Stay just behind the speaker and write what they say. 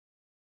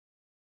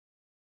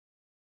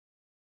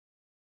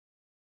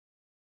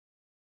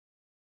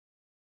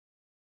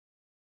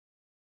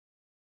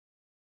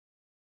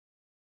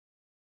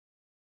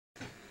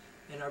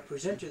And our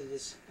presenter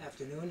this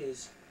afternoon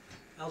is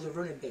Elder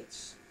Vern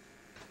Bates,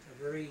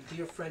 a very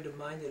dear friend of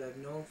mine that I've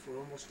known for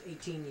almost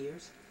 18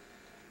 years.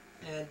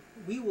 And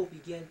we will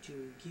begin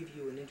to give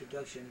you an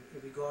introduction in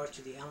regards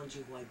to the Alan G.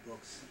 White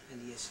books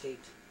and the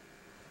estate,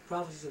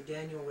 prophecies of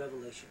Daniel,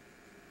 Revelation.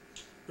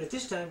 But at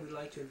this time, we'd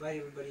like to invite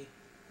everybody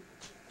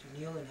to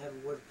kneel and have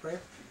a word of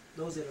prayer,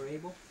 those that are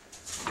able.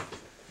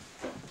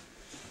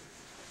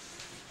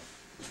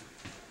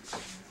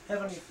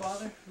 Heavenly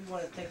Father, we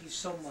want to thank you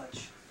so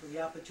much for the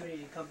opportunity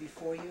to come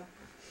before you.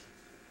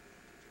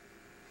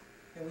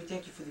 And we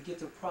thank you for the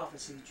gift of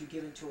prophecy that you've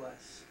given to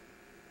us.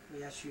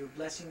 We ask for your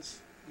blessings.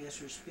 We ask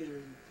for your spirit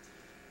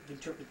of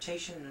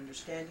interpretation and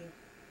understanding.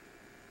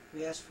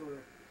 We ask for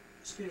a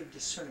spirit of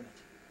discernment.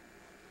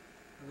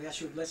 And we ask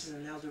your blessings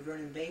on Elder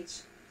Vern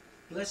Bates.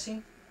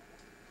 Blessing.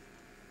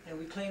 And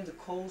we claim the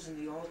coals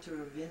in the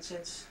altar of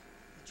incense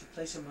that you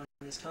place him on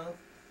his tongue.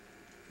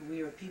 For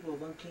we are a people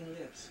of unclean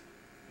lips.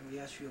 And we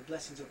ask for your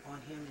blessings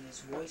upon him and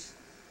his voice.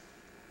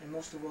 And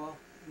most of all,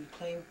 we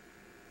claim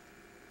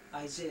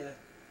Isaiah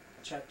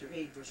chapter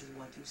 8, verses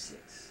 1 through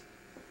 6.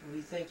 And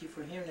we thank you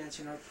for hearing and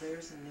answering our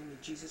prayers in the name of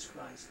Jesus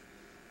Christ.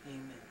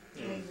 Amen.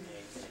 Amen.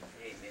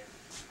 Amen.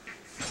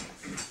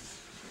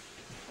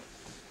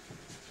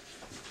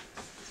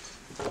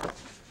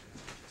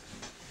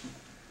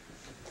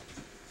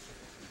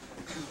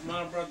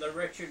 My brother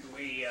Richard,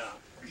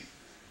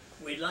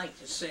 we'd like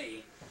to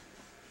say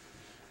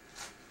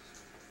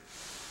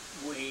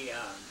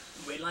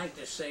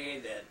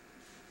that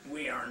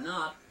we are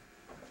not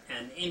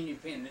an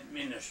independent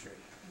ministry.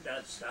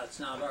 That's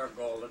not our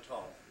goal at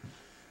all.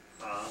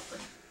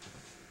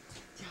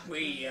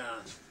 We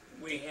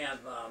have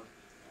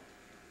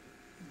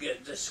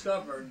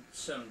discovered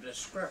some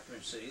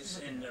discrepancies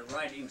in the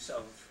writings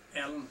of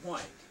Ellen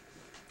White,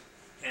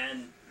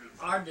 and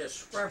our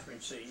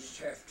discrepancies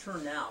have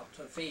turned out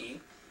to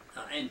be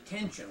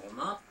intentional,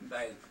 not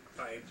by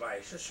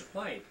Sister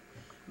White,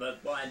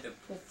 but by the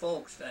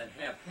folks that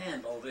have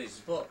handled these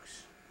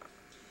books.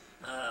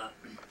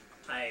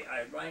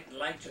 I'd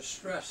like to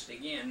stress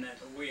again that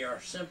we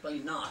are simply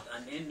not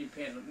an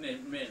independent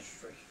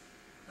ministry.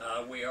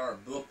 We are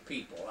book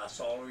people. That's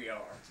all we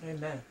are.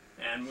 Amen.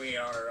 And we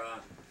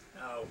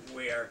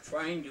are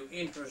trying to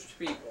interest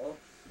people,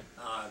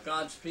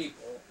 God's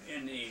people,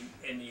 in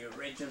the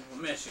original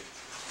message.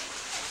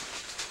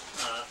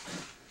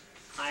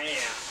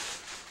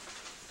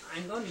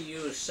 I'm going to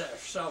use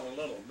several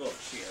little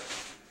books here.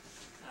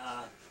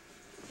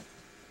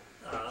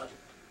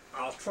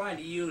 I'll try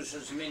to use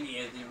as many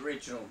of the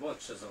original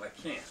books as I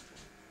can.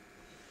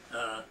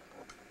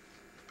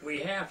 We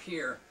have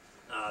here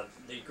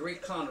the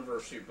Greek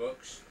controversy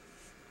books.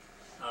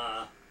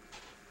 I'll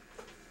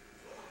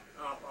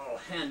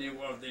hand you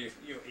one of these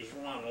if you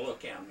want to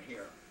look at them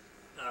here.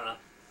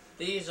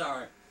 These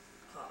are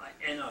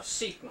in a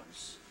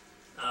sequence.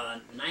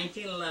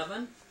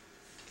 1911,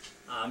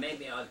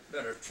 maybe I'd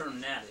better turn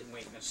that and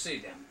we can see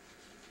them.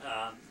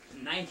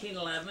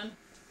 1911,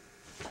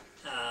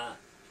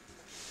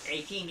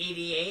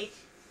 1888,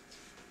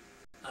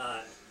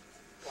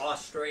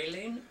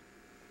 Australian,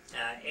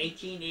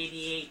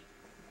 1888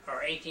 or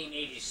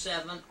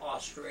 1887,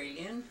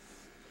 Australian,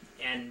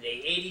 and the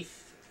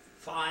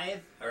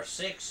 85 or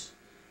 6,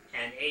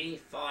 and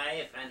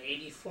 85 and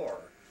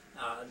 84.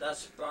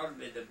 That's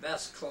probably the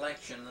best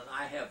collection that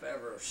I have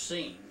ever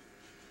seen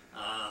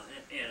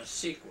in a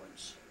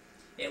sequence.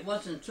 It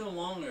wasn't too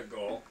long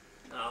ago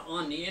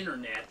on the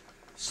internet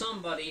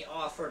somebody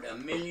offered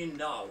 $1 million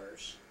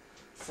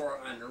for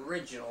an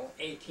original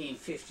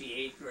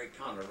 1858 Great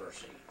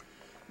Controversy.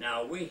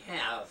 Now we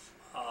have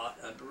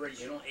an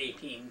original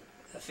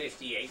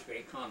 1858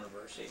 Great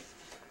Controversy.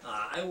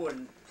 I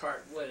wouldn't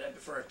part with it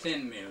for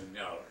 $10 million.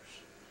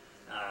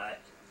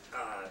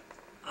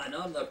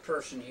 Another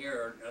person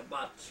here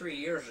about 3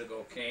 years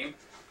ago came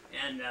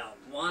and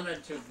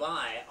wanted to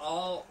buy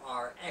all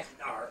our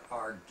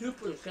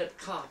duplicate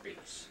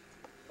copies.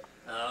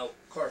 Of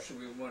course,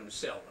 we wouldn't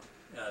sell them.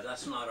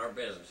 That's not our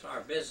business.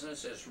 Our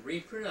business is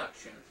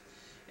reproduction,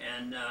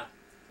 and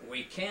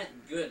we can't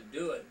do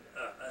it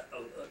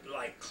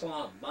like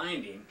cloth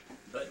binding,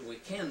 but we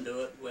can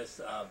do it with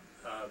the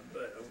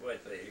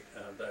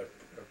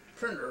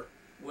printer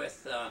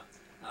with the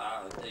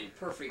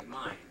perfect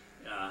mind.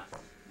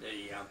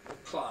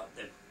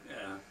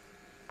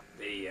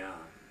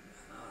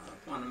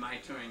 What am I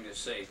trying to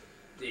say?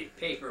 The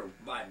paper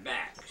by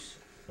backs.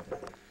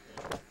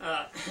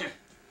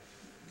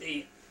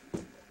 The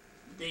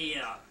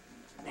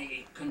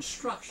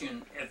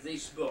construction of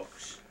these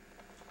books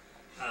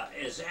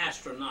is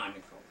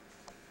astronomical.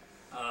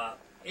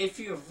 If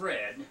you've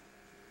read,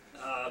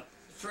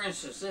 for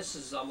instance, this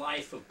is the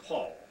Life of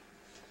Paul.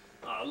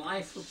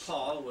 Life of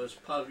Paul was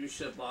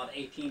published about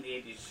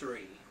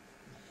 1883.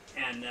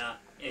 And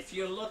if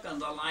you look on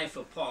the Life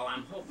of Paul,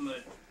 I'm hoping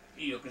that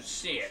you can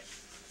see it.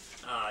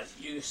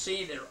 You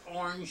see the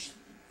orange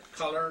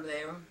color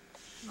there?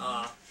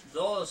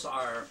 Those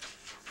are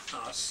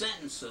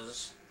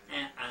sentences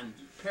and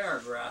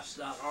paragraphs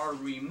that are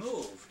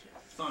removed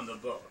from the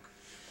book.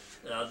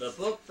 The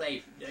book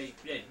they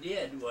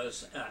did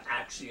was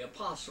Acts of the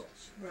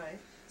Apostles. Right.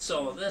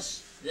 So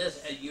this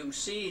you can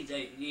see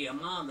the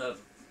amount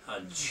of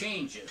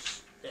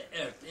changes that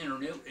are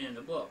in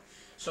the book.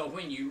 So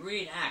when you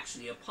read Acts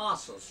of the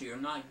Apostles, you're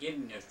not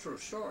getting a true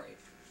story.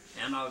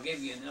 And I'll give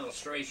you an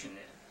illustration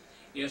there.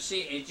 You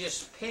see, it's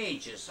just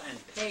pages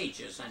and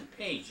pages and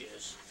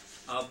pages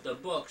of the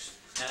books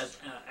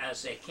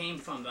as they came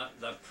from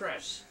the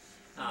press,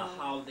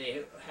 how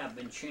they have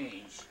been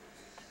changed.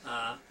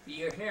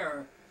 You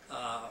hear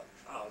a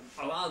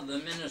lot of the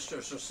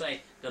ministers will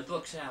say the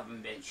books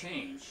haven't been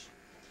changed.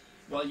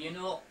 Well, you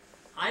know,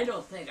 I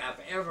don't think I've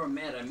ever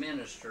met a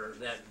minister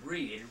that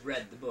really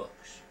read the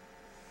books.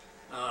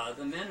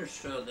 The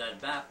minister that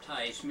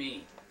baptized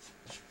me,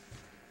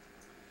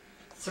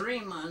 3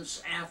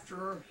 months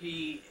after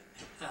we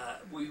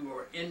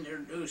were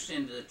introduced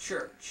into the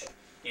church,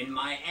 in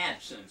my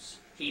absence,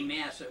 he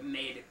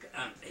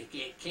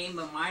came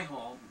to my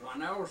home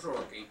when I was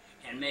working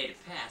and made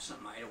a pass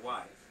at my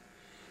wife.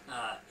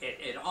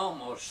 It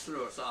almost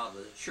threw us out of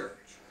the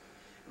church.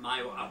 When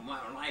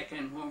I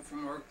came home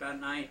from work that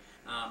night,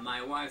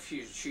 my wife,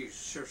 she's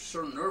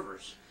so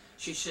nervous.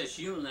 She says,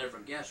 "You'll never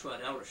guess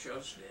what Elder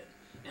Schultz did."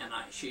 And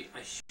she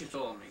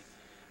told me.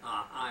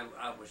 I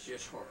was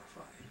just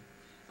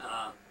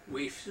horrified.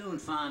 We soon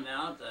found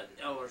out that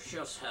Elder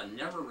Schultz had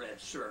never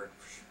read Spirit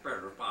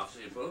of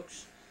Prophecy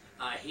books.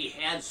 He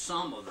had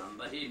some of them,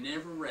 but he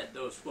never read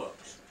those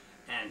books.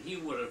 And he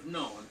would have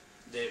known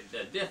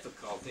the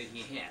difficulty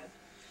he had.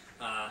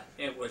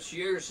 It was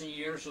years and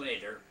years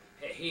later,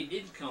 he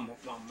did come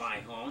from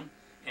my home,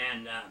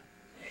 and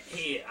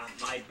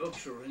my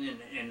books were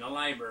in the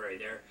library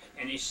there,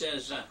 and he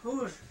says,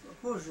 whose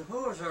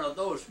are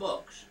those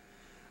books?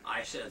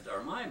 I said,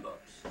 "They're my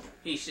books."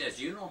 He says,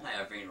 "You don't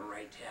have any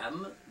right to have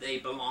them. They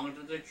belong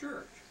to the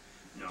church."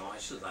 "No," I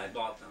said, "I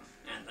bought them."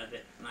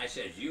 And I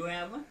said, "You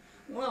have them?"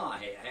 "Well,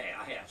 I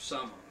have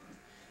some of them."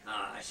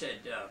 I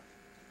said,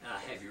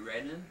 "Have you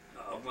read them?"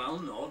 "Well,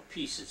 no,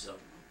 pieces of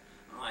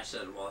them." I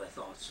said, "Well, I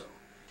thought so.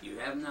 You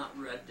have not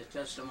read the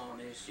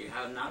testimonies. You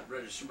have not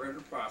read the Spirit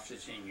of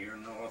Prophecy, and you're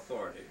no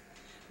authority."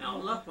 Now,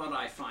 look what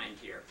I find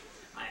here.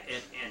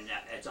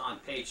 It's on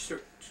page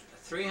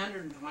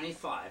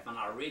 325, and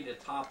I'll read the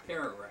top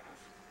paragraph.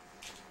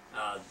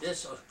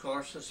 This, of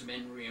course, has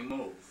been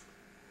removed.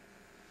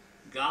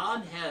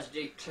 God has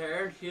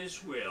declared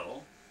His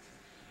will,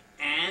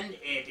 and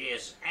it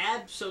is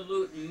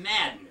absolute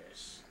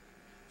madness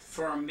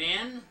for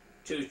men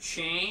to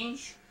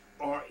change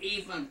or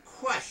even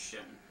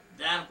question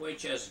that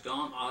which has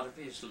gone out of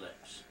His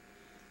lips.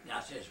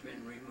 That has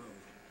been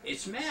removed.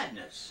 It's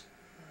madness.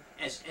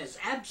 It's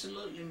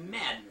absolutely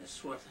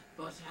madness what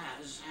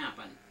has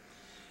happened.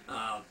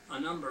 A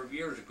number of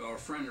years ago, a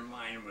friend of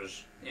mine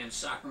was in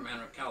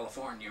Sacramento,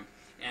 California,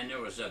 and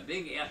there was a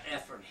big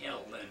effort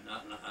held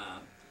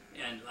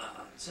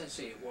since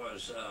it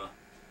was,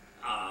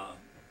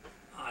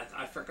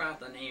 I forgot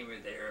the name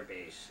of the air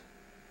base,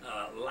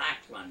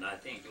 Lackland, I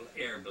think,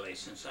 air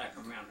base in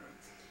Sacramento,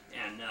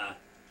 and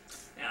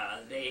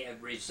they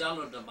had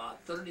resulted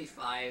about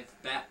 35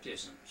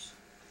 baptisms.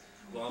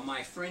 Well,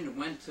 my friend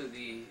went to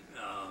the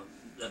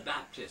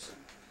baptism,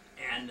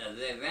 and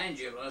the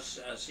evangelist,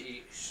 as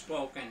he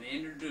spoke and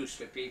introduced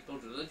the people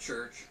to the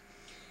church,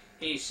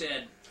 he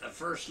said, the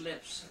first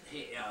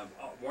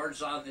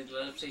words out of the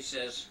lips, he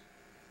says,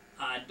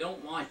 "I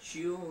don't want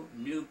you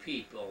new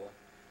people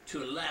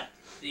to let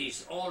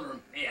these older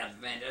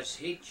Adventists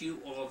hit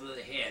you over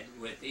the head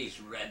with these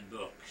red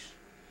books."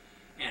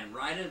 And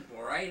right in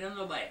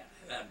the bat,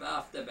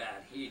 off the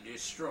bat, he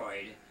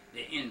destroyed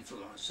the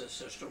influence that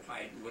Sister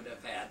White would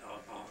have had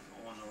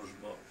on those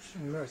books.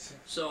 Mercy.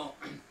 So,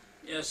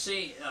 you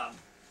see,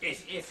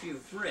 if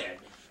you've read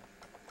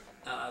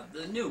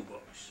the new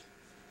books,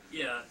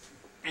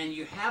 and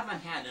you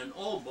haven't had an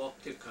old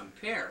book to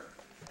compare,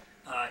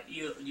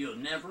 you'll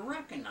never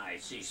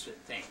recognize these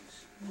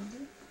things.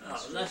 Mm-hmm.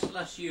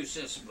 Let's use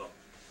this book.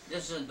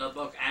 This is the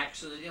book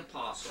Acts of the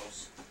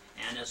Apostles,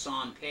 and it's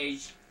on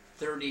page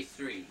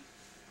 33.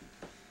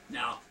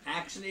 Now,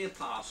 Acts of the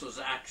Apostles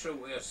actually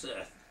was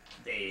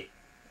the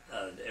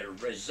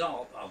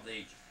result of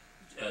the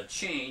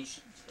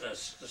change, the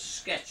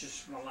sketches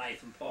from the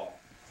life of Paul.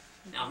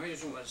 Now,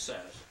 here's what it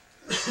says.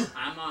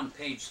 I'm on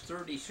page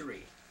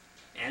 33,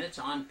 and it's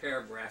on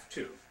paragraph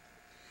 2.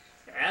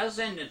 As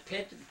in the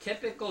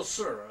typical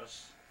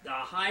service, the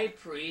high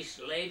priest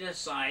laid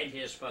aside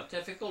his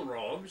pontifical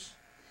robes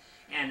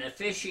and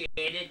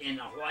officiated in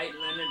the white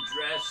linen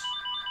dress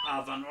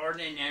of an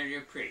ordinary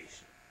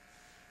priest.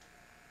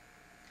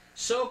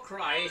 So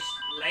Christ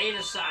laid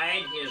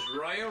aside his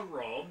royal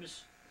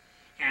robes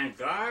and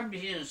garbed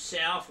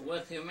himself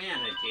with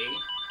humanity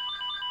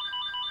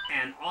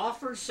and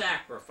offered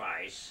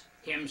sacrifice,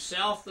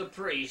 himself the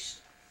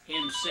priest,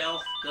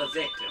 himself the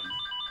victim.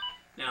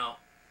 Now,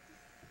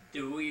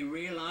 do we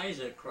realize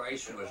that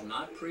Christ was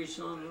not priest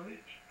on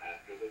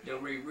earth? Do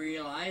we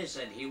realize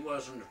that he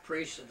wasn't a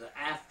priest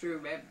after he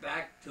went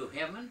back to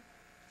heaven?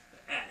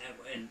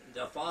 And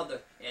the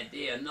Father, at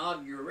the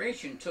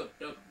inauguration took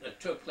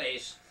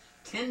place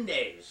 10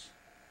 days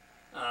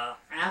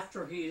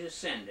after he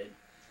ascended,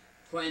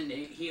 when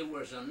he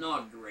was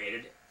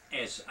inaugurated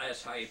as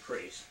high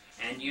priest.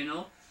 And you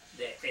know,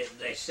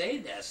 they say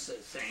this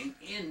thing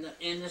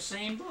in the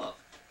same book.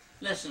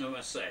 Listen to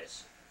what it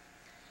says.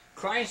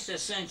 Christ's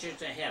ascension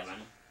to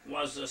heaven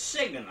was a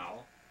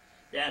signal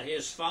that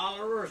his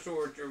followers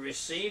were to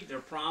receive the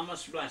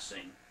promised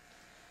blessing,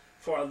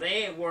 for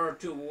they were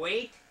to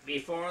wait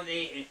before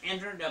they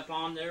entered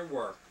upon their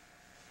work.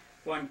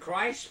 When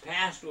Christ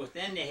passed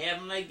within the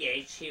heavenly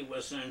gates, he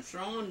was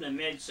enthroned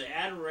amidst the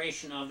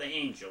adoration of the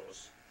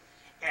angels.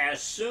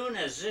 As soon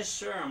as this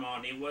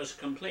ceremony was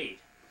complete,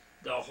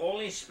 the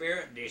Holy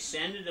Spirit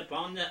descended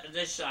upon the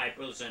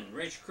disciples in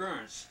rich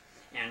currents,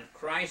 and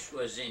Christ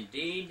was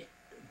indeed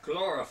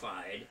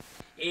glorified,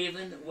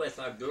 even with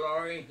a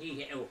glory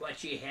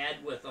which he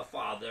had with the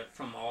Father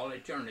from all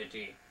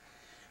eternity.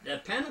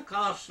 The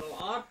Pentecostal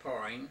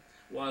outpouring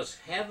was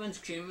heaven's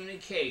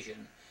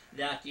communication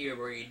that the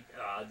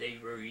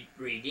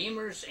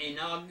Redeemer's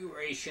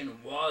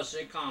inauguration was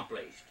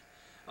accomplished.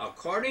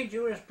 According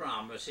to his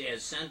promise, he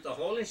had sent the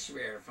Holy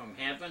Spirit from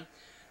heaven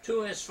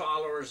to his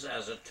followers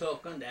as a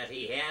token that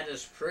he had,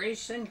 as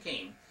priest and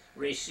king,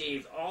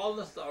 received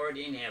all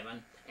authority in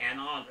heaven and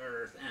on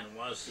earth, and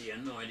was the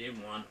anointed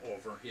one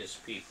over his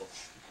people.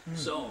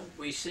 So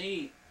we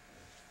see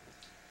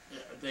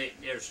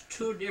there's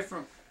two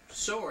different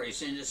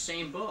stories in the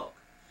same book.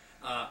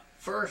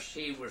 First,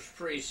 he was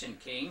priest and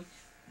king.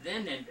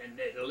 Then,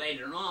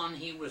 later on,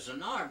 he was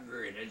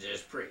inaugurated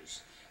as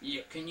priest.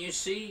 Can you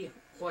see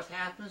what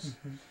happens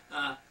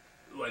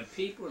when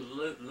people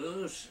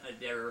lose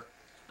their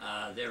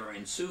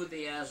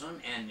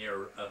enthusiasm and their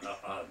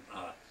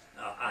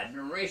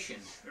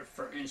admiration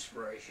for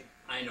inspiration?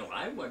 I know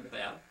I would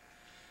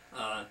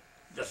have.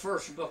 The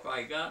first book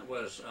I got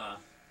was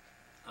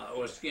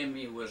given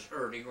me was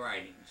Early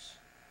Writings,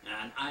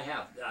 and I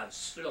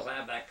still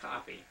have that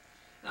copy.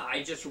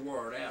 I just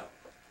wore it out.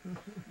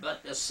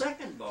 But the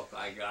second book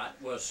I got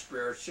was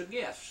Spiritual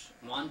Gifts,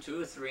 1,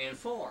 2, 3, and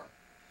 4.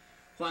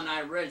 When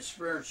I read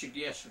Spiritual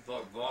Gifts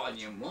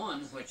Volume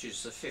 1, which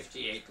is the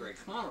 58th Great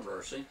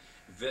Controversy,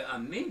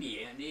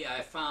 immediately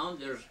I found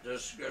there's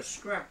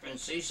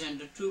discrepancies in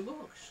the two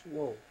books.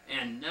 Whoa.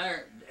 And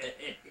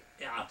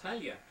I'll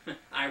tell you,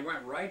 I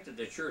went right to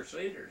the church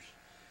leaders,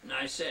 and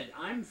I said,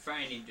 I'm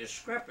finding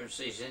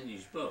discrepancies in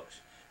these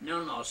books.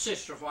 No,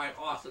 Sister White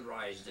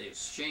authorized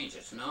these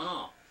changes.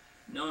 No,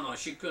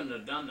 she couldn't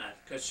have done that,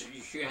 because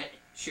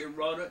she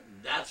wrote it,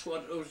 that's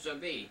what it was to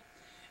be.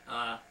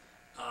 A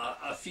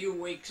few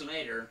weeks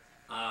later,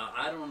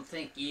 I don't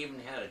think he even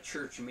had a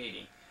church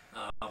meeting.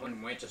 When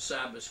we went to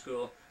Sabbath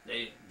school,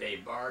 they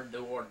barred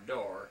the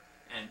door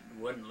and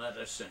wouldn't let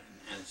us in,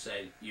 and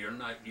said, your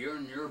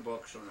your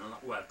books are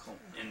not welcome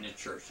in the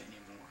church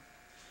anymore.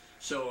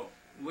 So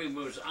we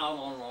was out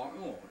on our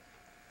own.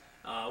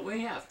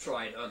 We have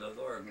tried other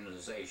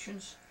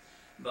organizations,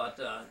 but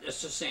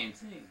it's the same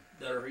thing.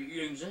 They're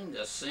using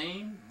the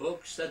same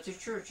books that the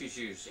church is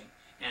using,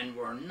 and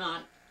we're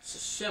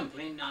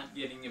simply not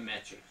getting a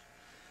message.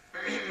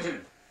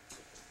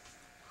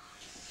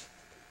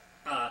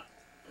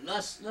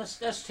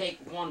 Let's take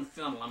one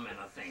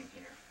fundamental thing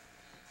here.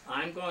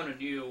 I'm going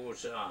to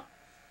use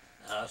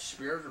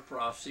Spirit of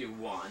Prophecy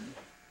 1.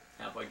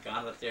 Have I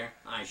got it there?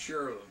 I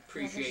sure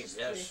appreciate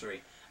that's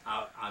 3.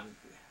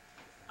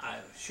 I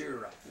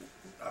sure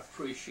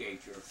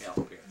appreciate your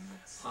help here.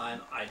 I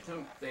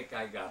don't think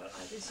I got it.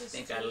 I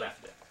think I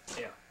left it.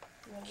 Yeah.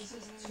 Well, this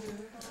is 2.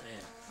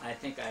 Yeah. I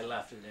think I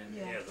left it in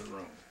the other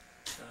room.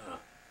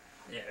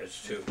 Yeah,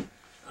 it's 2.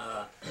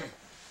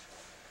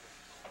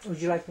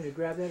 Would you like me to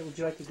grab that? Would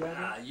you like to grab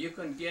that? You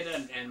can get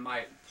it and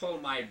pull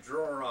my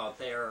drawer out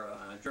there,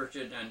 Church,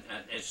 and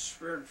it's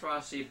Spirit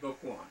Prophecy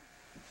Book 1.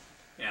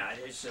 Yeah,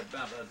 it's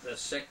about the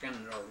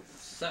second or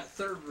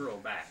third row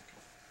back.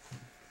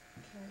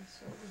 Okay,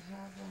 so we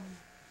have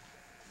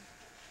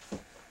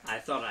I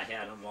thought I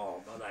had them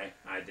all, but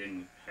I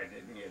didn't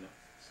get them.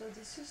 so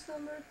this is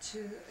number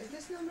 2. Is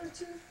this number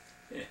 2?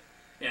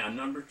 Yeah,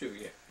 number 2.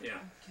 Yeah. Okay.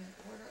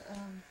 What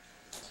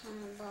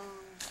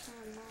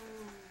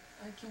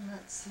I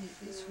cannot see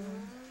this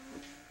one.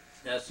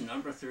 That's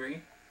number 3.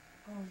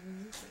 Oh,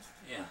 really?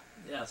 Yeah,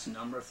 that's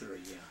number 3.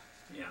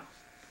 Yeah.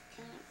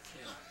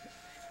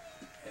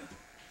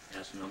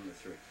 That's number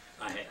 3.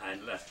 I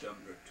left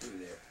number 2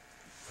 there.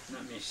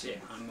 Let me see.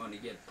 I'm going to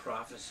get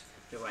prophecy.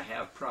 Do I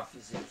have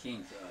Prophecy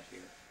Kings out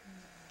here?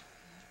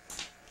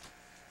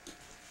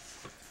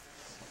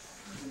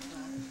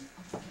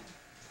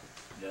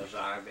 Those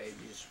are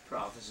babies,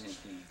 Prophecy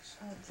Kings.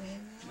 Daniel.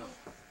 No.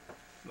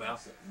 Well,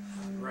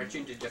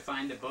 Richard, did you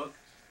find the book?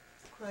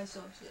 Christ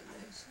of the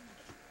Amazing.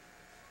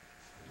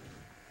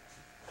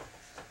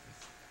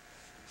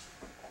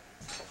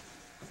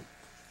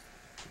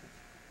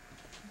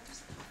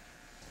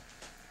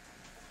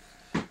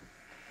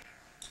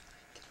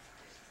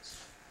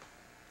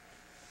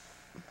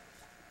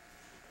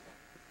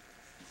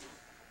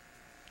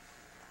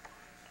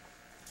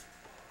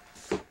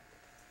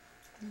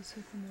 No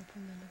sé cómo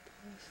ponerlo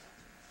pues.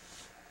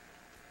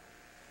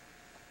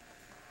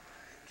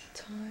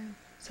 time.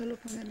 Solo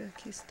ponerle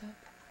aquí stop.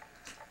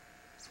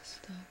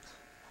 Stop.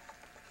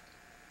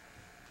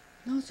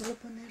 No, solo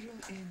ponerlo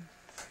en.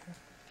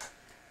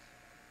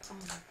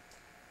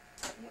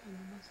 Yeah,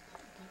 nomás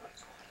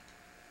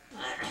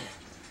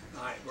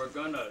All right, we're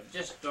going to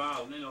just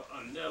draw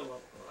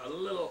a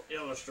little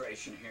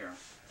illustration here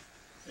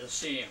to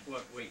see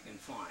what we can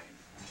find.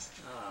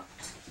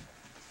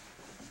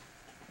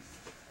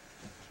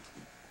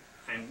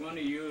 I'm going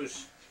to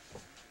use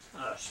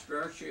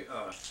Spirit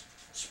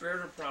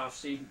of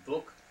Prophecy,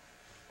 Book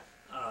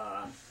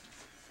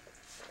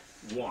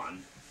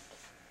 1.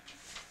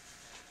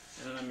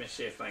 And let me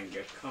see if I can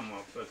come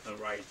up with the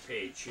right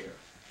page here.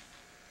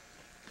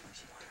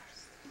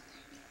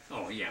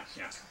 Oh, yeah.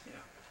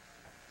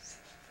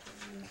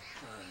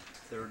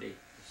 30,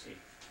 let's see.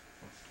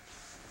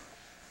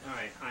 All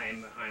right,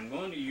 I'm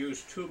going to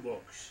use two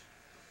books.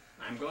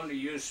 I'm going to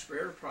use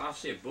Spirit of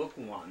Prophecy, Book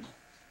 1,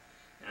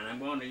 and I'm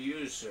going to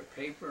use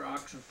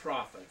Patriarchs and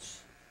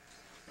Prophets,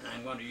 and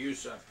I'm going to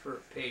use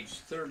page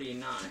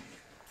 39.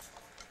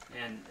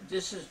 And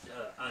this is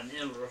an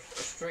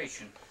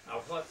illustration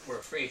of what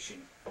we're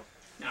facing.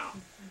 Now,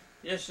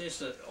 this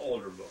is an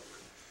older book.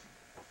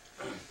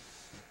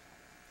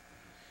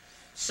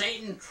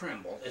 Satan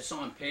trembled, it's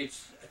on page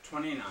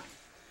 29.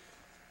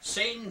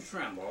 Satan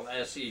trembled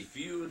as he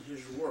viewed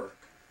his work.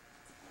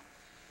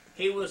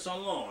 He was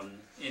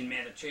alone in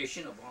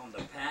meditation upon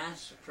the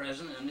past, the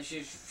present, and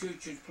his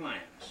future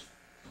plans.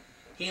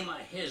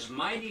 His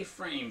mighty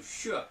frame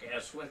shook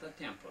as with a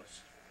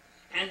tempest.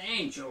 An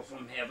angel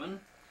from heaven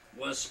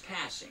was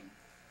passing.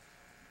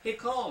 He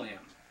called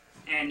him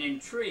and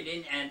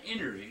entreated an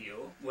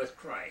interview with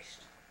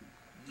Christ.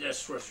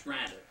 This was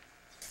granted.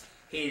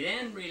 He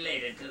then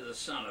related to the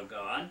Son of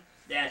God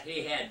that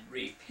he had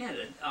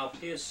repented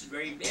of his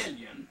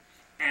rebellion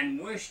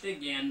and wished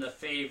again the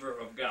favor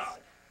of God.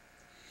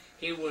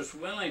 He was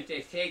willing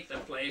to take the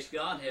place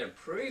God had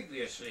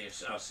previously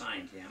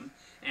assigned him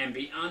and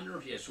be under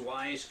his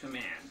wise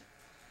command.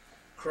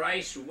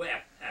 Christ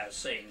wept at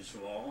Satan's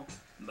woe,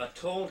 but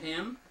told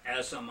him,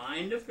 as a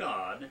mind of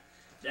God,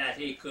 that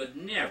he could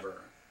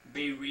never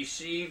be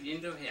received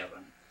into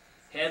heaven.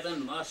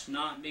 Heaven must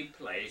not be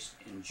placed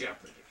in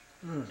jeopardy.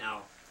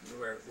 Now,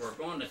 we're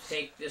going to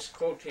take this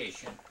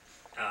quotation,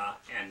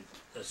 and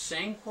the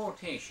same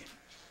quotation,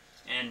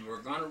 and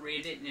we're going to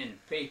read it in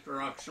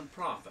Patriarchs and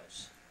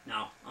Prophets.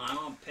 Now, I'm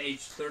on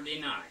page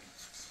 39.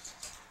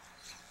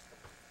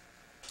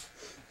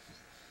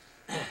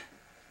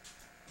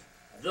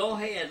 Though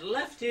he had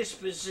left his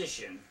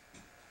position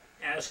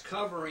as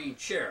covering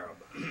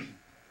cherub,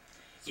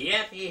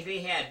 yet if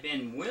he had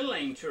been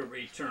willing to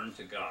return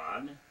to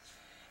God,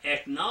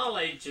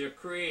 acknowledge the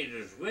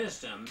Creator's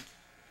wisdom,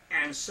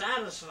 and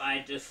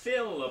satisfied to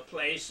fill the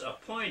place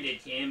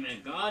appointed him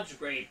in God's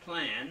great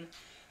plan,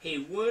 he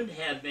would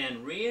have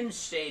been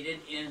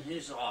reinstated in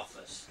his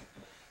office.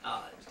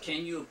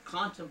 Can you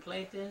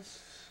contemplate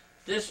this?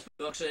 This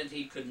book said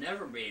he could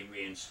never be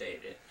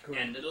reinstated,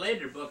 and the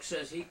later book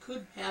says he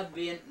could have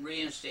been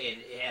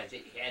reinstated had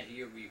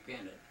he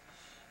repented.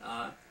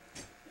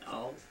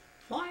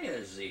 Why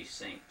is these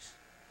things?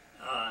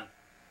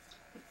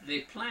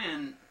 The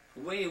plan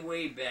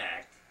way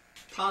back,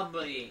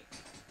 probably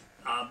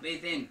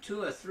within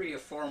 2 or 3 or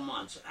 4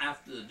 months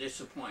after the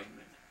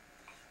disappointment,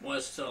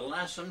 was to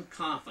lessen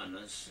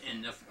confidence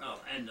in the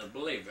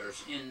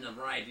believers in the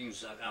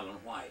writings of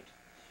Ellen White.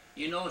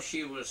 You know,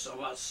 she was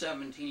about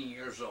 17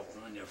 years old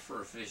when the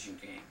first vision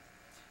came.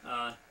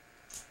 I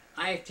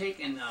have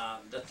taken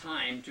the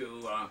time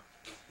to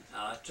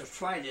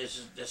try to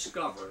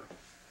discover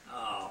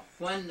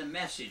when the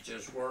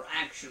messages were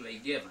actually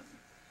given.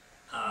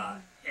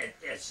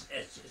 It's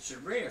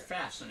very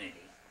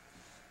fascinating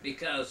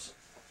because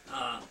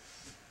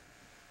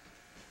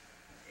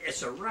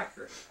it's a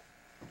record.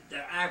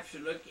 There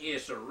absolutely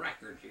is a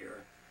record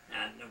here,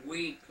 and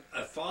we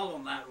follow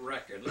that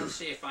record. Let's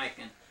see if I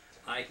can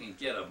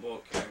get a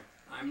book here.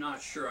 I'm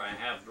not sure I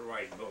have the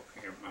right book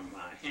here in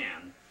my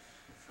hand.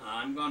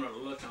 I'm going to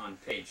look on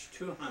page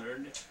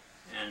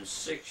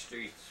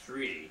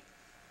 263.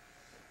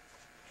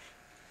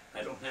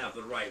 I don't have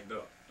the right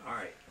book. All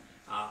right,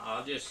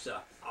 I'll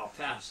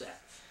pass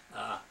that.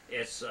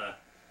 It's.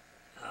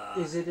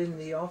 Is it in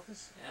the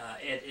office?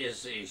 It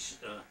is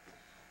the.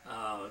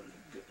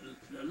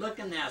 Look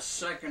in that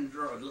second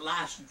drawer,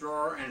 last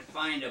drawer, and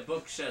find a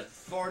book says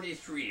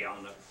 43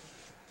 on it.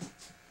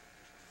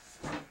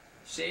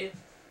 See it?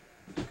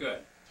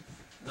 Good.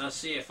 Let's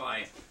see if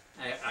I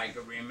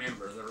can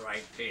remember the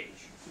right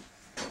page.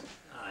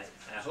 I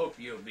hope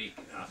you'll be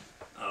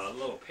a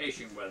little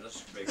patient with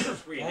us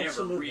because we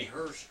never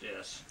rehearsed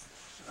this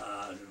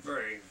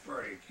very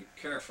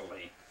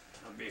carefully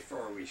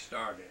before we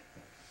started.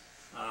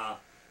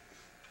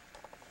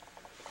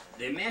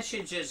 The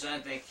messages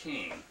that they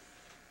came.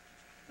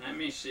 Let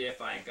me see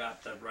if I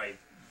got the right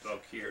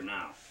book here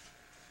now.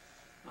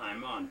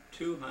 I'm on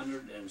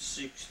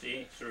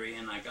 263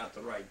 and I got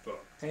the right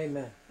book.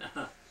 Amen.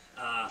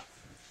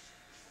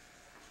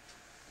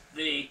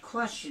 The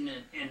question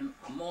in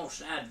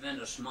most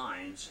Adventist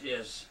minds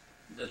is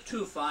the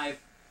 2-5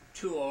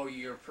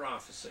 2520-year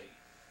prophecy.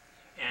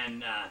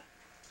 And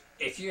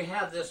if you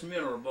have this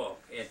middle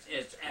book,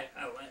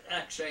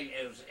 actually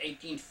it was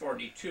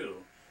 1842,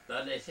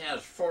 but it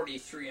has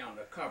 43 on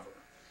the cover.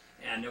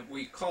 And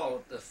we call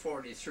it the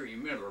 43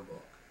 Miller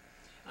book.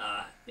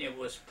 It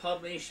was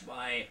published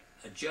by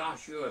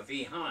Joshua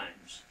V.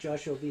 Himes.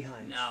 Joshua V.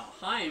 Himes. Now,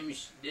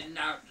 Himes did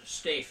not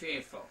stay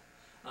faithful.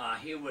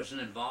 He was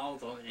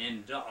involved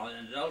in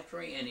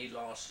adultery and he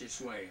lost his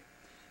way.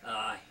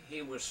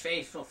 He was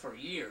faithful for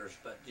years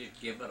but did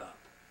give it up.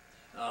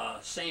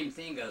 Same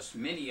thing as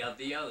many of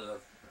the other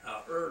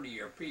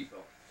earlier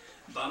people.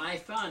 But I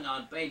found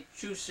on page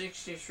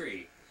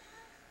 263,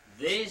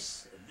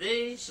 these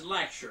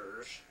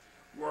lectures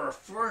were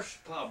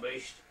first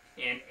published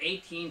in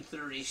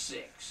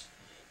 1836.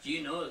 Do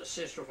you know that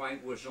Sister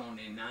White was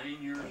only 9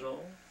 years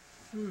old?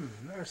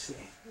 Mercy.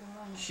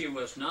 Wow. She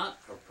was not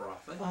a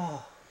prophet.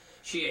 Oh.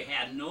 She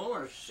had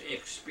no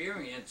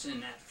experience in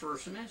that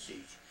first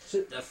message.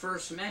 So, The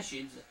first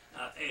message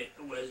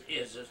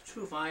is a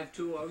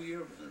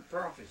 2520-year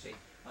prophecy.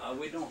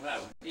 We don't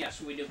have it.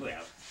 Yes, we do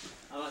have.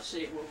 Let's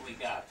see what we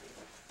got.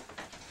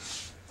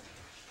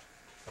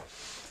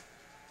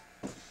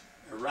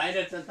 Right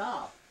at the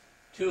top,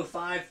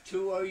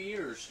 2520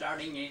 years,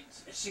 starting at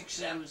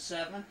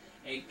 677,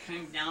 it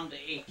came down to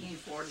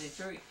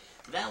 1843.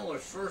 That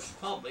was first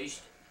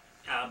published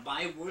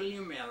by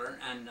William Miller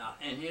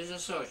and his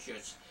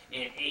associates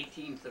in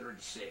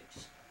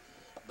 1836.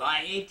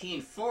 By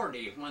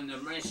 1840, when the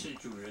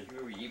message was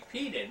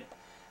repeated,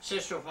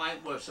 Sister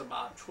White was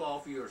about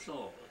 12 years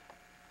old,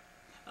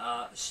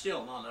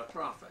 still not a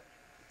prophet.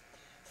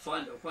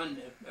 When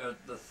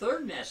the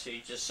third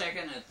message, the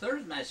second and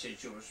third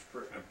message was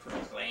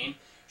proclaimed,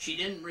 she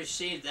didn't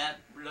receive that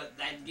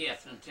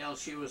gift until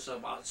she was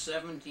about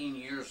 17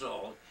 years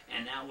old,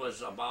 and that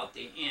was about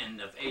the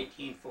end of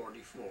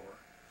 1844.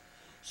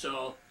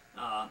 So,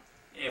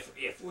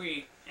 if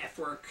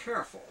we're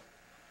careful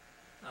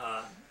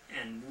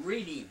and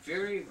reading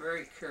very,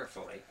 very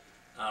carefully,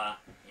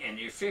 in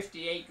your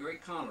 58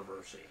 Great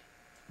Controversy,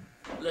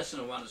 listen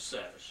to what it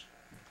says.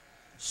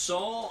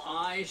 So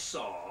I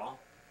saw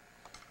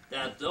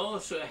that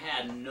those who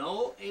had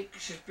no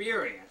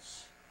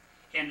experience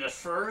in the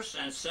first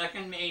and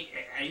second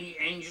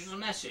angel's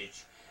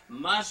message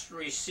must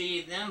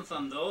receive them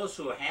from those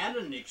who had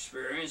an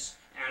experience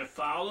and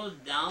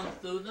followed down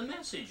through the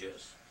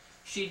messages.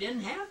 She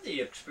didn't have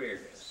the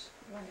experience,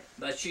 Right.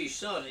 but she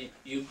saw it.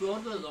 You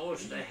go to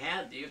those that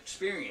had the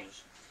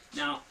experience.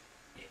 Now,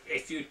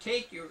 if you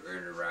take your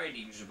early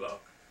writings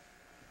book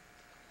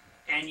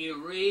and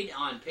you read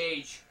on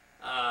page,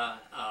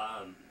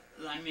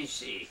 let me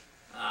see,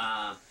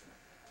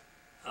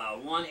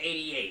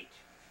 188.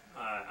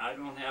 I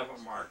don't have it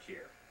marked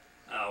here.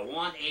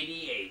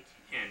 188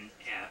 and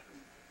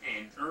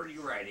early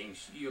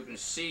writings, you can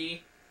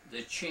see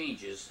the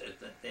changes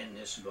in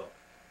this book.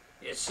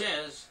 It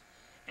says,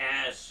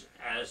 as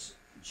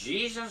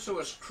Jesus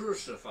was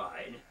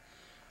crucified,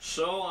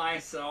 so I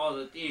saw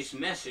that these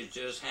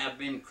messages have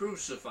been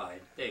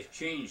crucified. They've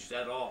changed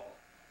at all.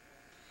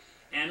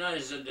 And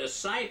as the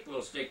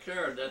disciples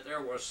declared that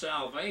there was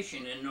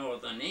salvation in no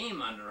other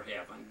name under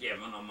heaven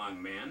given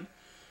among men,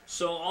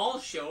 so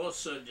also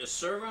the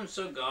servants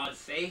of God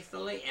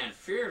faithfully and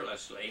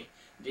fearlessly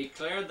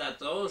declared that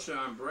those who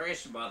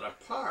embraced but a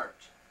part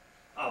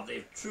of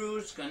the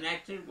truths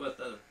connected with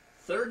the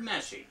third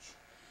message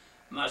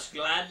must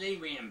gladly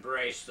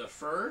re-embrace the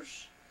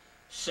first,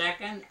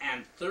 second,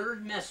 and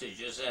third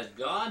messages as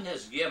God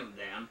has given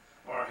them,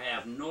 or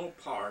have no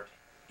part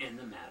in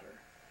the matter.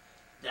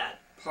 That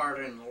part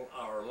in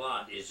our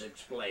lot is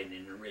explained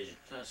in the original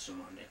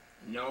testimony.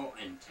 No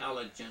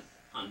intelligent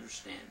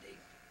understanding.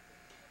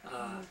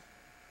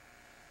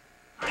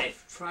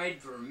 I've tried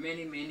for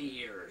many, many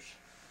years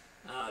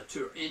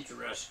to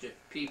interest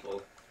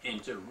people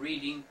into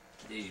reading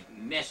the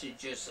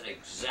messages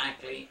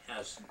exactly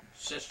as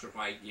Sister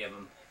White gave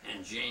them,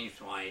 and James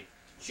White,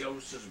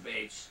 Joseph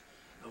Bates,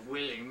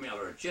 William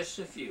Miller, just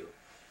a few.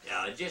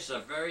 Just a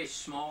very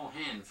small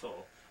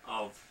handful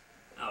of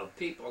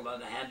people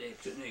that had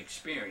an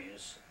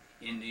experience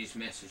in these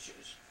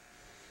messages.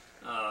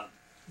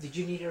 did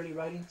you need early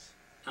writings?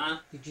 Huh?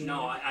 Did you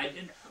No, need I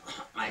didn't.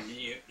 I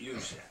didn't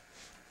use that.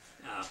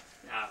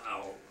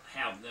 I'll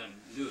have them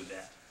do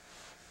that.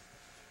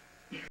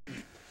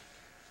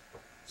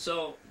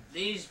 So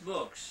these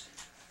books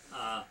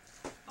are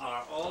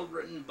all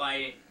written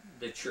by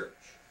the church.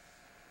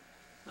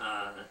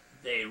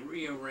 They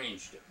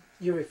rearranged them.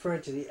 You're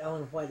referring to the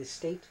Ellen White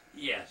estate?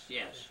 Yes,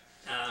 yes.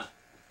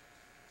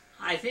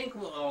 I think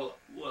we'll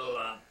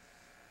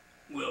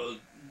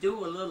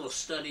do a little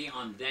study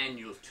on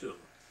Daniel 2.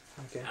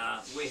 Okay.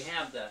 We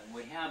have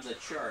the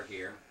chart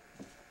here,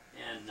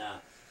 and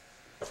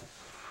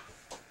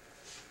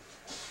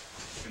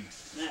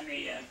let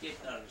me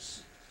get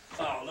those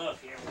followed up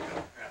here.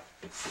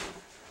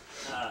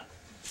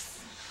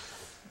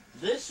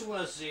 This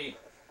was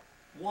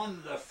one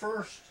of the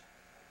first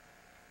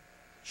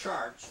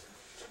charts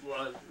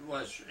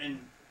was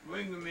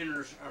William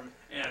Miller's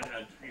and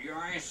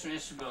Uriah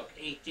Smith's book,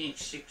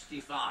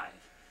 1865.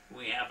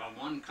 We have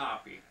one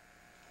copy.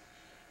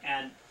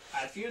 And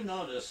if you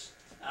notice,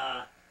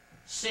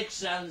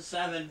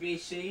 677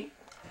 BC,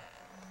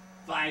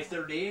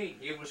 538,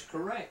 it was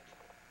correct.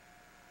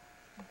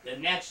 The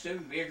next two,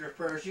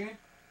 Medo-Persia,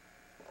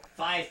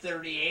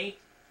 538,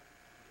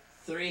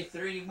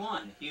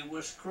 331, he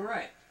was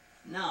correct.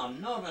 Now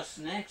notice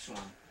the next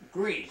one,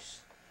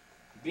 Greece,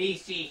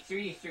 BC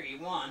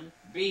 331,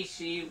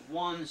 BC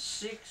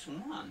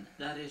 161.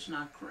 That is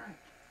not correct.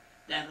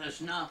 That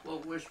is not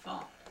what was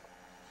taught.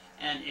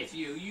 And if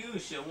you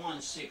use the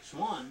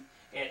 161,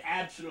 it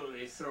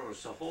absolutely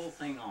throws the whole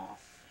thing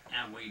off,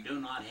 and we do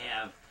not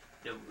have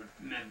the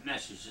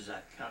messages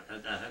that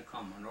have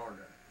come in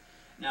order.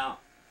 Now,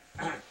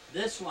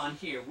 this one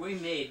here, we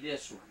made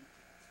this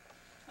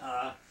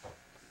one.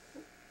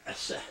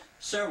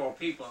 Several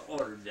people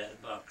ordered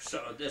that book,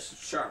 so this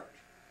chart.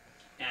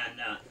 And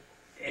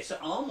it's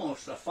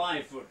almost a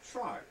 5-foot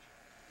chart.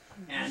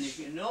 And if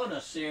you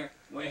notice here,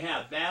 we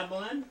have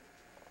Babylon,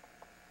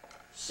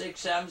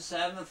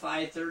 677,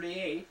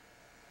 538.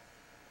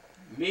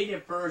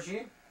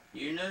 Medo-Persia.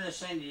 You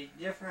notice any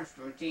difference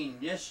between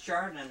this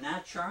chart and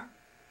that chart?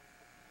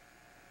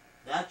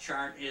 That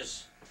chart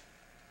is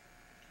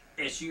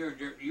your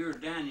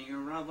Daniel, your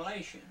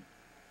Revelation.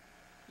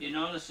 You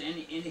notice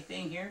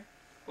anything here?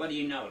 What do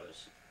you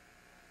notice?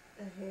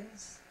 The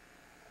hands.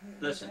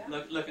 Listen,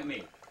 look at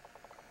me.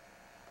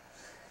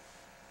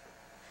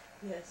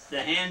 Yes.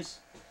 The hands,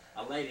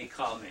 a lady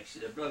called me. She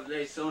said,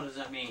 "Brother, so does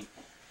that mean,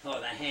 oh,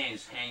 the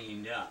hands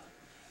hanging down?"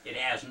 It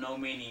has no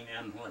meaning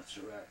in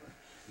whatsoever.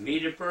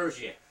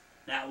 Medo-Persia,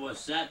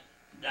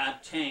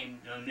 that tamed,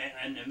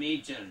 and the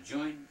Medes and the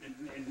joint,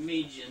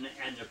 Medes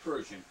and the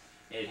Persian.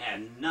 It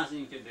had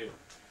nothing to do.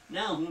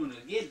 Now, when we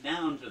get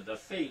down to the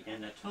feet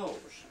and the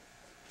toes,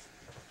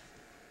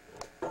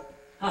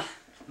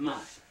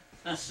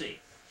 let's see.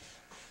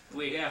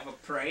 We have a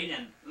prayed,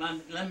 and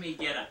let me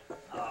get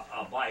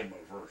a Bible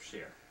verse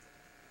here.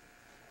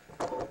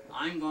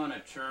 I'm going to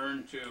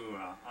turn to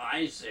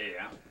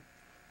Isaiah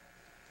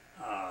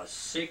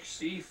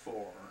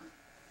 64,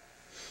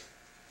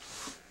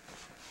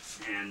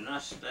 and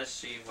let's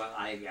see what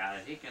I got. I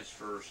think it's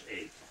verse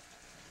 8.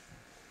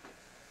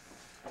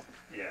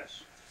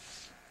 Yes.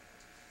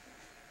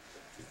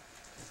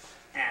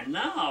 And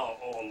now,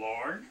 O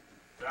Lord,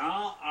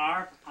 thou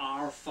art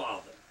our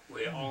Father.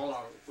 We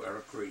all are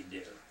agreed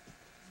there.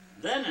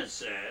 Then it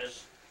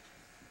says,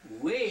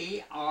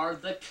 we are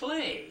the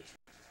clay.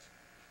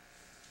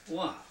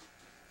 Wow.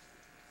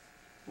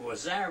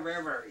 Was that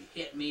ever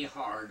hit me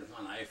hard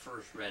when I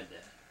first read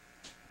that?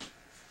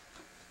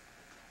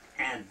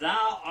 And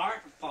thou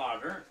art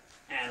Father,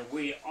 and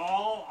we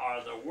all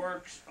are the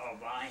works of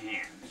thy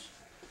hands.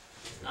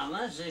 Now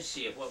let's just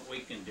see what we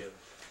can do.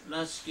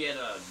 Let's get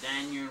a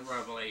Daniel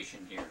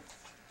Revelation here.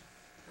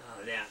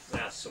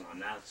 That's the one.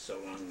 That's the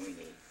one we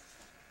need.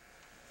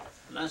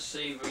 Let's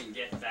see if we can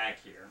get back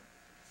here.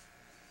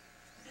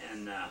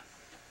 And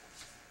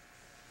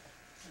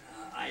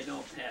I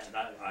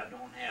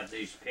don't have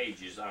these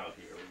pages out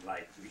here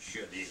like we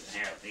should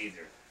even have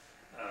either.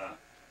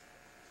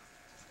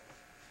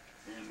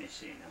 Let me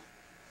see now.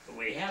 But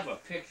we have a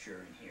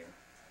picture in here.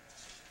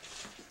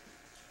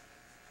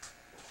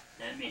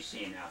 Let me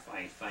see now if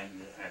I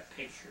find a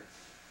picture.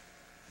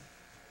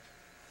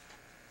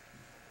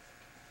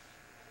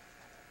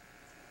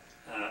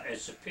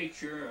 It's a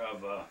picture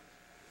of a.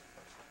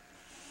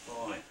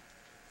 Boy,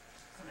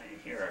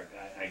 here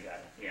I got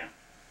it. Yeah.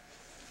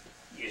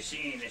 You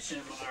see the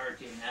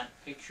similarity in that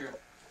picture?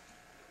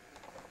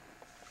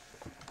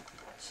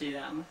 See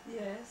that one?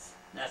 Yes.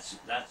 That's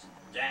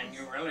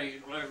Daniel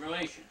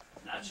Revelation.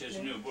 That's his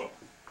new book.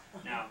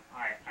 Now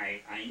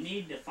I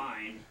need to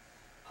find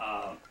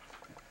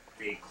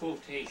the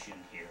quotation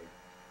here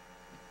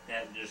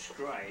that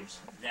describes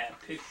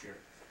that picture.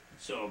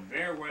 So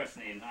bear with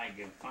me and I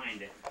can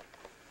find it.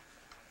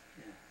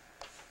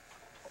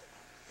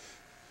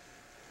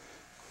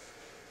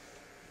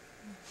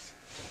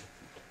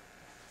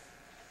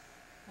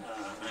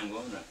 I'm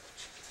going to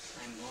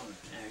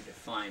try to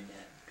find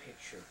that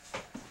picture.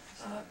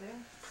 It's not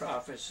there?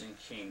 Prophets and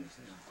Kings.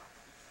 No.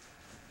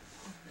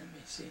 Let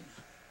me see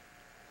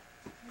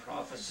now.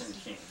 Prophets and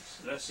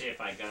Kings. Let's see if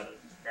I got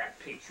that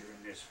picture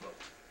in this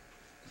book.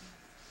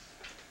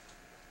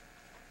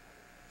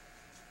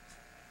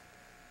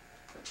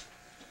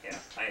 Yeah,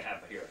 I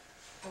have it here.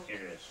 Okay.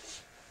 Here it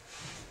is.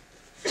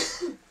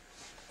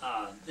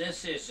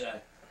 This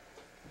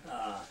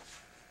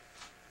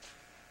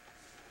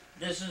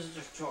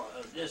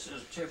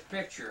is the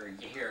picture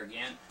here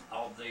again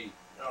of the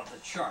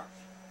chart,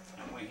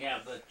 and we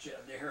have the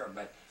here,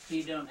 but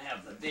he don't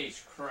have the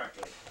dates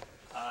correctly.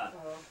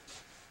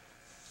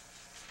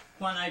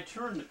 When I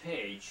turn the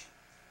page,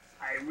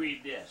 I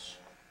read this.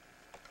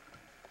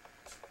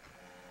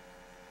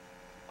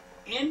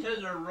 Into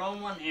the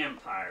Roman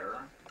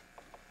Empire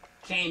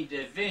came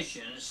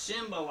divisions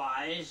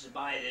symbolized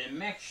by the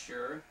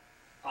mixture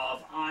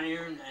of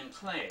iron and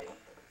clay.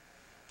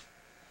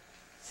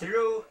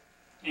 Through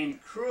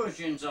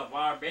incursions of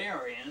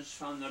barbarians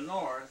from the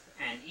north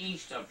and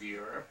east of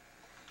Europe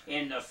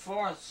in the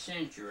 4th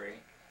century,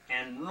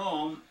 and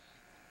Rome,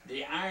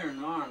 the Iron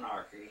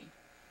Monarchy,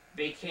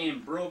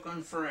 became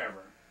broken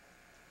forever.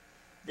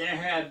 There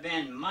have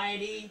been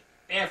mighty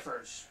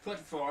efforts put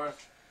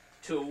forth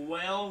to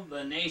weld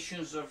the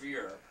nations of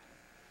Europe,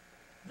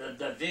 the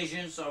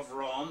divisions of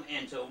Rome,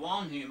 into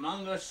one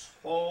humongous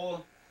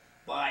whole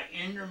by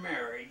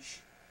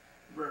intermarriage,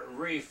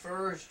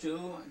 refers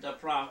to the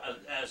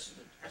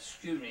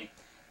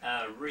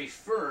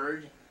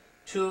referred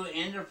to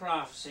in the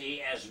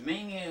prophecy as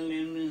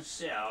mingling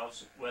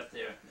themselves with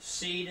the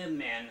seed of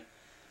men,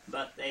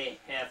 but they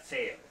have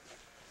failed.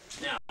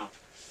 Now,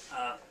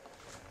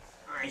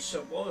 I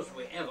suppose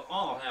we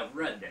all have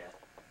read that.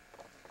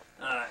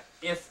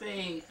 If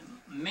they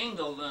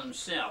mingle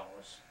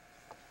themselves,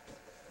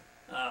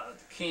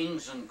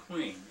 kings and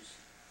queens,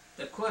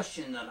 the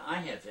question that I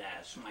have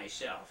asked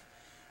myself,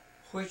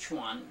 which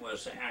one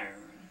was the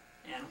iron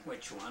and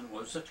which one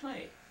was the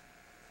clay?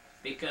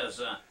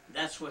 Because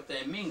that's what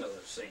they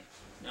mingle, see.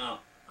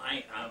 Now,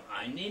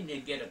 I need to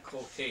get a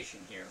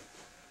quotation here.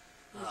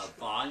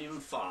 Volume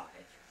 5.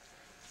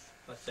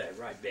 What's that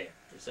right there?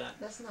 Is that?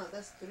 That's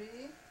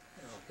 3,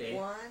 Okay.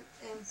 1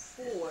 and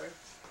 4.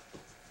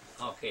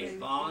 Okay,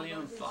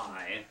 volume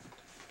 5.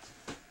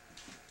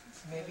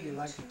 Maybe you'd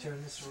like to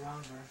turn this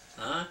around, Vern.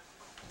 Huh?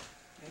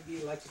 Maybe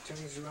you'd like to turn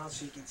these around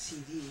so you can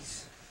see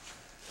these.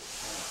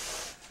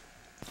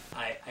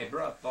 I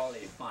brought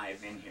volume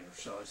 5 in here,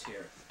 so it's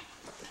here.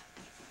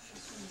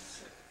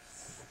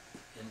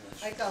 In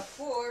this, I got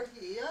 4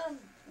 here,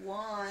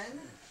 1.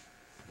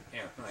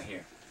 here, right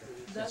here.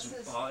 That's This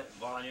is this.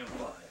 volume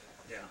 5.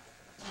 Yeah.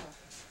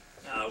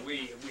 Oh.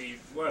 We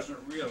wasn't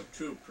real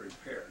too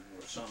prepared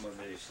with some of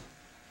these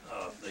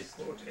the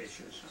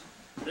quotations.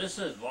 This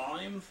is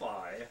volume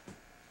 5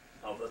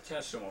 of the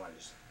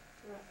testimonies,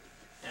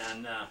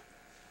 and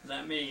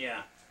let me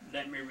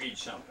read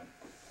something.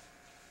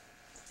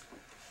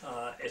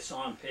 It's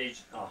on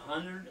page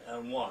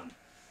 101.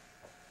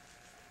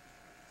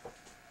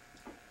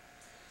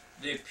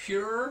 The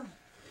pure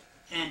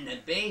and the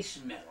base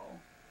metal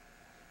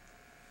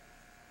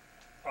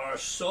are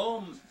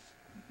so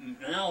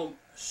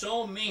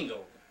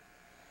mingled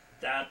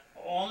that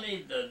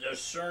only the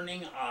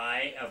discerning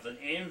eye of an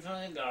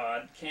infinite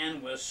God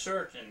can with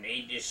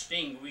certainty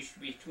distinguish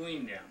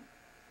between them.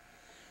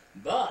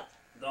 But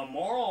the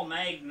moral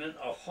magnet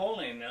of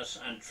holiness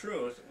and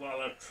truth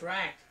will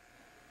attract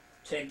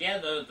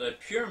together the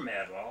pure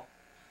metal,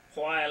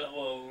 while it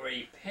will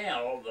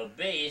repel the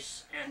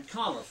base and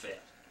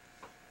counterfeit.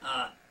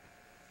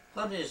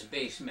 What is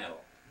base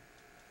metal?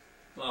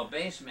 Well,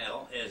 base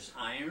metal is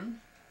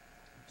iron,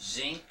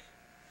 zinc,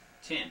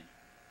 tin.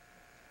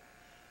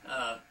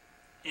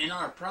 In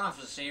our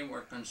prophecy,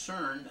 we're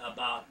concerned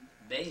about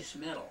base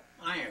metal,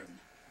 iron.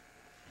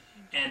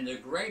 And the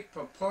great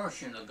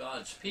proportion of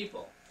God's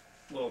people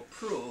will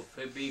prove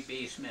to be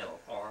base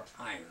metal or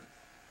iron.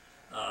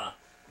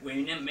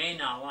 We may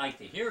not like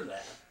to hear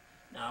that.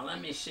 Now let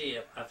me see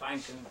if I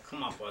can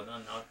come up with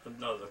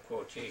another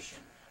quotation.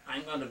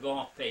 I'm going to go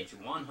off page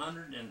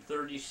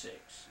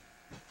 136.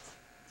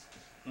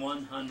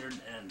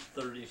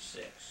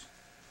 136.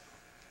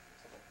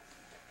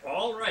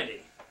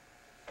 Alrighty.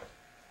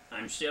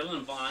 I'm still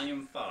in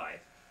volume 5.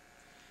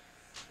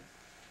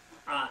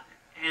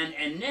 And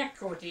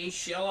iniquity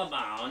shall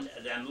abound,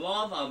 and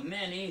love of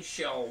many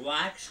shall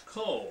wax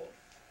cold.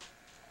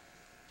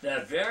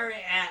 The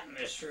very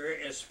atmosphere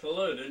is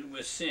polluted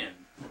with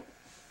sin.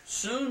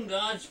 Soon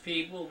God's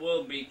people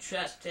will be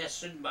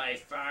tested by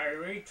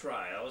fiery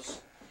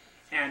trials,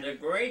 and a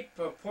great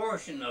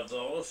proportion of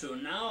those who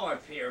now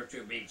appear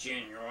to be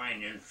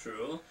genuine and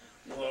true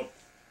will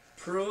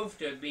prove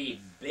to be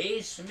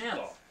base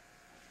metal.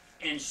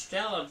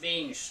 Instead of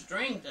being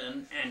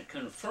strengthened and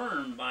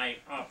confirmed by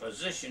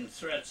opposition,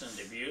 threats, and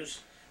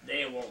abuse,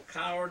 they will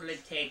cowardly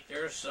take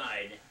their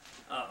side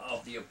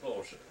of the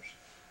opposers.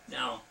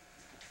 Now,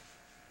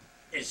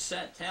 it's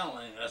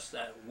telling us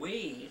that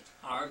we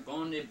are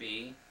going to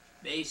be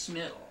base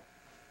metal.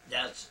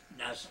 That's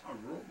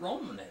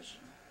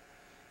Romanism.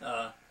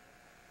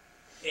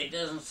 It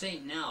doesn't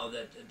seem now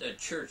that the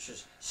church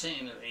is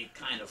seemingly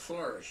kind of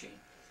flourishing,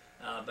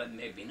 but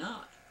maybe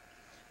not.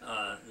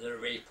 The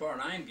report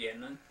I'm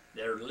getting,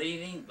 they're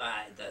leaving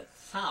by the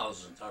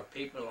thousands. Our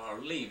people are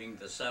leaving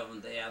the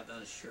Seventh-day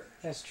Adventist Church.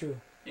 That's true.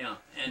 Yeah,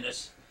 and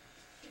it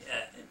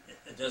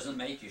doesn't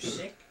make you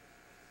sick.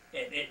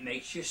 It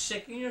makes you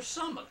sick in your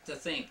stomach to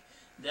think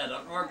that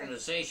an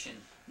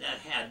organization that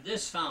had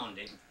this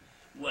founding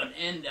would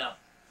end up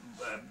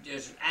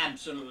just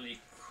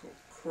absolutely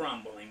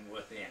crumbling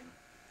within.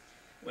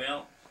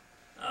 Well,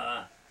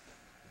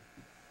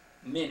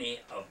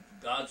 many of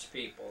God's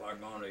people are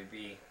going to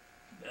be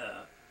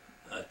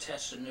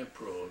tested and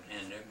proved,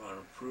 and they're going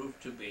to prove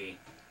to be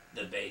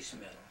the base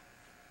metal.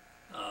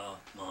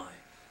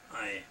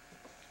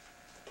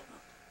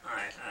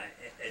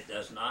 It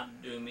does not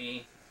do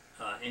me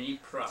any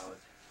proud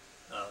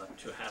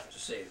to have to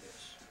say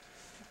this.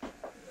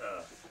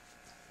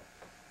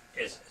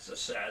 it's a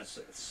sad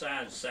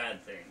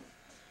thing.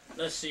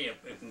 Let's see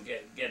if we can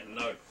get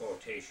another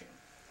quotation.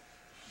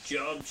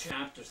 Job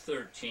chapter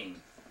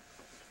 13.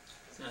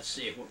 Let's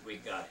see what we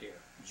got here.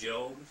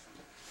 Job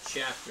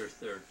chapter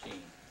 13.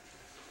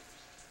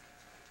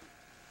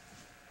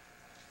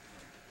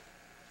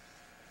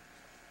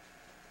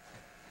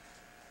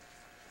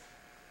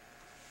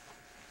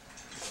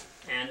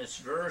 And it's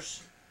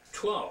verse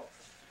 12.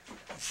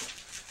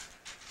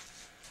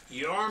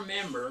 Your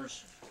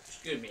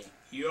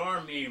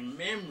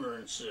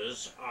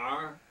remembrances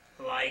are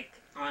like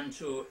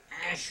unto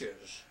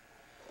ashes,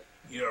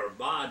 your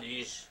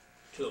bodies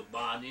to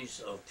bodies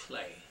of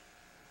clay.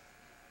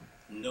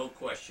 No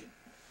question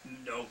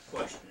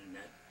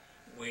that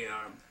we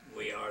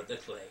are the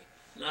clay.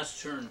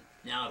 Let's turn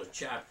now to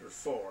chapter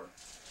 4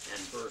 and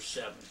verse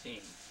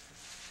 17.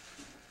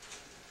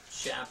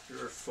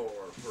 Chapter 4,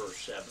 verse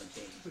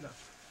 17.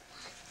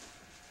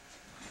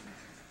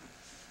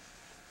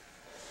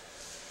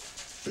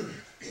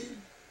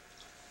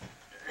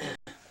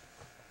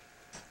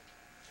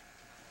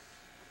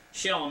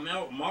 Shall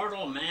a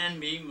mortal man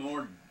be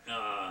more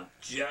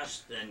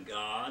just than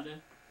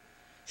God?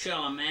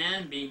 Shall a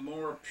man be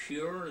more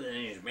pure than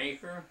his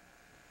Maker?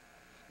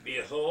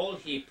 Behold,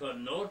 he put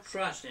no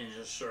trust in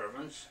his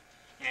servants,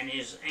 and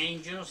his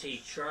angels he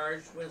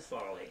charged with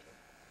folly.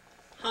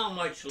 How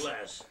much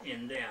less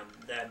in them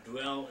that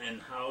dwell in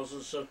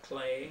houses of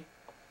clay,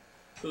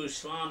 whose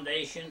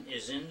foundation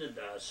is in the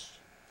dust,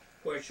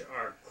 which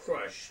are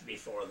crushed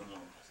before the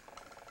moth.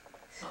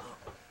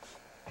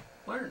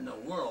 Where in the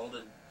world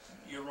did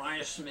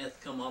Uriah Smith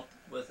come up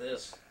with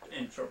this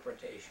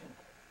interpretation?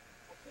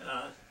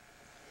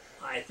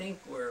 I think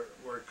we're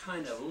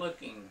kind of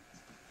looking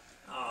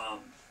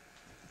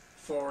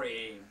for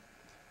a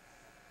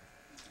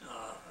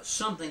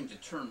something to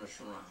turn us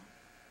around.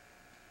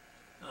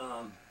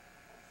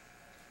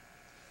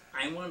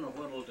 I wonder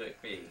what it'll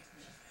be.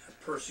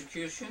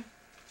 Persecution?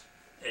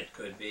 It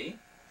could be.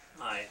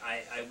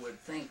 I would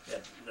think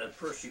that the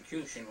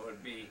persecution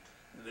would be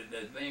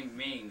the main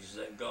means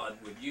that God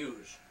would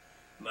use,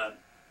 but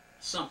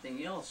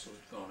something else was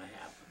going to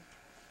happen,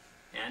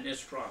 and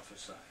it's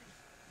prophesied.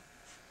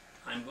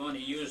 I'm going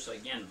to use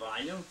again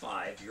volume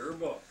 5, your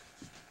book,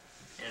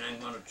 and I'm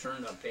going to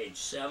turn to page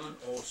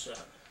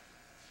 707.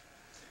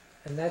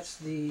 And that's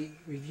the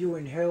Review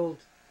and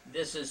Herald.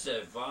 This is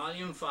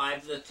volume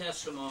 5, the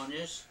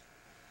testimonies.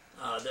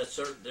 That's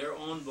their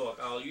own book.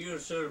 I'll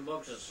use their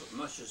books as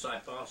much as I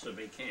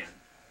possibly can.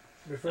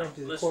 Referring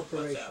to the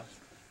corporation.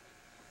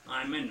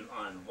 I'm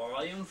on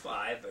volume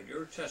 5 of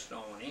your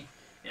testimony,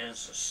 and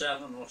it's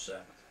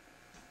 707.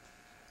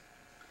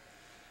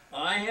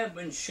 I have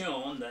been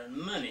shown that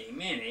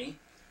many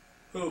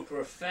who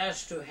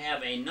profess to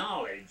have a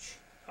knowledge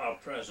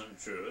of present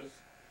truth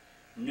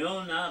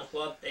know not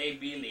what they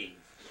believe.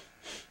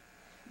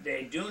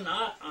 They do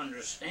not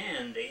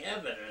understand the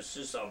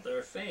evidences of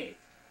their faith.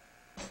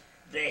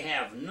 They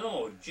have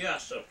no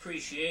just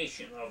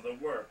appreciation of the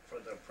work for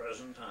the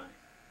present time.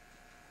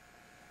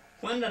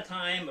 When the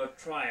time of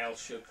trial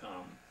shall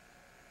come,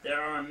 there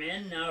are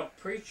men now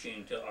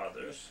preaching to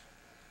others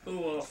who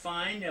will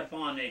find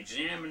upon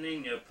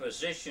examining the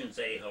positions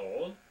they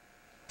hold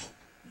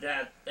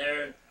that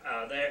there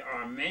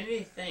are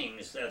many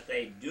things that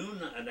they do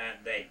not,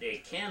 that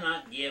they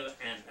cannot give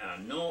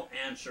no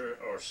answer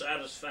or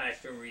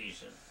satisfactory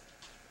reason,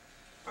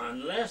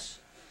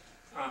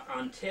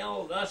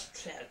 until thus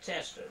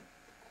tested,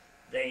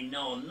 they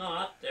know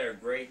not their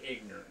great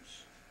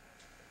ignorance.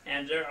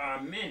 And there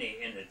are many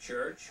in the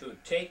church who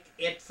take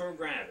it for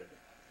granted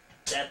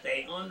that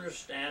they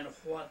understand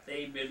what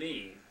they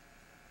believe,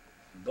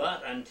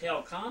 but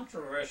until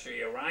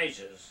controversy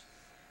arises,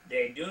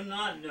 they do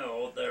not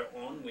know their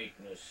own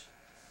weakness.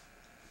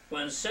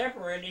 When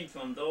separated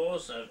from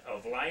those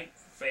of like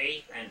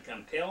faith and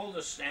compelled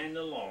to stand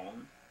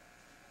alone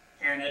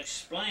and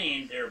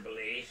explain their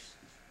beliefs,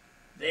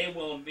 they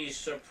will be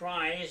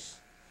surprised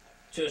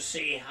to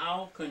see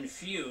how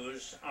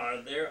confused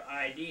are their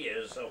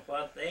ideas of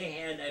what they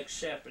had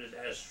accepted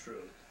as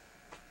truth.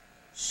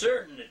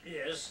 Certain it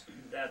is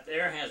that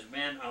there has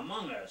been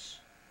among us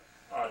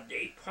a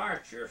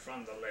departure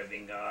from the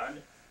living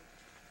God,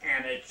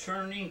 and a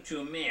turning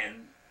to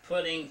men,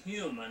 putting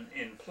human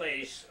in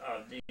place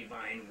of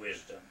divine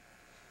wisdom.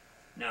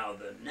 Now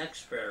the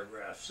next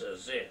paragraph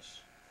says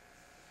this: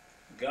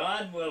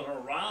 God will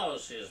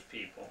arouse his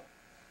people.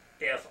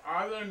 If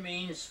other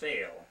means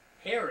fail,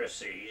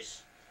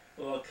 heresies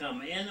will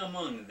come in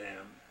among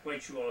them,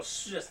 which will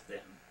sift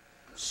them,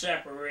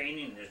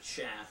 separating the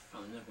chaff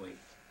from the wheat.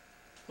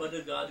 What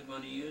is God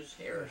going to use?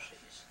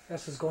 Heresies.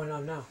 That's what's going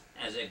on now.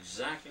 That's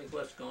exactly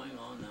what's going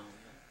on now.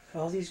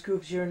 All these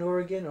groups here in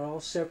Oregon are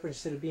all separate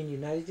instead of being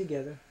united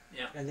together.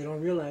 Yeah. And they don't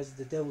realize that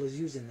the devil is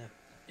using them.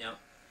 Yeah.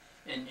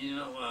 And you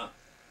know,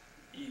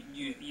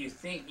 you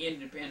think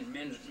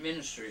independent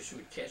ministries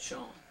would catch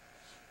on,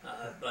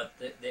 but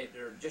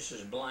they're just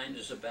as blind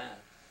as a bat.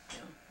 You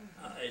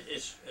know?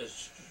 It's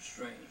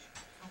strange.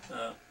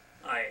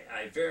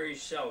 I very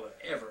seldom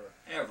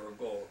ever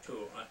go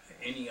to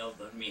any of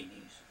the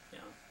meetings. You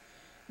know?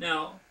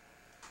 Now,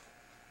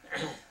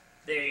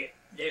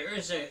 there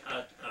is a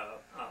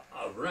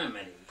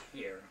remedy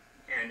here,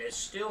 and it's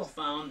still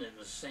found in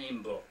the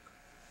same book,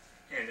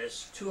 and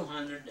it's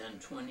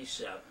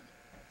 227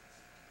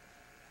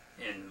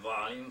 in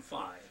volume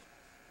 5.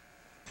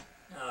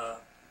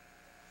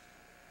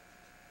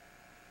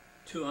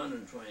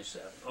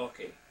 227,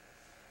 okay.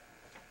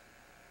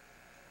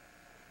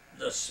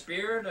 The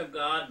Spirit of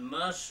God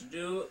must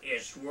do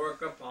its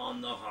work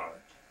upon the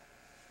heart.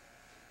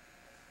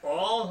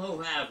 All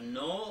who have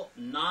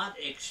not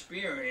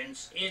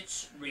experienced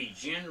its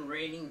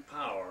regenerating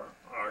power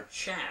are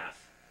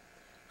chaff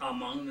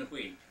among the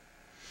wheat.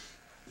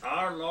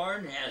 Our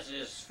Lord has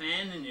his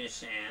fan in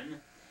his hand,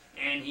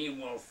 and he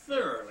will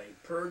thoroughly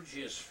purge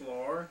his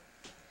floor.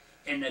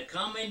 In the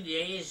coming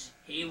days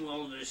he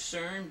will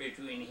discern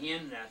between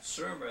him that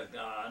serveth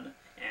God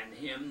and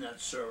him that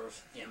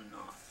serveth him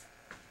not.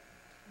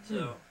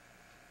 So,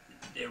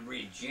 the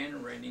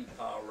regenerating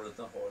power of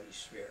the Holy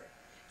Spirit.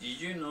 Did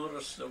you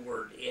notice the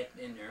word "it"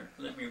 in there?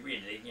 Let me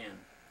read it again.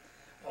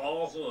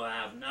 All who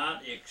have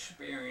not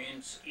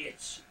experienced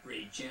its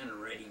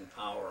regenerating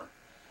power.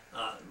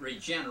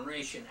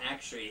 Regeneration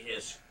actually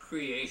is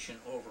creation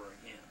over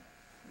again.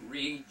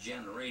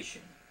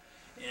 Regeneration.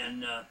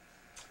 And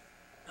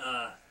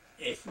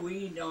if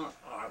we don't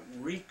are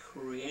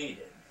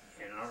recreated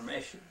in our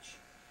message,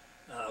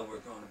 we're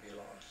going to be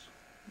lost.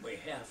 We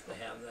have to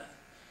have that.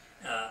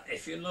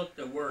 If you look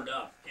the word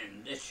up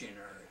in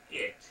dictionary,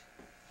 "it,"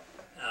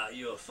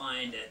 you'll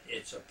find that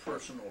it's a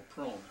personal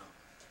pronoun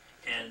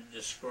and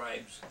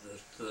describes the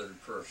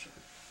third person.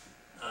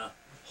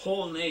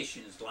 Whole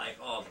nations like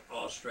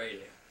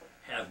Australia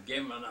have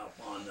given up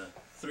on the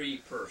three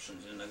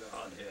persons in the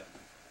Godhead.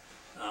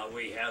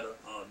 We had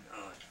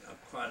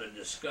quite a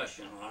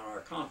discussion on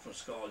our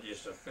conference call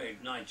just a few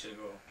nights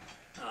ago.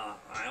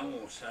 I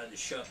almost had to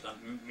shut the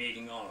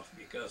meeting off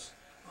because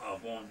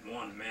of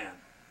one man.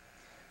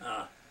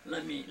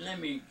 Let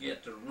me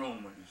get to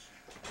Romans,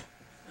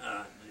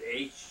 the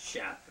 8th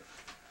chapter.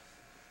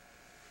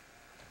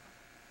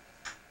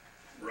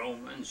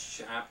 Romans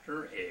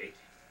chapter 8,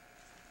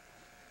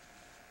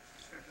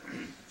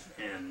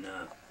 and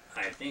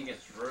I think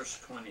it's verse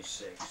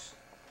 26.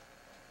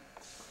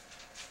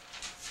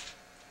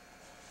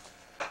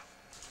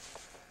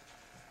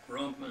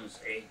 Romans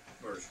 8,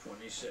 verse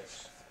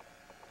 26.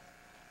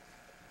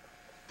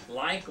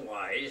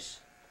 Likewise,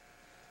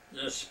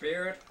 the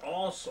Spirit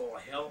also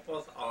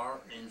helpeth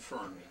our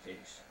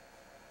infirmities.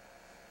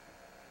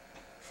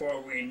 For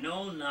we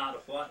know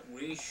not what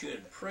we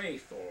should pray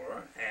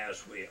for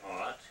as we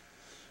ought,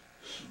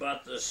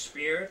 but the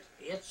Spirit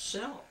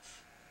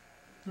itself,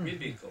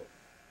 biblical,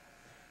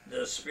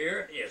 the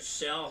Spirit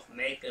itself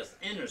maketh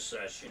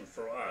intercession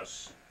for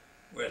us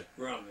with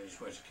groanings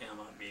which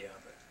cannot be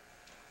uttered.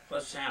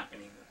 What's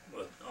happening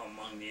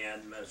among the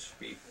Adventist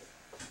people?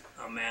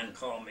 A man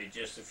called me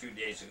just a few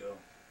days ago.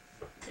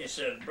 He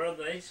said,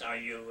 "Brother Ace, are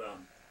you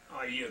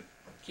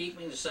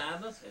keeping the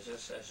Sabbath?" I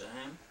said, I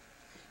am.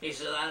 He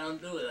said, "I don't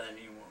do that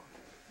anymore."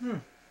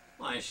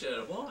 I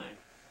said, "Why?"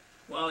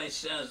 Well, he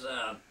says,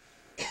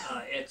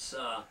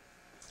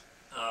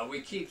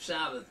 we keep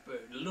Sabbath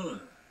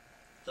lunar,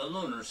 the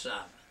lunar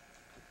Sabbath.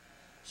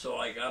 So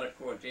I got a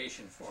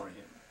quotation for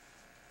him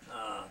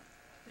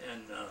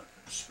in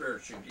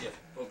Spiritual Gift,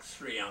 Book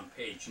 3 on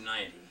page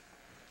 90.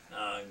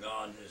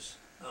 God is,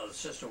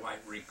 Sister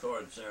White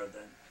records there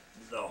that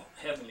the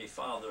Heavenly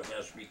Father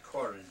has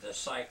recorded the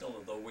cycle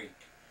of the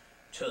week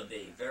to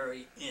the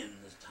very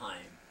end of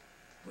time.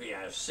 We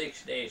have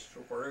 6 days to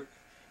work,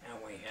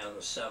 and we have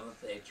the 7th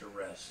day to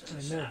rest and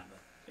the Sabbath.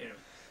 You know,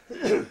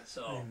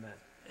 so Amen.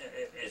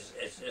 It's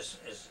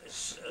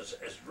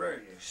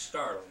very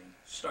startling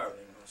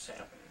what's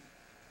happening.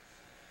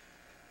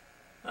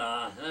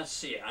 Let's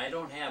see. I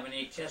don't have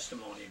any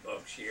testimony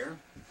books here,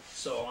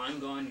 so I'm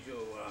going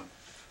to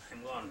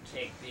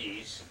take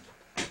these.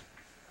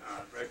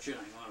 Richard,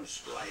 I'm going to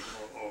slide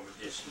over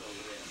this a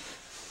little bit.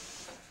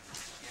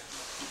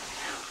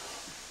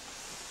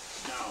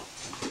 Now,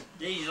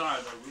 these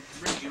are the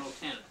original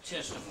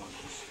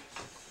testimonies,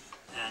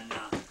 and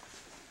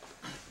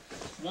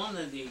one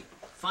of the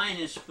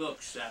finest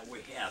books that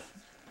we have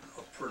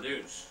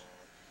produced.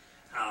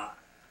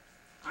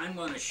 I'm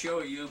going to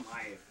show you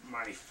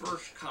my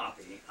first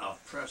copy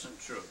of Present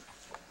Truth.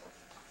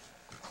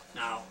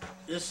 Now,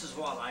 this is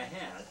what I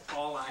had,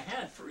 all I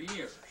had for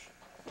years.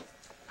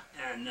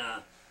 And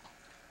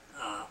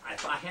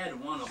if I had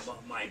one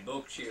of my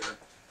books here,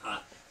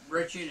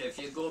 Richard, if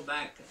you go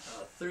back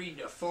 3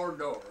 to 4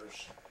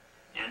 doors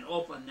and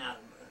open that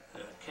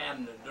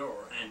cabinet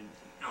door, and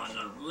on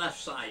the left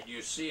side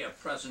you see a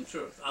Present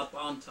Truth up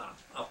on top,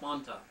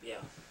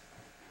 yeah.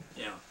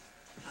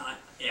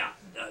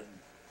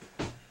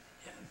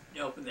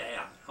 You open that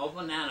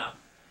up,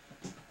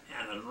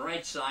 and on the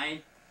right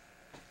side,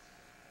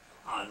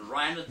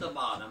 right at the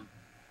bottom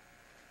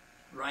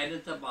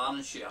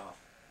shelf,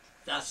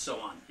 that's the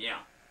one,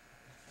 yeah.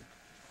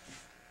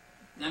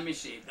 Let me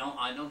see. No,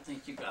 I don't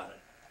think you got it.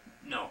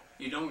 No,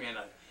 you don't get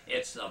it.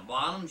 It's the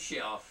bottom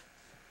shelf,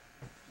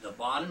 The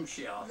bottom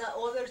shelf. The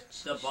other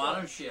The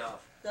bottom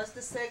shelf. That's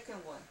the second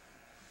one.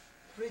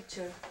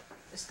 Richard,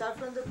 start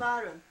from the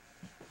bottom.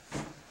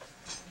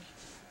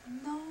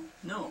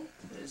 No.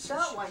 It's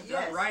That one,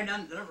 yes. Right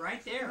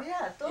right there.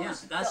 Yeah, those. Yeah,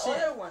 that's the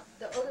it. other one.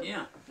 The other Yeah,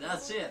 one.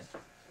 that's it.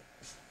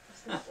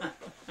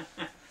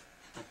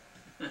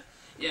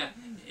 Yeah,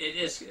 it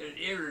is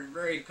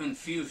very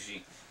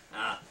confusing.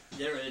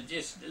 There are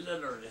just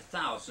literally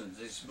thousands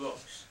of these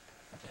books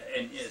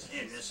in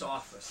this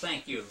office.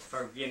 Thank you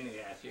for getting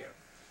that here.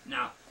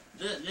 Now,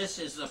 this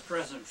is the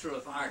present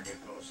truth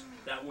articles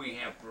that we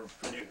have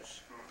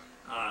produced.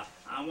 I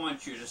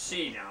want you to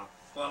see now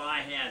what I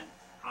had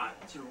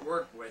to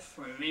work with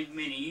for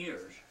many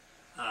years.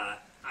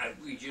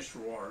 We just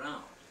wore it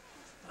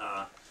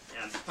out.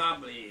 And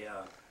probably,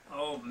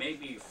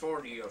 maybe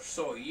 40 or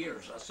so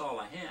years, that's all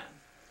I had.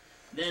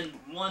 Then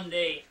one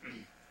day,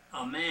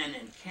 a man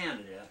in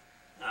Canada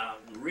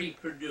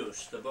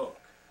reproduced the book.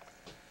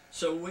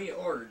 So we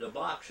ordered a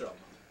box of them.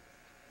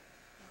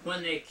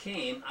 When they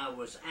came, I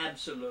was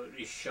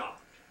absolutely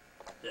shocked.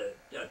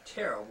 The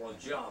terrible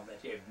job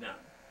that they've done.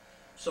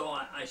 So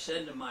I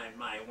said to my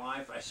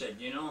wife, I said,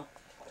 you know,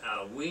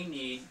 we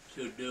need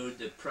to do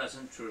the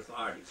present truth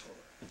article.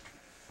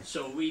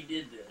 So we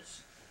did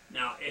this.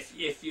 Now,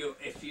 if you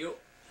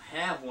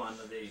have one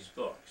of these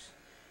books,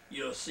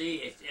 you'll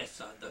see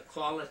the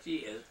quality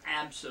is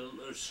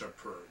absolutely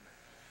superb.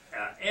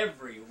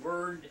 Every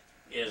word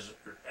is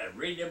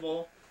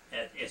readable.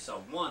 It's a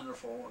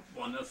wonderful,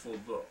 wonderful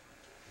book.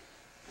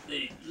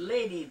 The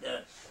lady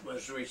that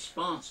was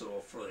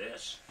responsible for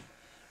this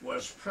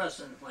was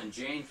present when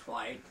James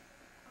White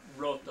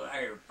wrote the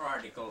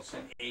articles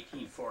in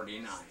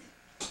 1849.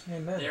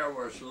 Amen. There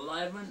was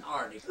 11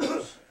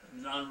 articles,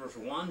 numbers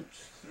 1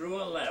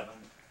 through 11,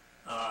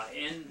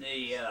 in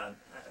the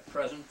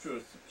Present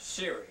Truth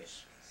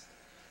series.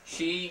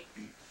 She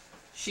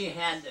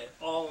had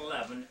all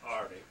 11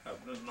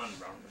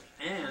 numbers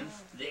and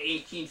the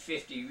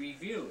 1850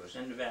 reviews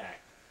in the back.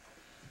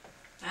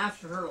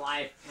 After her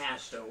life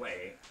passed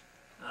away,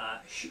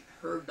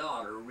 her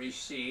daughter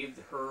received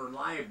her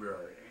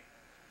library,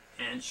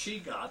 and she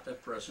got the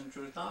Present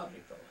Truth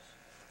articles.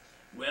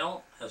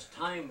 Well, as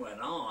time went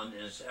on,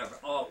 as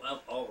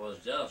always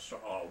does for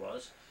all of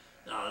us,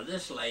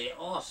 this lady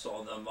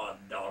also, the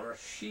daughter,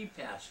 she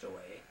passed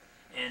away,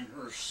 and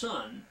her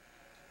son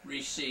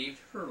received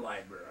her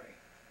library.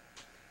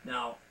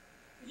 Now,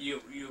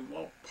 you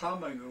will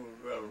probably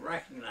will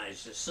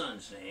recognize the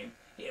son's name.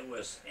 It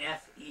was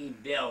F.E.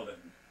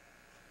 Belden.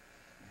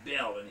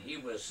 Belden, he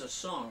was a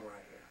songwriter.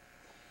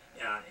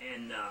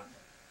 And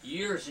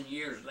years and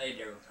years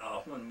later,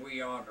 when we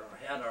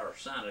had our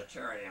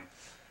sanitarium,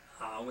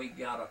 we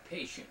got a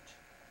patient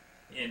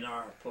in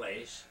our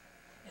place.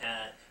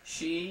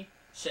 She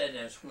said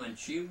that when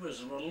she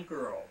was a little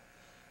girl,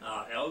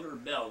 Elder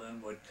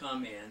Belden would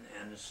come in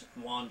and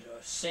want to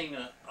sing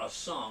a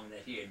song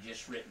that he had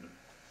just written.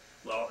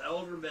 Well,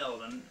 Elder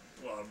Belden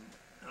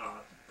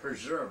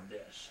preserved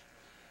this.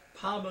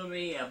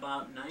 Probably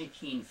about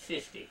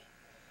 1950,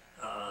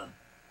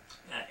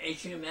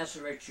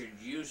 HMS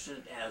Richards used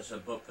it as a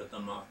book of the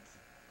month.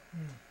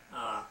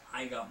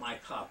 I got my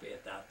copy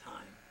at that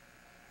time.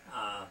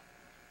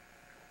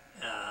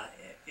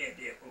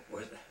 It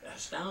was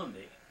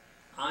astounding.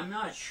 I'm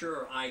not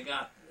sure I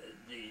got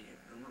the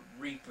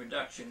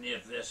reproduction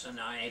of this, and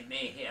I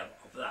may have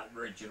of that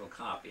original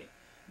copy,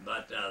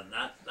 but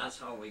that's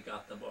how we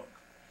got the book.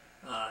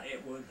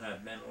 It would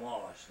have been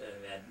lost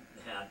if it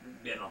had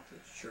been up to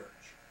the church.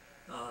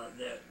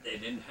 They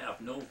didn't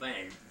have no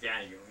value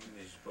in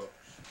these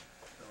books.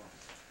 So,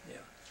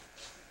 yeah.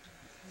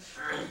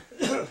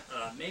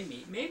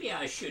 Maybe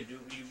I should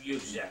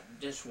use that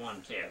this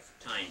one time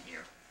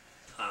here.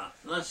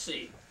 Let's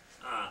see.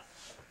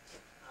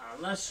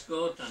 Let's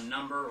go to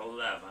number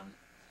 11.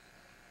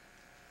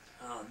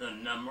 The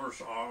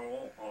numbers are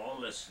all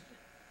listed.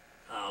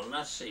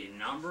 Let's see,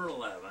 number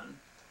 11,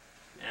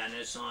 and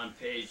it's on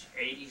page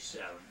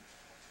 87.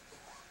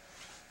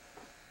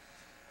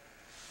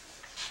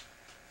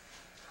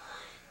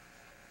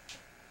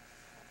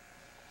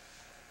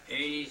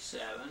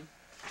 '87,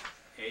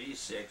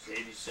 '86,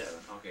 '87.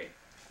 Okay.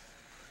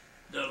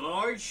 The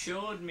Lord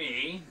showed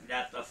me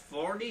that the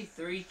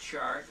 43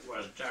 chart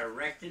was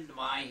directed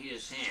by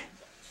His hand.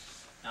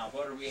 Now,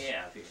 what do we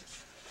have here?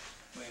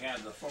 We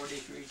have the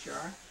 43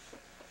 chart.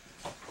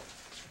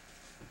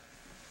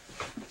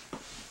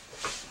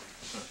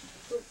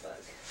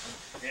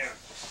 There.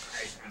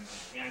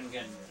 I'm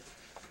getting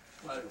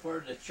it.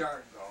 Where'd the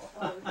chart go?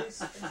 Oh, it's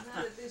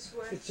not this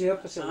way. It's the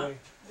opposite way.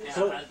 Yeah,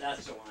 So-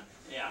 that's the one.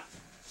 Yeah.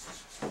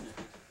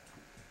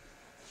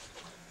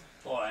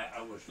 Boy,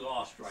 I was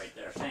lost right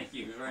there. Thank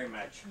you very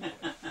much.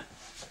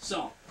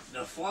 So,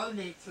 the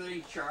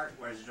 43 chart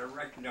was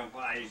directed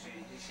by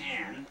His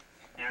hand,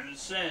 and it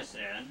says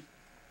then,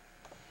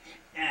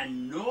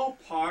 and no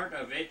part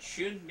of it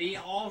should be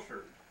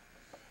altered,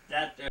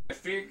 that the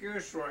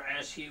figures were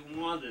as He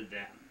wanted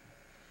them,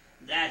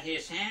 that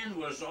His hand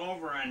was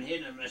over and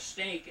hid a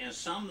mistake in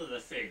some of the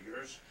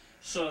figures,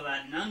 so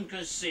that none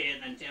could see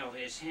it until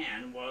His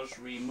hand was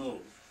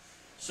removed.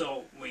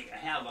 So we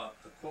have a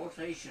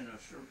quotation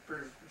of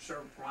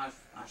certain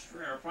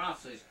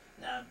prophecies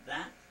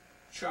that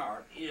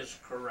chart is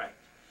correct.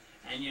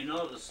 And you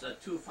notice the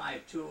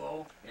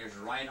 2520 is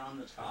right on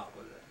the top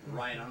of it,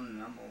 right on the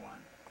number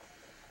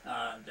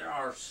 1. There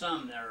are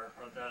some that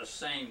are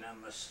saying the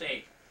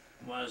mistake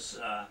was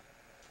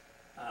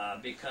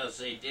because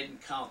they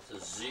didn't count the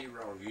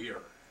 0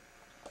 year.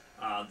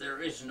 There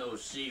is no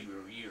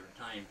 0 year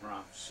time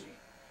prophecy.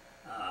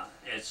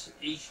 It's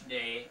each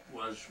day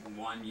was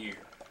 1 year,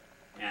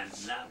 and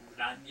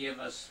that give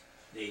us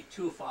the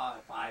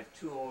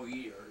 2520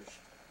 years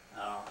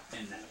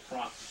in that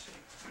prophecy.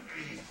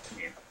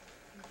 Yeah.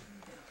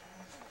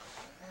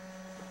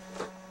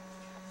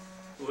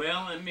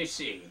 Well, let me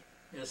see.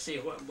 Let's see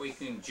what we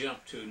can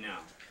jump to now.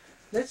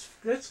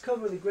 Let's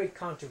cover the great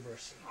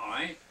controversy. All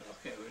right.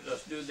 Okay. Well,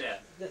 let's do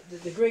that.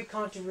 The great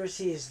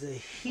controversy is the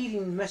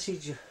heating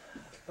message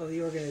of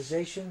the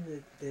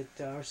organization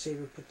that our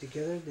Savior put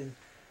together. Then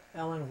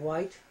Ellen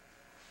White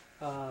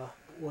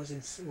was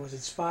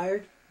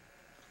inspired,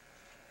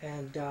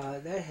 and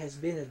that has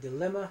been a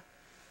dilemma.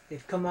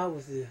 They've come out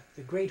with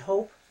the Great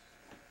Hope.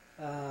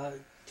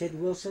 Ted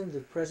Wilson, the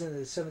president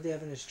of the Seventh-day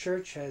Adventist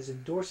Church, has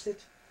endorsed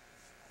it,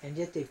 and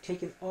yet they've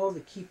taken all the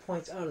key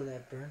points out of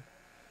that, Vern.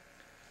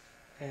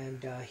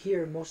 And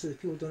here, most of the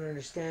people don't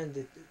understand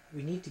that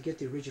we need to get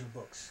the original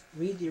books.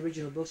 Read the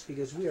original books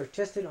because we are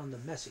tested on the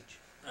message.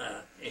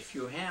 If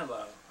you have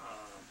a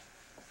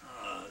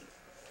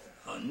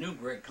new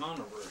great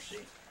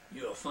controversy,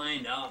 you'll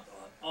find out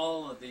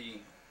all of the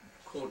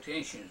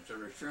quotations that are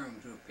referring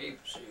to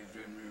papacy have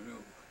been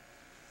removed.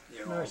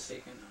 They're all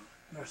taken out.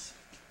 Mercy.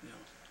 You know,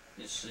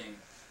 it's saying,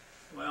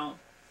 well,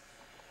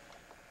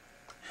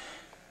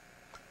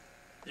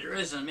 there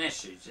is a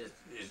message that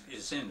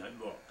is in the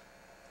book,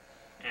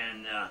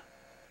 and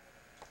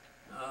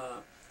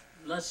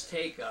let's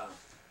see.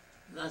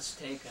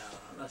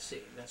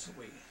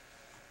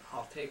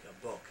 I'll take a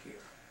book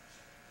here.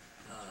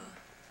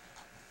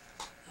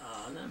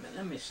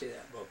 Let me see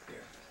that book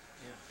here.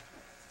 Yeah.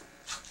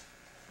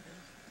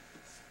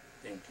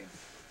 Thinking.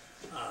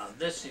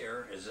 This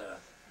here is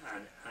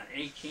an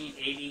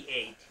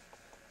 1888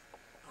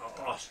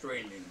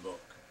 Australian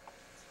book.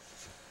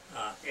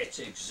 It's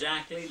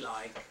exactly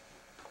like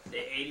the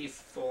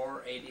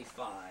 84,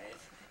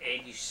 85,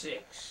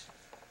 86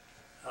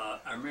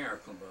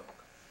 American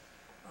book.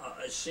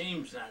 It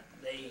seems that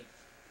they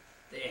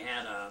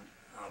had a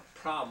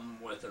problem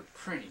with the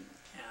printing,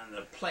 and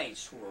the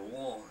plates were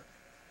worn.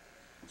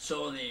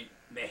 So they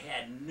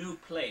had new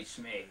plates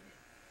made.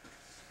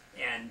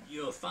 And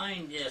you'll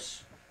find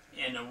this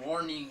in a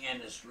warning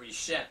and its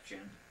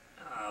reception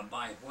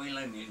by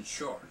Whalen and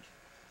Short.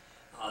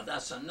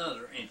 That's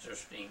another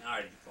interesting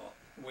article.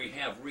 We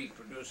have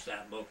reproduced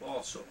that book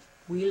also.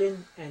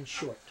 Whelan and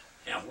Short.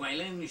 Yeah,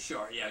 Whalen and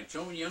Short. Yeah,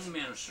 two young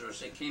ministers.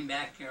 They came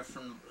back here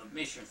from the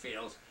mission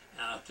fields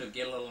to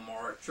get a little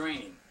more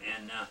training.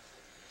 And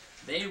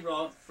they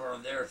wrote for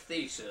their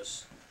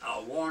thesis,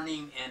 A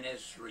Warning and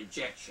Its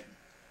Rejection.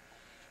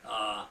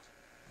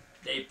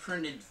 They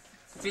printed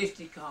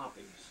 50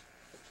 copies.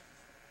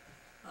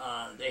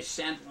 They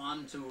sent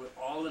one to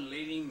all the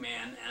leading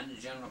men and the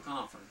General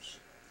Conference.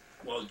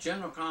 Well,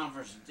 General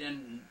Conference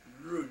didn't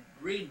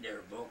read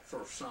their book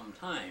for some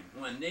time.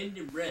 When they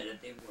read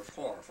it, they were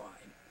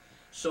horrified.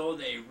 So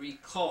they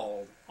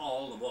recalled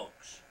all the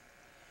books.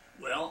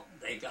 Well,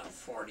 they got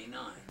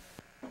 49.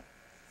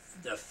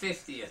 The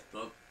 50th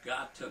book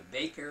got to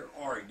Baker,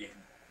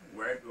 Oregon,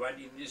 right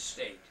in this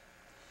state.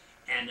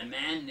 And a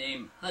man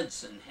named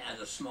Hudson had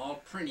a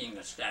small printing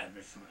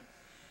establishment.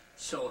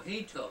 So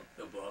he took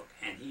the book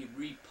and he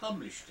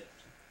republished it.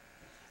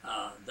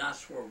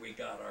 That's where we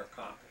got our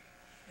copy.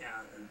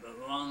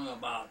 Along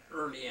about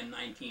early in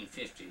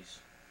 1950s.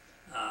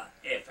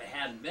 If it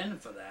hadn't been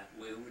for that,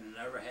 we would have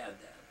never had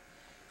that.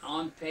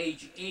 On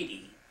page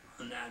 80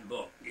 in that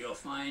book, you'll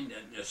find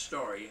the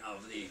story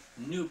of the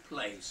new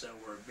plays that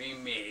were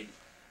being made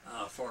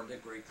for the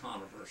Great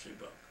Controversy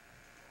book.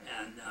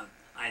 And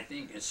I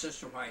think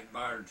Sister White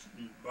borrowed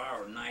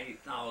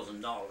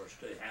 $90,000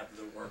 to have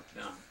the work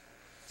done.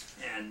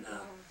 And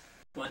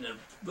when the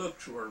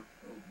books were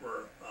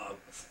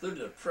through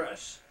the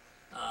press,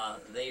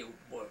 they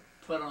were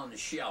put on the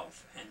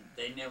shelf, and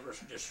they never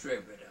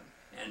distributed them.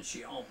 And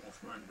she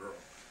almost went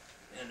broke.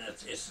 And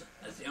it's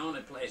the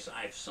only place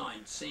I've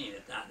seen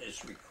it that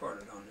is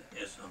recorded on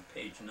it is on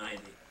page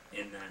 90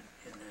 in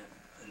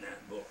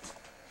that book.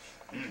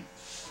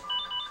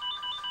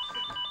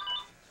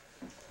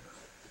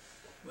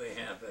 We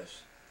have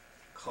this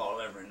call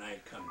every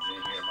night comes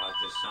in here about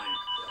this science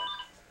stuff.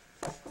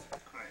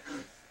 All right.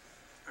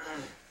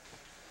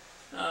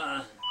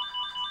 Let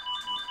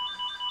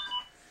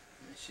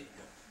me see.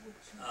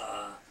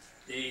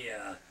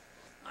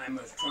 I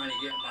was trying to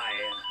get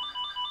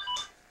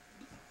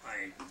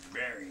my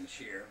bearings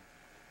here.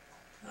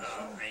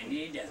 I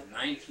need a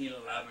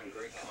 1911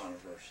 Great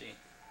Controversy.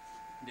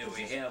 Do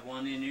we have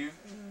one in here?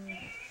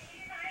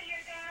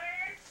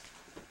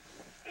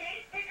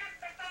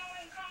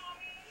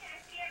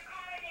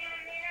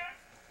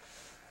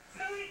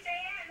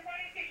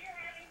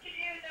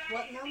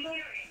 What number?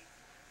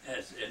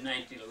 As in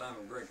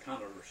 1911, Great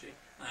Controversy.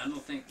 I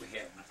don't think we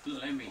have one.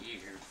 Let me see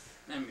here.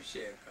 Let me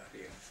see I've got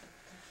here.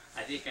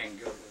 I think I can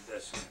go with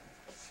this one.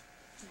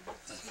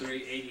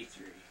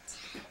 383.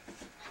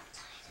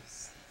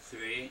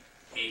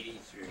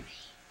 383.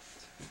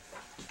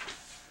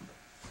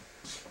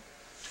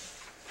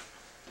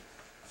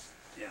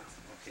 Yeah,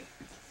 okay.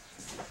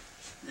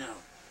 Now,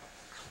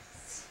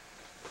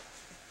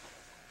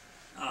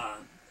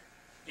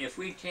 if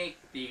we take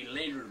the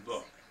later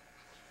book,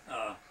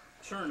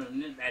 turn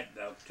in that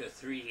book to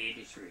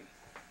 383.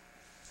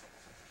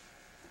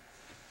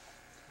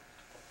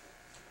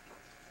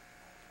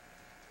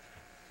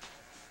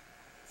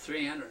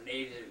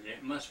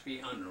 It must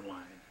be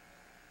underlined.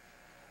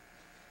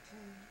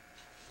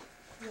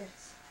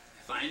 Yes.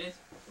 Find it?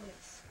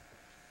 Yes.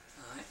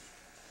 All right.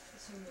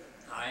 It's underlined.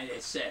 All right,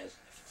 it says,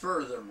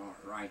 furthermore,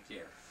 right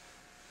there.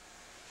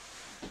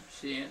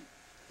 See it?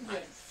 All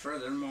right, Yes.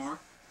 furthermore,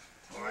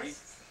 all right.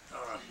 Yes.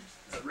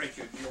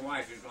 Richard, your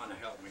wife is going to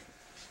help me.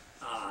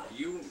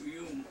 You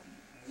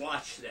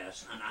watch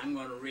this, and I'm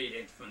going to read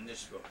it from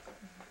this book.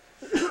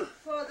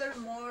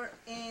 Furthermore,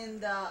 in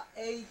the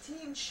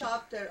 18th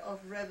chapter of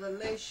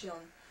Revelation,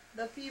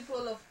 the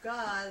people of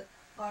God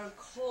are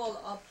called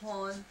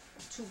upon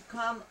to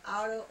come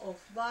out of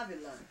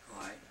Babylon.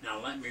 All right, now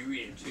let me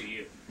read it to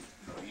you.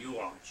 You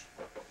watch.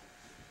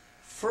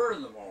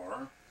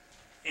 Furthermore,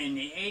 in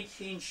the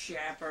 18th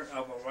chapter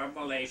of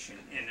Revelation,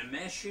 in a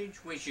message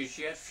which is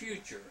yet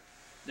future,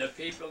 the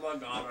people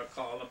of God are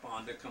called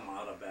upon to come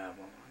out of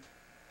Babylon.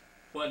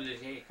 What did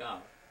it take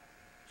out?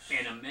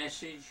 In a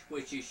message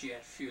which is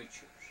yet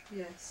future.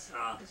 Yes.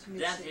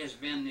 That has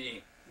been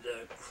the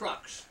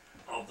crux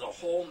of the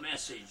whole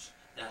message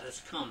that has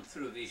come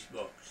through these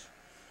books.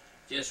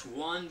 Just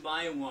one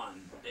by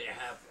one, they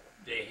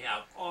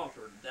have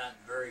altered that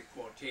very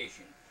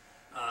quotation.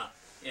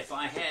 If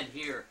I had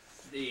here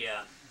the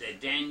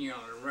Daniel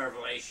and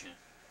Revelation,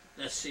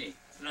 let's see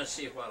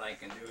what I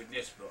can do in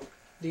this book.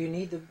 Do you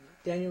need the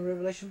Daniel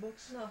Revelation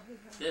books? No,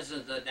 This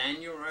is the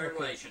Daniel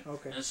Revelation,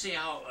 Okay. and see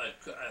how it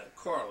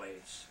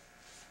correlates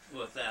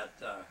with that.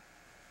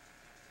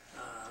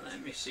 Let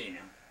me see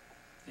now.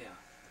 Yeah,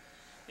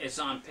 it's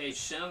on page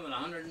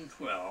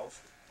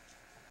 712.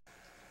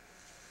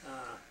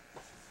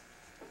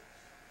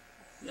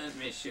 Let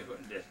me see what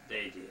the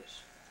date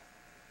is.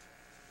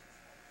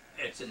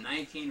 It's in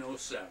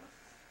 1907.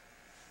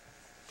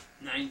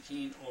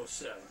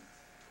 1907.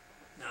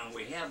 Now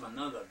we have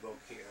another book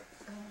here.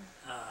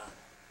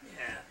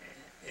 Yeah,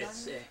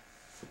 it's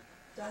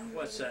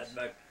what's that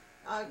book?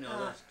 No,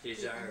 that's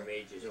Desire of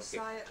Ages.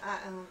 Okay.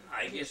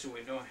 I guess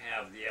we don't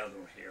have the other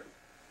one here.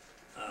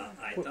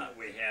 I thought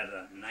we had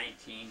a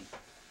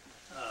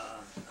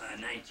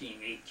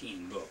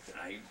 1918 book.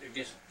 I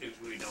guess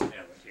we don't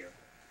have it here.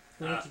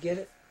 We need to get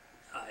it?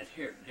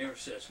 Here it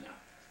says now.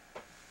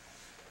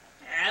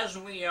 As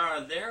we are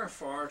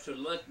therefore to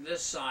look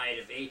this side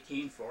of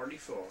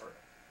 1844,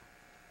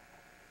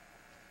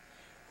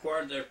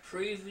 where the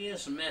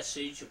previous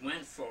message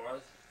went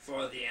forth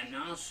for the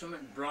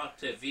announcement brought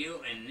to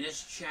view in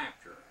this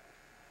chapter,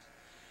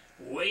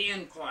 we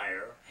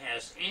inquire,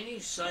 has any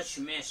such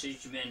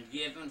message been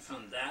given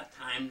from that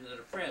time to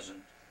the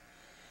present?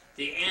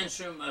 The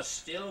answer must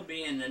still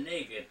be in the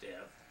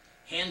negative,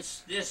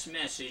 hence this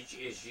message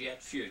is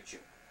yet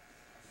future.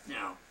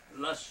 Now,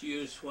 let's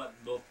use what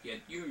book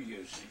that you're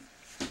using.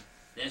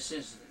 This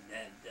is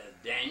the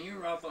Daniel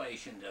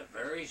Revelation, the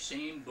very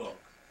same book,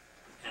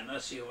 and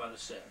let's see what it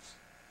says.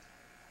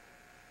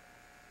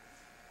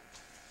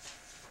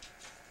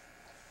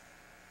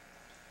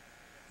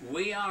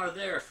 We are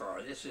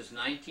therefore, this is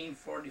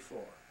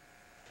 1944,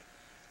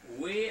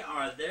 we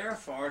are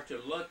therefore to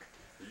look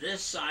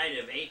this side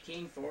of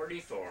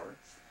 1844,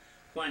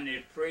 when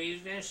the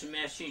previous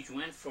message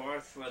went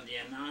forth for the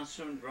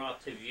announcement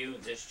brought to view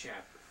this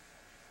chapter.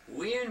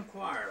 We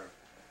inquire,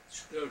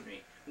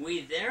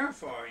 we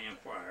therefore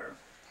inquire,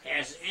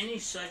 has any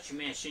such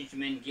message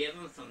been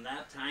given from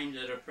that time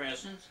to the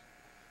present?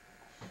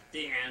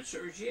 The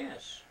answer is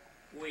yes.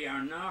 We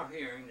are now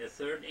hearing the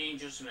third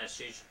angel's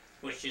message,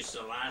 which is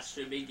the last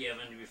to be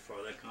given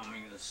before the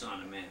coming of the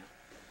Son of Man.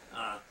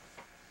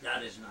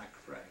 That is not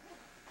correct,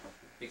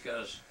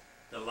 because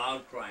the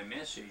loud cry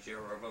message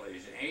of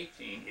Revelation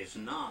 18 is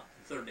not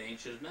the third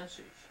angel's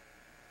message.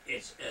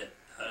 It's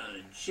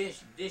an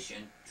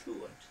addition to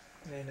it.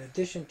 In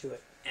addition to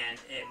it. And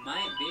it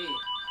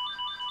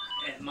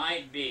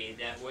might be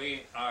that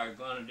we are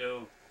going to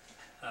do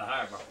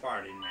have a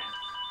part in that.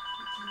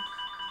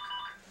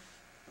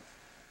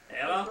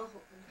 Hello?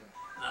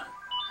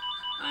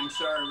 I'm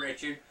sorry,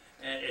 Richard.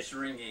 It's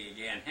ringing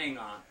again. Hang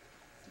on.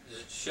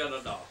 Just shut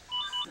it off.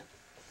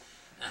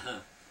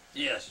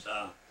 Yes.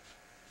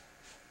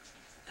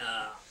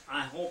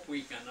 I hope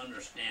we can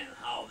understand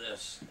how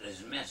these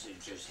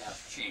messages have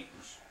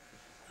changed.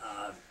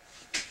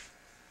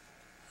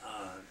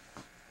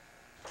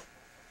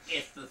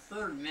 If the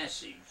third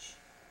message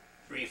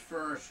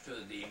refers to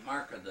the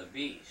mark of the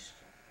beast,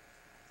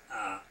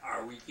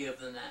 are we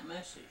given that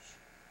message?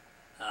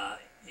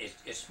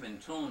 it's been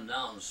toned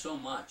down so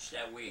much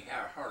that we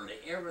hardly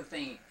hear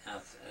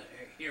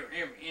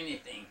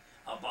anything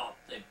about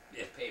the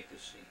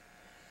papacy.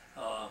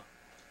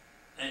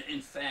 And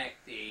in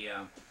fact, the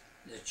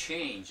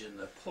change in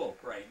the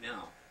Pope right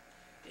now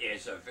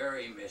is a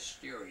very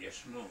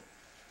mysterious move.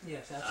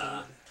 Yes,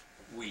 absolutely.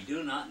 We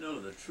do not know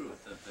the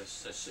truth of this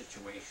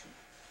situation.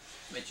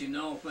 But you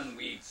know, when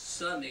we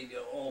study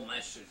the old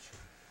message,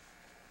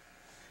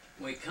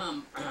 we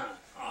come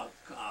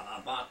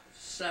about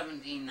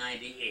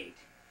 1798.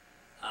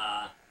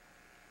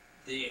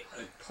 The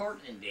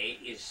important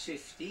date is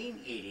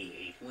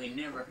 1588. We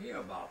never hear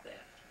about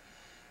that.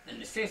 In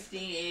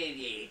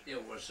 1588, there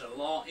was a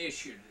law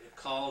issued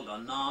called the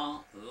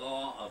Law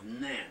of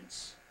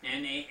Nantes.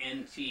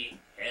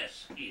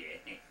 N-A-N-T-S-E, I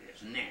think it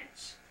is,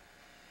 Nantes.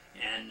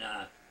 And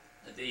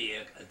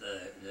the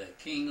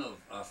King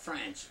of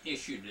France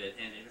issued it,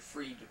 and it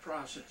freed the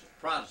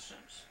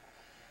Protestants.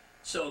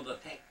 So the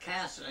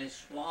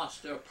Catholics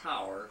lost their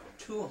power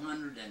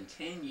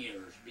 210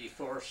 years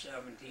before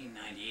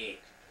 1798.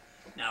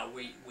 Now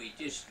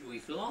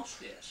we've lost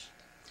this.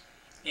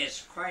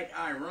 It's quite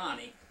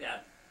ironic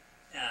that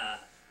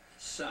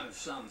some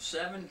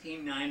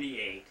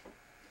 1798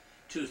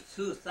 to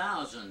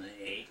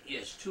 2008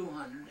 is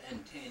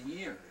 210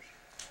 years.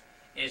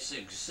 It's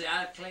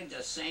exactly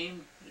the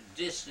same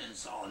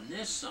distance on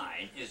this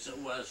side as it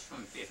was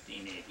from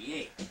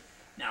 1588.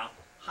 Now,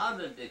 how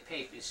did the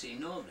papacy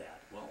know that?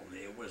 Well,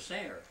 it was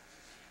there.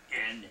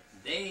 And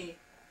the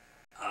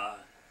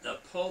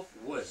Pope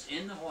was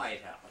in the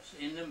White House,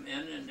 in the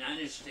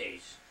United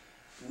States,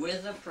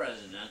 with the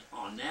President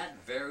on that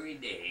very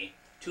day,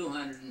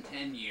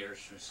 210 years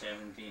from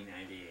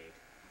 1798.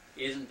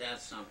 Isn't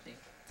that something?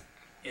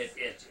 It's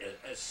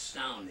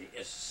astounding.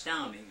 It's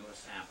astounding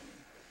what's happening.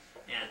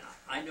 And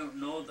I don't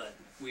know that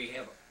we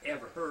have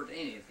ever heard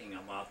anything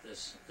about the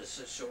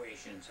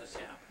situations that's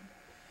happened.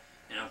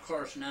 And of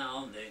course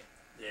now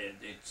the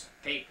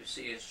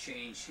papacy has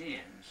changed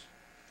hands.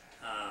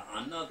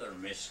 Another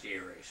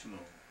mysterious move.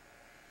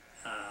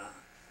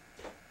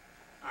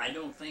 I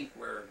don't think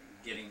we're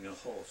getting the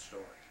whole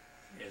story.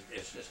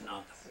 It's just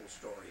not the full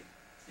story.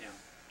 Yeah.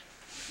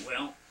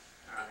 Well,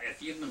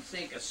 if you can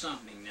think of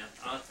something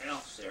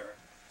else there,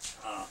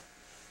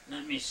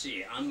 let me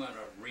see. I'm going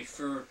to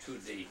refer to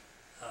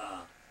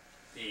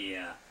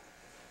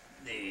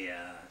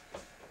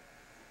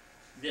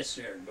this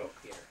here book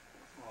here.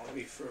 I'll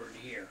refer to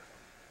here.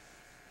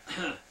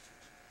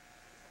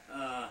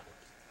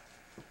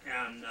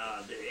 And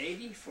the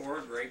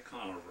 84 Great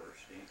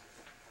Controversy,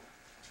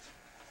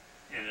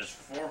 and it's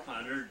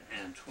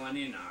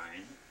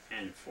 429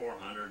 and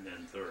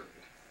 430.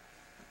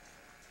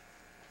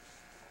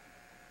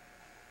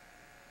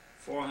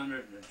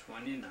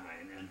 429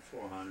 and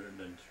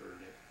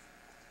 430.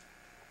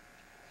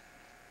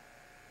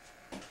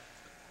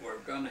 We're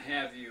going to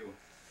have you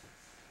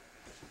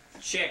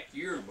check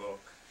your book,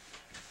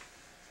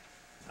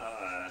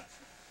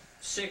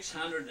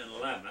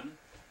 611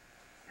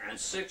 and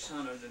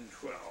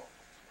 612.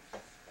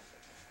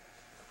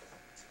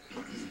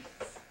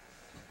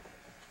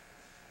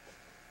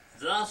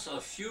 Thus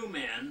a few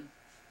men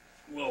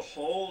will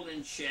hold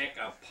in check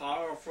a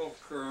powerful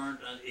current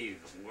of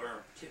evil.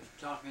 We're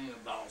talking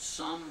about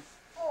some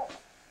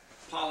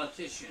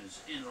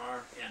politicians in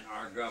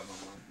our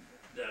government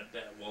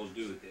that will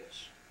do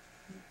this.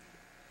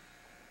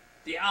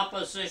 The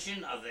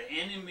opposition of the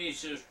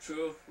enemies of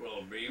truth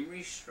will be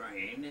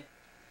restrained,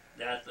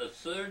 that the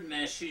third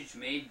message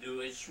may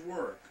do its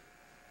work.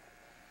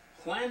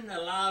 When the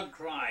loud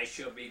cry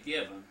shall be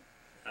given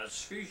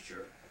as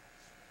future,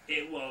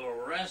 it will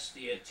arrest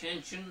the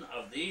attention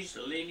of these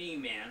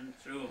leading men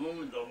through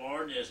whom the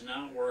Lord is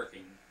now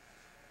working,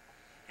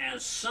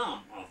 and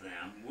some of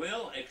them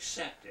will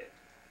accept it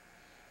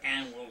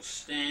and will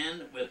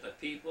stand with the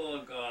people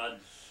of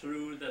God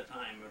through the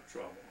time of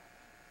trouble.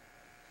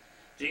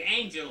 The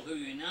angel who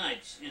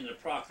unites in the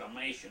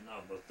proclamation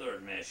of the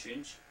third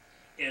message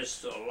is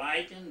to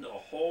lighten the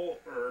whole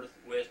earth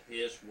with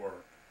his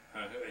work,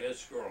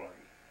 his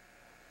glory.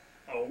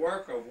 A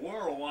work of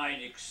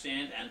worldwide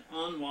extent and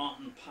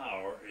unwanted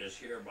power is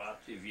here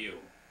brought to view.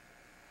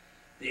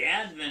 The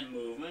Advent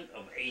movement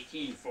of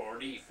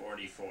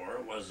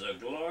 1840-44 was a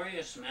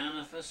glorious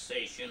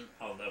manifestation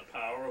of the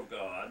power of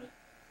God.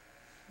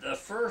 The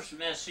first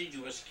message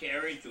was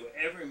carried to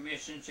every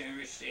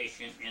missionary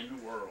station in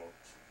the world.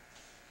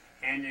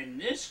 And in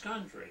this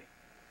country,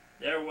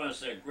 there was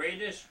the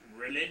greatest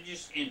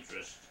religious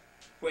interest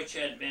which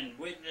had been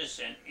witnessed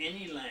in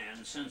any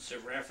land since the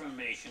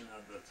Reformation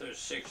of the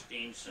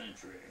 16th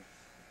century.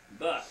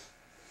 But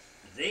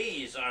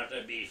these are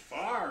to be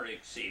far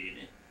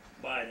exceeded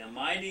by the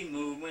mighty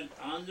movement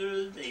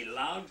under the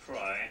loud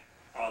cry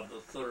of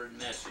the third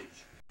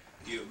message.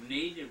 You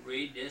need to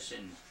read this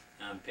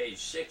on page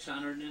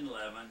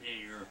 611 in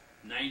your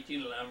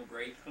 1911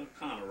 Great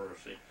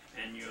Controversy,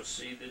 and you'll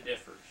see the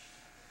difference.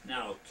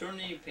 Now,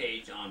 turning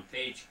page on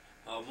page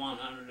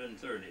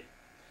 130.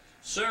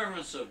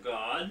 Servants of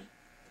God,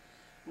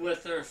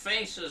 with their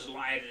faces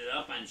lighted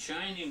up and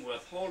shining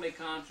with holy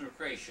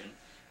consecration,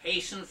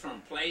 hasten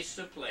from place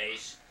to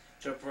place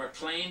to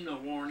proclaim the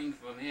warning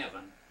from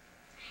heaven.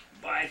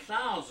 By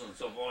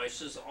thousands of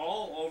voices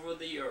all over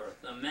the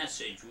earth, the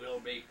message will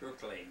be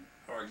proclaimed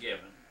or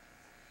given.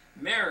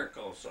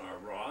 Miracles are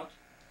wrought,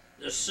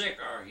 the sick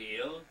are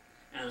healed,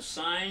 and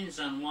signs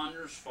and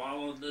wonders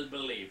follow the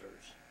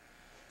believers.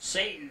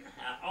 Satan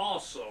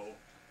also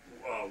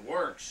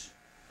works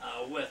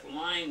with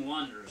lying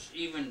wonders,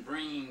 even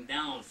bringing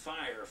down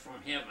fire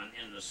from heaven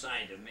in the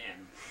sight of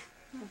men.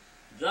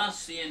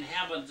 Thus the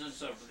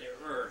inhabitants of the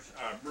earth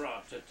are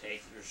brought to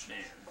take their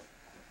stand.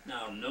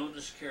 Now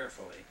notice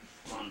carefully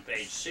on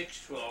page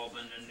 612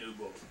 in the New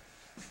Book.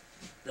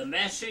 The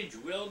message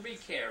will be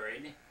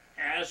carried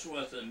as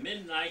with the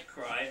midnight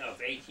cry of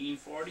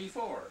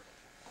 1844,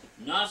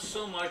 not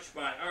so much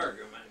by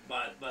argument,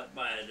 but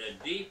by the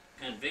deep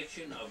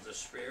conviction of the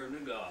Spirit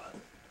of God.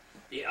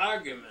 The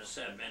arguments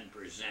have been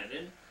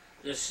presented,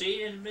 the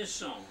seed has been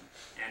sown,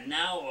 and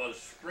now will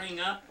spring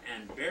up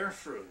and bear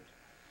fruit.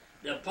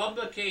 The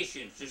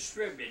publications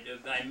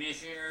distributed by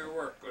missionary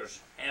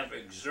workers have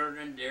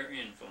exerted their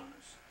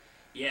influence.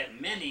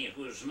 Yet many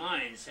whose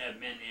minds have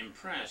been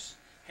impressed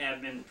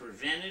have been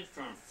prevented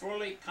from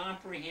fully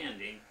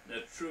comprehending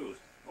the truth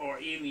or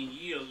even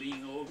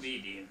yielding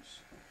obedience.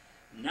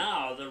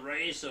 Now the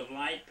rays of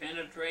light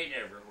penetrate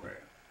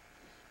everywhere.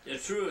 The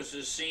truth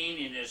is seen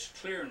in its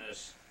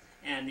clearness,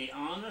 and the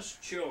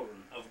honest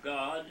children of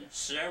God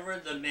sever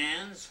the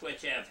bands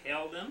which have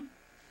held them.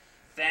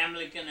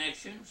 Family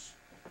connections,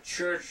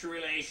 church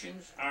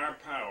relations are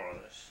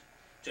powerless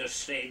to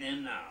stay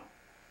them now.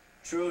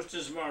 Truth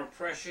is more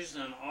precious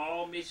than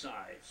all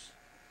besides.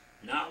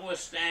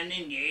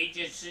 Notwithstanding the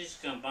agencies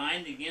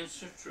combined against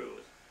the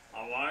truth,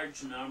 a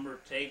large number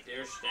take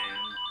their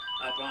stand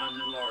upon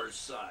the Lord's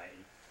side.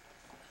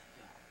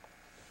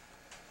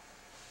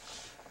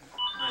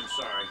 I'm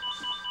sorry.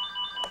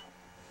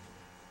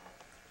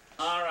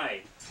 All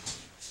right.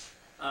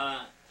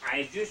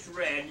 I just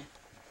read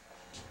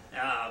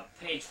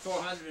page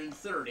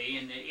 430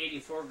 in the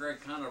 84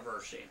 Great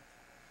Controversy.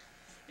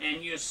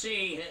 And you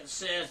see it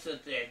says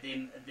that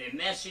the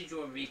message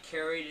will be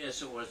carried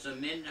as it was the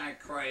midnight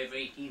cry of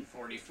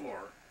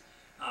 1844.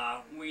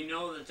 We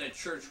know that the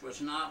church was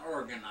not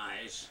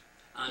organized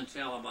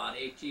until about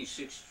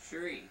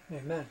 1863.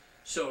 Amen.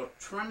 So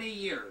 20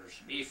 years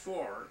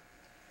before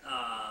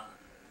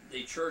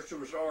the church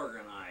was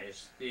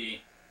organized, the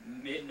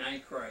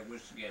midnight cry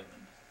was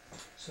given.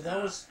 So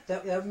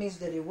that means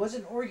that it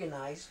wasn't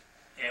organized.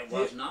 It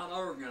was not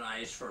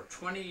organized for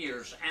 20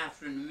 years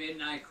after the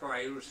midnight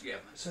cry was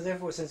given. So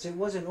therefore, since it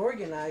wasn't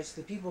organized,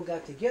 the people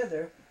got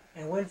together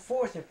and went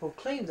forth and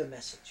proclaimed the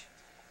message.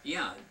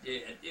 Yeah,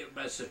 it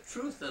was the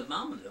truth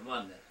about it,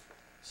 wasn't it?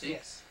 See?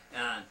 Yes.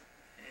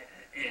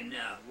 And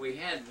we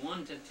had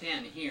 1 to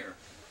 10 here.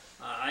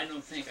 I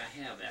don't think I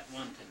have that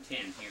 1 to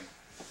 10 here.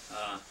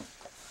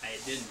 I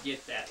didn't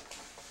get that.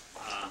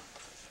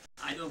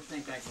 I don't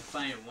think I can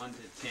find 1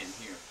 to 10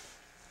 here.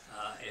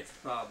 It's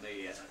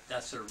probably,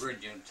 that's the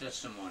original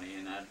testimony,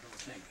 and I don't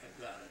think I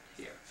got it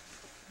here.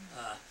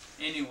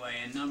 Anyway,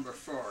 in number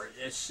 4,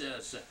 it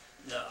says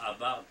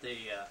about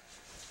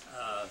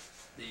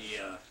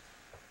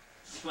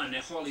when the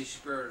Holy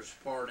Spirit is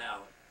poured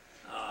out,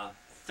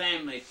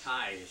 family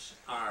ties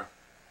are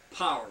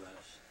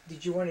powerless.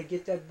 Did you want to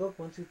get that book,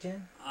 1 through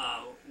 10?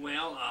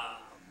 Well,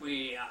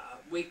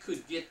 we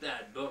could get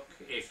that book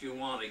if you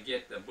want to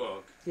get the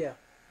book. Yeah.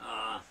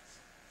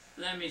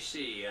 Let me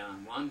see,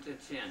 1 to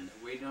 10.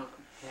 We don't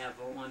have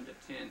a 1 to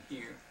 10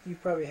 here. You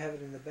probably have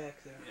it in the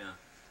back there. Yeah.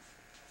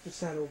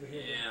 It's not over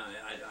here. Yeah,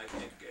 I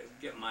can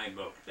get my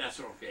book. That's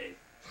okay.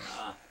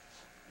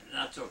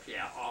 That's okay.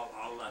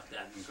 I'll let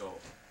that go.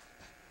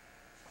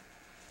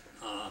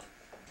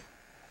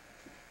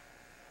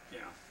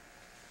 Yeah.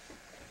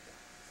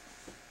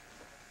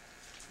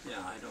 Yeah,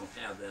 I don't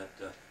have that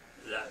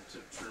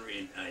to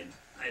read.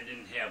 I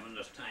didn't have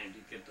enough time to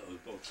get those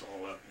books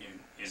all up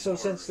in So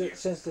order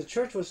since the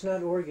church was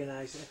not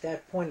organized at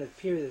that point of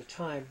period of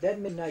time, that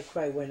midnight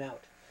cry went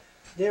out.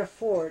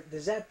 Therefore,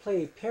 does that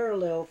play a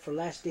parallel for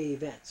last day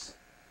events?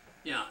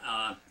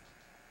 Yeah,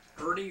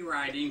 early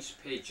writings,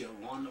 page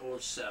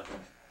 107.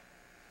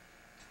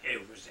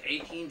 It was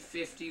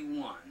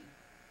 1851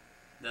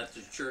 that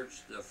the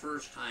church, the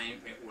first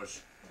time it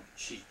was,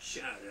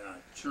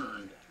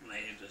 turned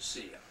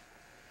Laodicea.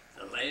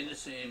 The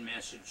Laodicean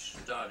message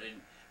started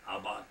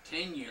about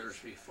 10 years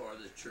before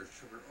the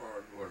church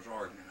was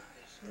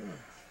organized.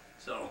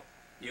 So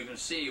you can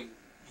see,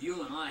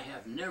 you and I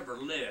have never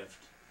lived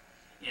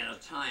in a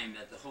time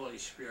that the Holy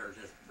Spirit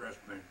has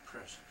been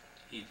present.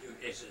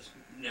 It's just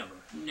never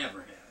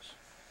has.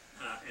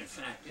 In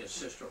fact, his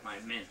sister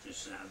might mention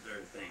that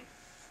very thing.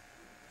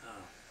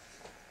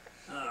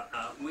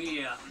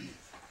 We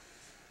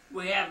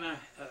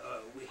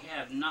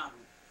have not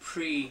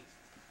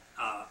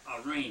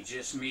arranged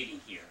this meeting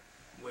here.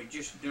 We're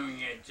just doing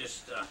it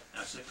just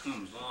as it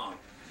comes along.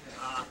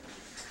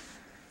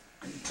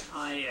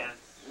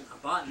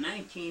 About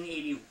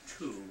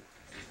 1982,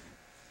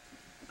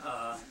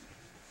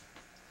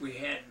 we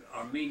had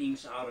our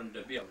meetings out in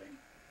the building,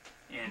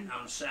 and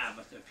on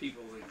Sabbath the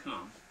people would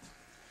come.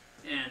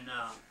 And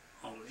a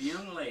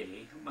young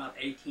lady, about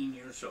 18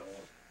 years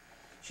old,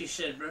 she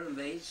said, Brother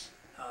Bates,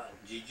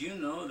 did you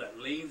know that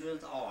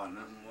Leland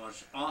Autumn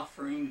was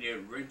offering the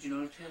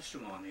original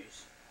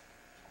testimonies?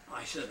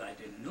 I said, I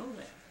didn't know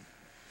that.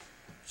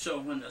 So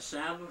when the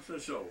Sabbath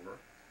was over,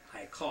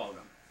 I called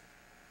him,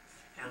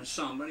 and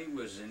somebody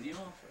was in the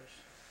office.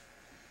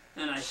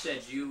 And I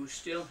said, you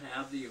still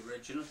have the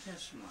original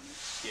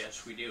testimonies?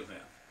 Yes, we do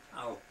have.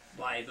 I'll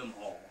buy them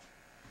all.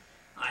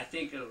 I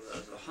think it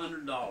was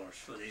 $100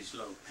 for these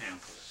little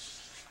pamphlets.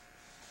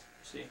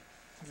 See?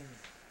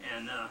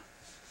 And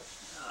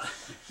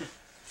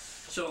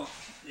so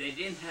they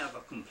didn't have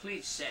a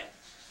complete set,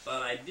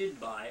 but I did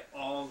buy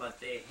all that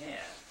they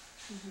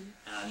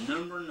had.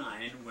 Number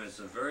 9 was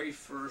the very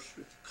first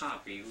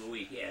copy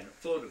we had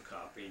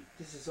photocopied.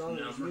 This is all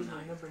that was written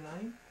on number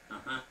 9?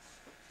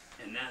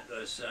 And that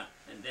was,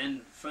 and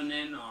then from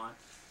then on,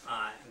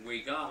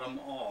 we got them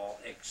all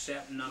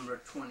except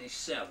number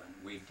 27.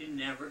 We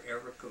never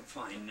ever could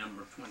find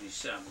number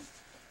 27,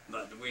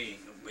 but we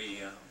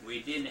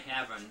did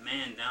have a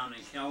man down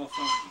in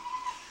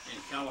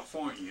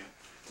California,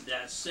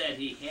 that said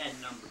he had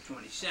number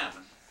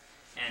 27,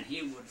 and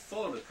he would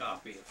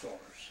photocopy it for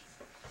us.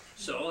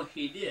 So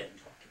he did,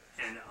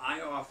 and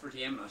I offered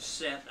him a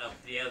set of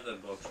the other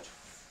books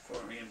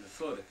for him to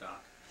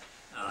photocopy.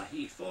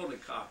 He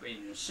photocopied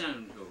and sent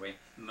them to me,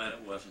 but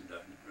it wasn't done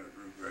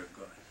very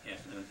good. Yes,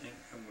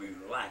 and we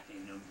were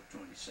lacking number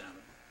 27.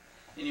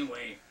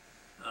 Anyway,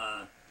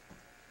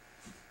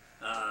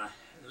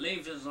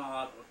 Leaves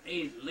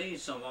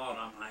of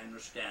Autumn, I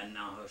understand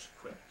now, has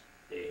quit.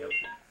 They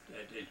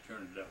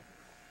turned it over.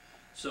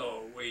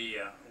 So we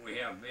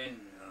have been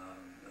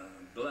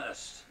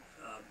blessed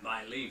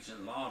by Leaves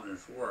of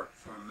Autumn's work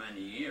for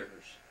many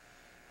years.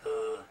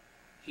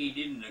 He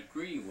didn't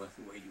agree with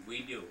what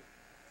we do.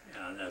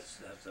 That's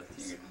the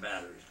thing. The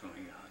battery's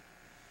going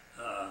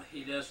on.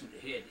 He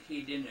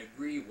didn't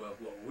agree with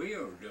what we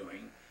were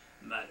doing,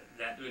 but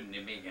that didn't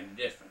make any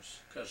difference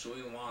because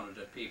we wanted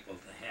the people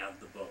to have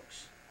the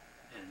books,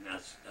 and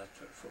that's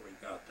where we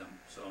got them.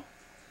 So,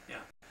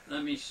 yeah.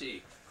 Let me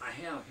see. I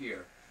have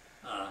here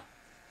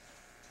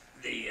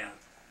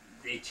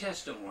the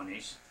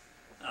testimonies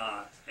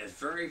is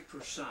very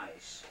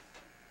precise,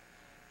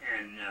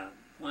 and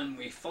when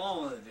we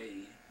follow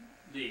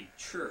the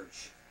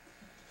church.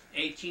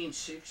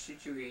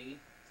 1863,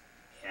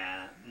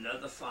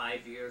 another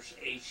 5 years,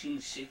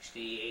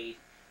 1868.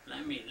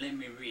 Let me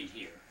read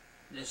here.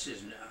 This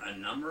is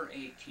number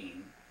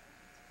 18,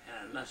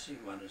 and let's see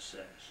what it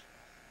says.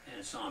 And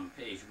it's on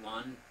page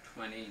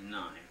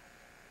 129.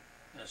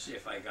 Let's see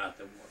if I got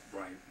the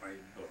right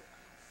book.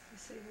 You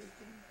say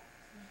everything.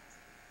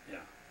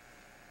 Yeah.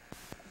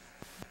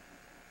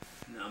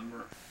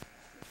 Number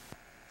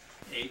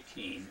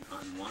 18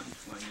 on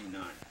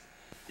 129.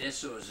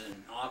 This was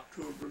in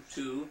October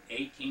 2,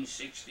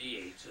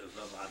 1868, so it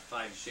was about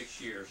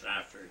 5-6 years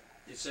after.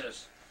 It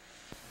says,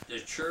 the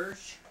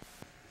church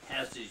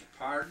has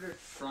departed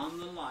from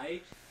the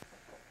light,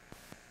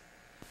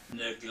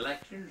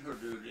 neglected her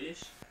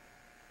duties,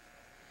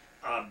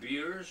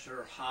 abused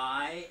her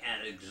high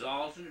and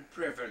exalted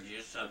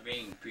privileges of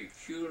being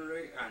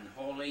peculiar and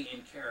holy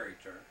in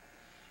character,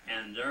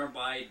 and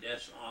thereby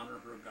dishonor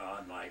her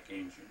God like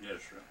ancient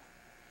Israel.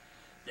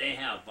 They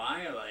have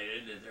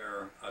violated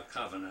their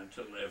covenant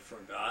to live for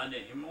God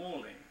and Him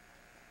only.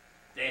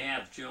 They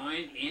have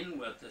joined in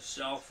with the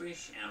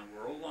selfish and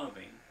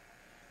world-loving.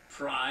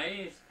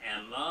 Pride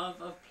and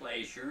love of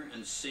pleasure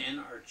and sin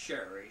are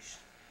cherished,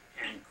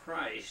 and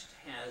Christ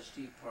has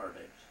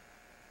departed.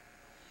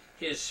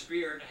 His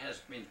spirit has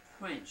been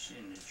quenched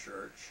in the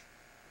church.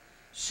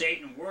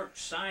 Satan worked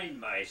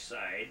side by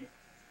side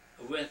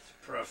with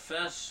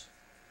professed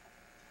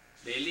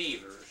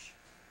believers,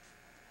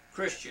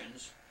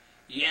 Christians,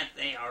 yet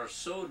they are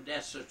so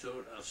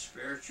destitute of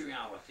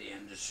spirituality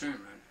and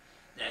discernment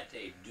that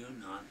they do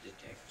not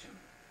detect him.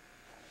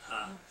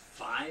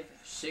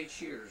 5-6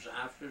 years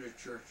after the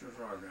church was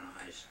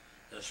organized,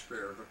 the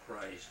Spirit of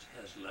Christ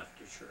has left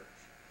the church.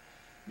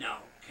 Now,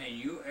 can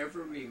you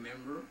ever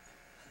remember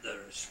the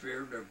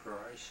Spirit of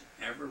Christ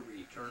ever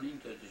returning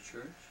to the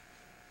church?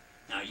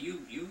 Now,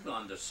 you've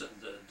gone to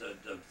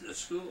the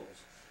schools.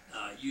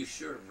 You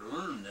should have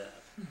learned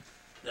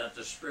that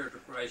the Spirit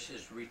of Christ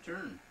has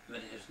returned, but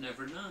it has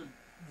never done.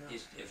 No.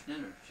 It's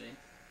never, see?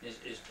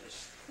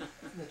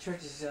 The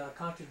church is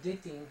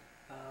contradicting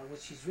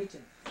what she's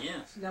written.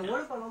 Yes. Now, yeah.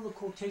 what about all the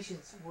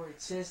quotations where it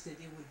says that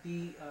it would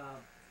be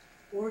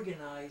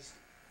organized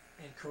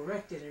and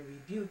corrected and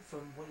rebuked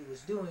from what it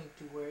was doing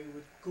to where it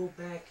would go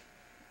back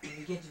and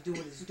begin to do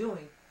what it's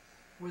doing,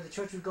 where the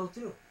church would go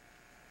through?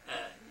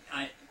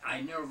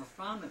 I never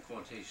found a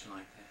quotation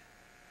like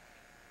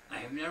that. I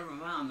have never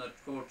found that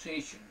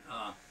quotation.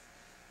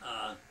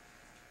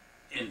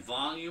 In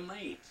volume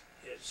 8,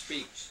 it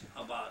speaks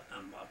about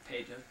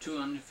page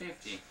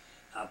 250,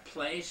 a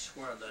place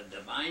where the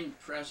divine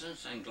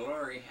presence and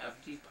glory have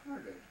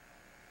departed.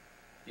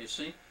 You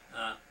see,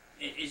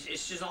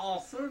 it's just all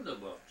through the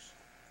books.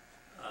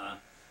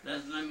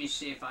 let me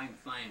see if I can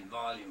find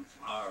volume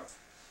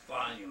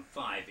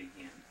 5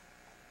 again.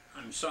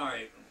 I'm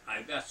sorry,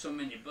 I've got so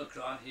many books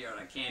out here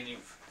I can't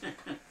even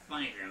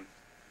find them.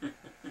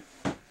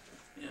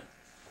 Yeah.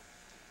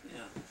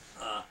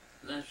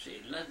 Let's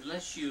see.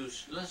 Let's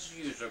use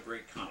a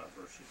great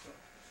controversy book.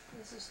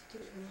 This is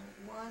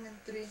 1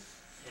 and 3.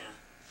 Yeah.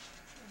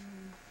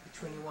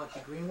 Which one you want?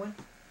 The green one?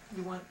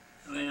 You want?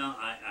 Well,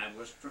 I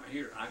was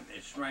here.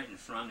 It's right in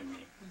front of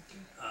me.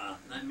 Okay.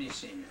 Let me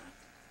see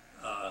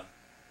now.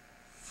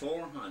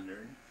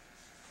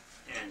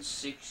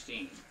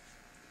 416.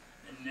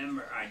 And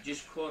remember, I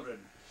just quoted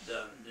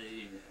the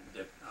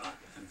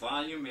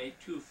volume 8,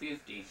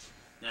 250,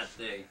 that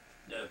the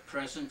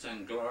presence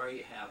and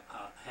glory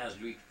has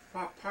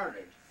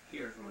departed.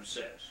 Here's what it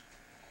says: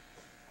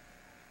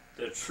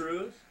 the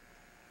truth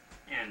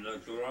and the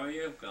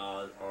glory of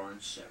God are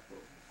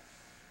inseparable.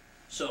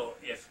 So,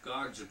 if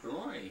God's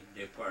glory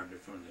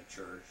departed from the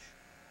church,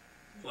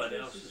 what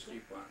else is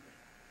departed?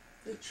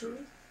 The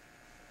truth.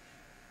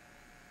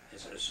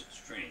 It's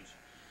strange.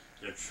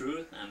 The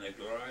truth and the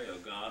glory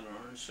of God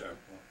are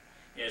inseparable.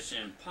 It's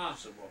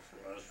impossible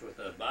for us, with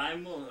the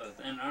Bible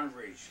within our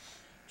reach,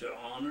 to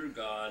honor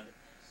God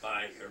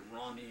by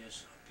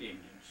erroneous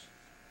opinions.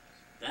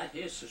 That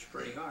hits us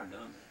pretty hard,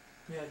 doesn't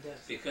it? Yeah, it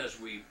does. Because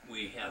we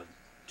have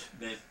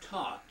been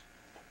taught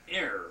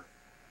error,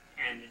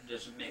 and it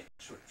doesn't make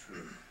us for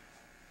truth,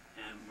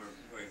 and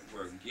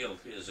we're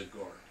guilty as a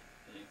gourd.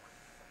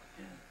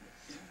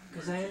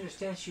 Because I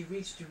understand she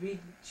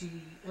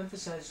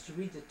emphasizes to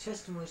read the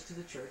testimonies to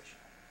the church,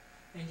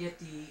 and yet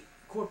the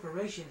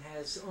corporation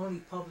has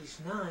only published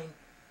 9,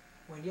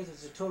 when yet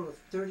there's a total of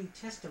 30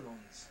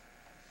 testimonies.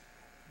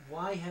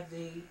 Why have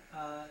they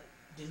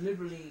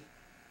deliberately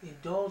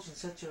indulged in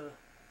such a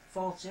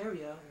false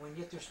area when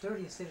yet there's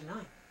 30 instead of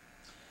 9?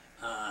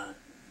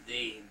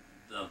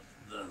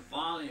 The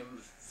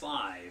volume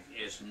 5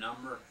 is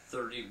number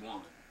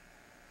 31.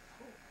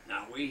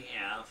 Now we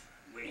have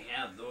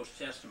those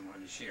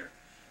testimonies here.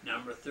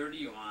 Number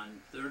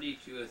 31,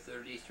 32,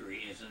 33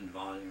 is in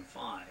volume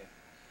 5.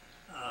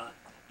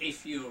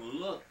 If you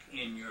look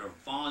in your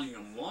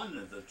volume 1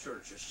 of the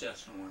Church's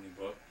testimony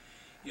book,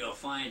 you'll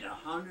find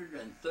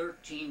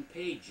 113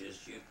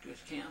 pages you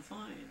just can't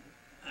find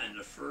in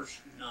the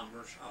first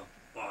numbers of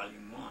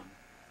volume 1.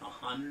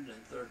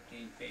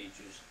 113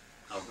 pages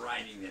of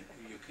writing that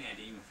you can't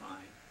even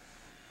find.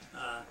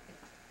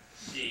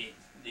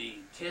 The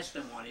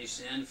testimonies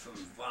then from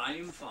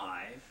volume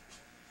 5,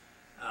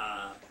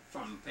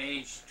 from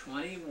page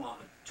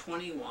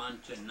 21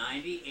 to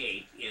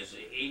 98 is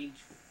the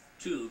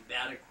 82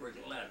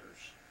 adequate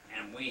letters,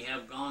 and we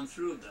have gone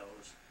through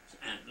those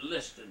and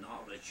listed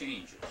all the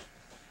changes.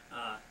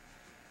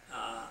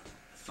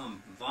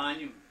 From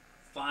volume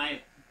 5,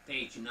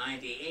 page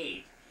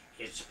 98,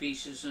 it's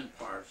pieces and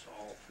parts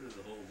all through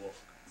the whole book.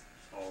 It's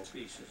all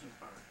pieces and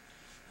parts.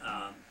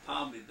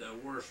 Probably the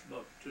worst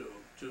book to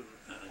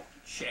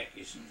check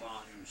is in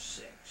volume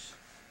 6.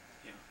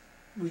 Yeah.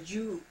 Would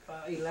you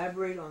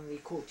elaborate on the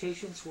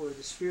quotations where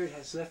the Spirit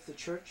has left the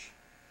church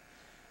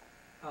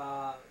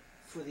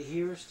for the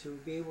hearers to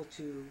be able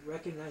to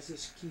recognize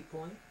this key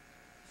point?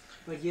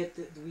 But yet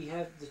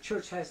the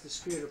church has the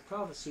Spirit of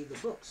prophecy, the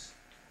books,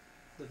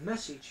 the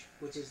message,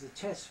 which is the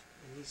test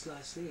in these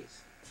last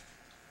days.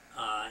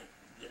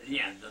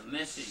 Yeah, the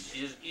message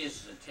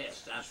is the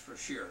test, that's for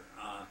sure.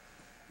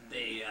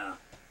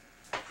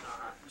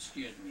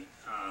 Excuse me.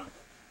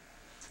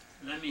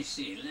 Let me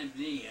see. Let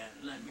me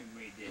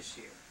read this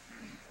here.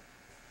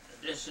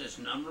 This is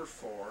number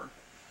 4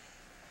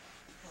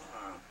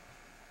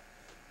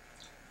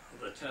 of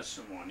the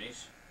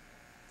testimonies,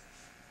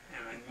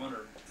 and I'm going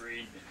to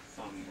read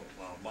from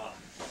about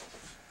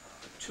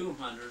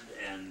 200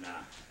 and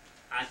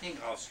I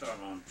think I'll start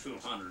on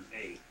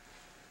 208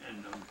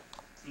 and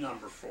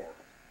number 4.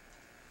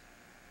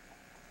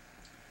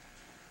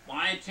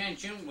 My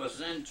attention was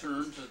then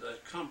turned to the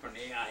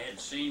company I had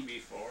seen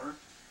before,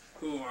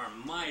 who are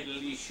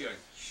mightily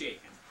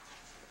shaken.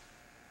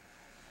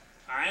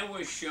 I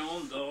was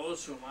shown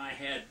those whom I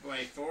had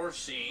before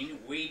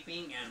seen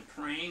weeping and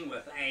praying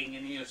with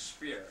agony of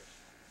spirit.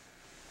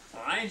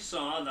 I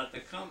saw that the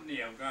company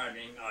of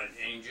guardian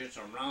angels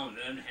around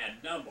them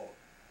had doubled,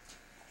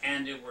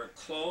 and they were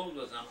clothed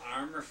with an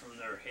armor from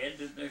their head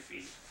to their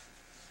feet.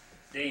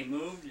 They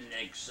moved in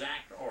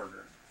exact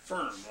order,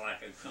 firm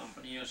like a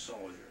company of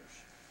soldiers.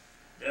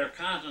 Their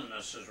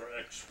countenances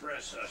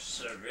express a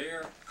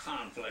severe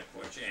conflict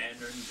which they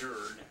had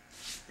endured,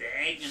 the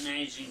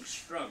agonizing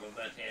struggle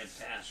that they had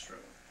passed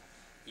through.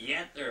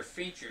 Yet their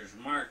features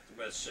marked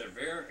with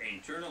severe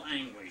internal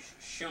anguish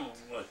shone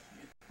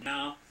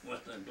now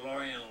with the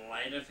glory and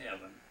light of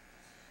heaven.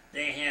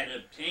 They had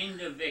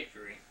obtained the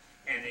victory,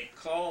 and it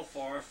called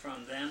forth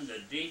from them the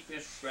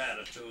deepest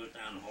gratitude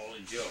and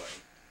holy joy.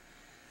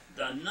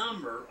 The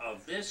number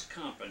of this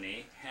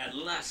company had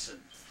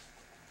lessened.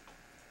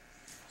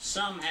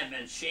 Some had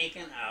been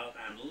shaken out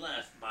and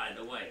left by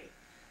the way.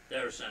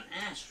 There's an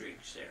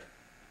asterisk there.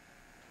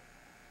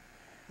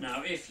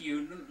 Now, if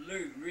you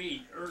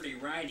read early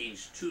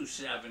writings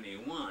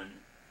 271,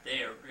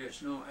 there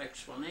is no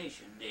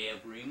explanation. They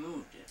have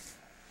removed it.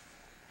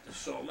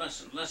 So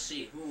let's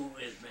see who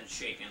has been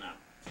shaken up.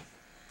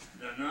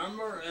 The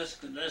number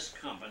of this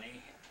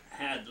company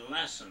had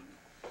lessened.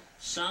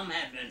 Some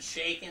had been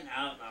shaken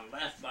out and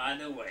left by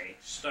the way,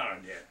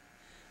 started it.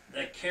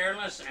 The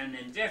careless and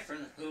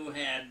indifferent who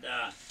had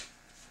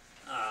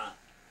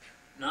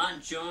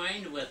not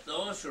joined with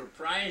those who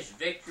prized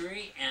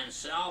victory and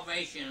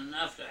salvation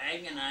enough to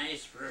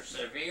agonize,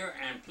 persevere,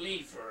 and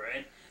plead for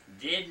it,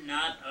 did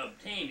not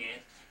obtain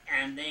it,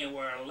 and they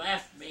were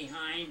left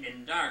behind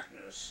in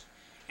darkness.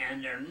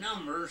 And their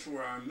numbers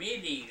were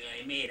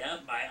immediately made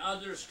up by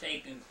others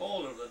taking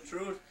hold of the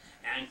truth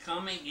and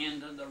coming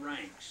into the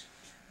ranks.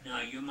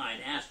 Now you might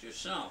ask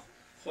yourself,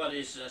 what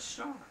is this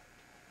star?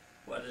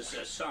 What is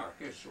this star?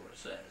 Here's what it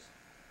says.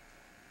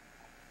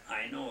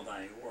 I know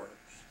thy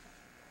works,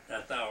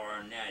 that thou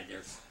art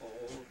neither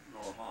cold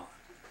nor hot.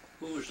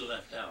 Who's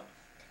left out?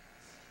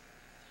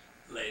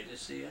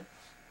 Laodicea?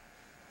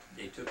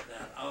 They took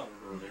that out of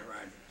earlier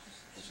writings.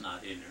 It's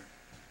not in there.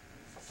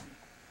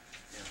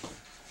 Yeah.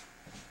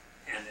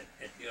 And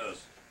it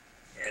goes,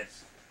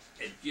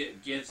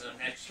 it gives an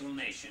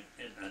explanation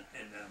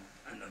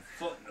in the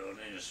footnote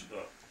in this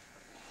book.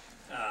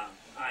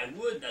 I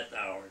would that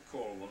thou art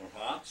cold or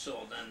hot,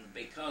 so then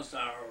because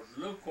thou art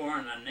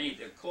lukewarm and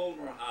neither cold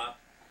or hot,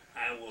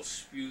 I will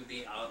spew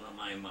thee out of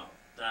my mouth.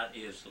 That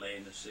is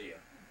Laodicea.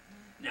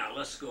 Now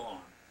let's go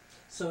on.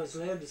 So is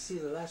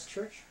Laodicea the last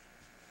church?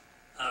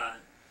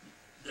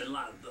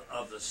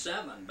 Of the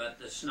seven, but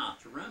it's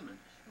not the remnant.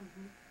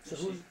 So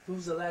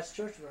who's the last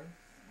church, Vern?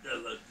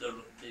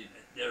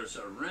 There's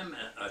a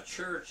remnant, a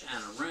church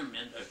and a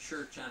remnant, a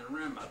church and a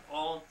remnant,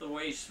 all the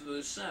way through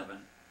the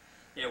seven.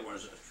 There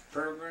was a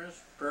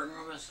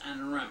Pergamos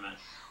and a remnant,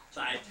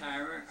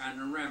 Thyatira and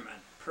a remnant,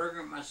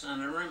 Pergamos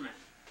and a remnant.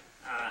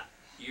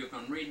 You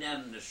can read that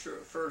in the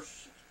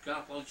first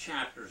couple of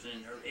chapters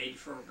in the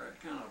 84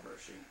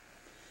 controversy.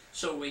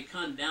 So we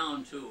come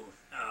down to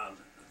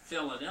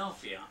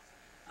Philadelphia.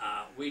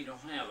 We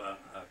don't have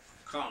a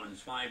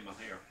Collins Bible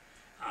here.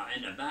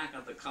 In the back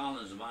of the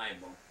Collins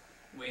Bible,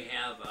 we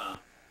have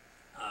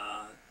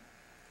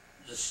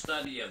the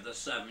study of the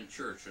seven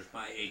churches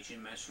by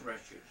H.M.S.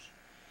 Richards.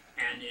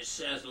 And it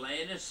says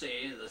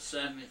Laodicea, the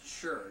seventh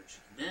church.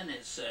 Then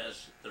it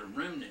says the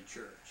remnant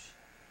church.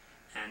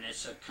 And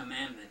it's a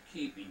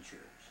commandment-keeping church.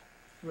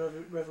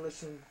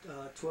 Revelation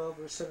 12,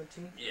 verse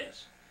 17?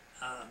 Yes.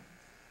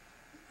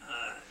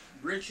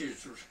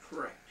 Richards was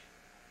correct.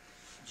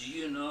 Do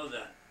you know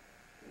that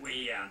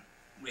we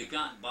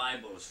got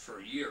Bibles for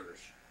years?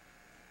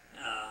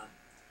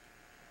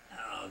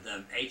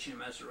 The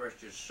HMS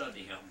Richards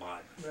Study Help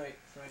Bible. Right.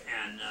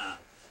 And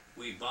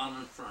we bought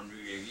them from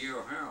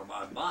Review Herald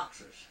by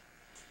boxes.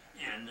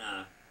 And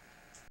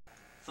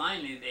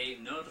finally they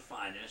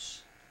notified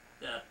us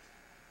that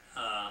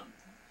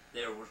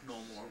there was no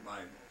more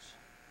Bibles.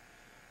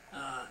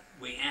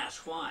 We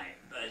asked why,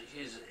 but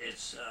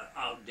it's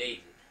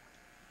outdated.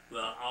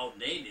 Well,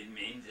 outdated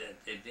means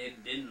that they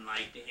didn't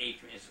like the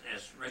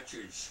HMS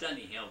Richards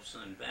Study Help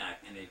sent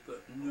back, and they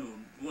put new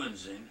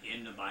ones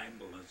in the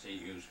Bible as they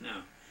use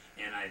now.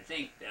 And I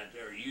think that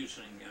they're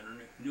using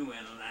a new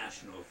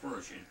international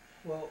version.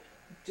 Well,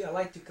 I'd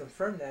like to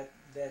confirm that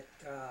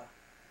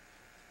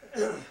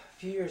a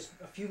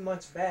few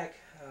months back,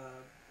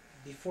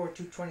 before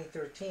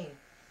 2013,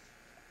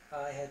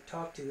 I had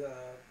talked to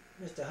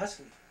Mr.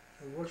 Huxley,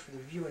 who works for the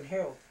Review and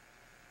Herald.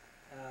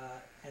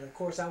 And of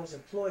course I was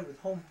employed with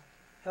Home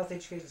Health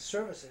Education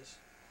Services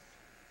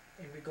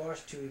in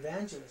regards to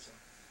evangelism.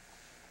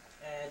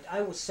 And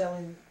I was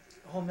selling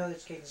Home Health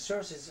Education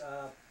Services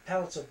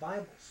pallets of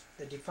Bibles,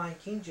 the Defined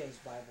King James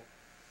Bible.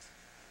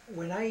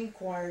 When I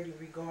inquired in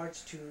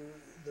regards to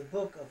the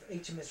book of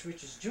HMS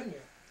Richards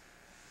Jr.,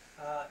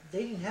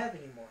 they didn't have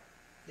any more.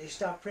 They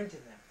stopped printing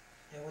them.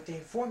 And what they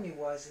informed me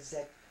is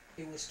that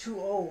it was too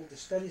old. The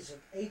studies of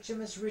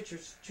HMS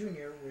Richards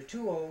Jr. were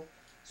too old,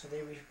 so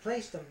they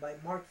replaced them by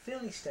Mark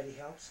Finley study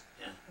helps.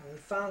 Yeah. And we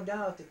found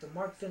out that the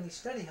Mark Finley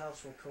study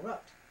helps were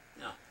corrupt.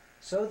 Yeah.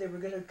 So they were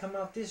going to come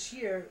out this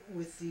year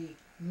with the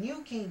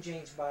New King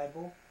James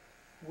Bible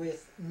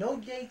with no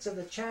dates of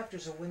the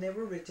chapters of when they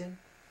were written.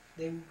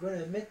 They were going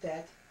to omit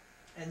that,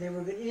 and they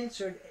were going to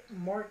insert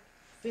Mark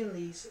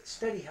Finley's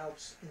study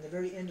helps in the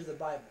very end of the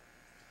Bible.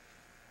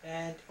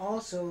 And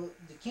also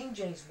the King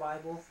James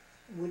Bible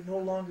would no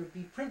longer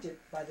be printed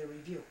by the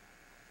Review.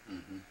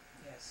 Mm-hmm.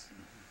 Yes.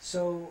 Mm-hmm.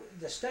 So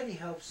the study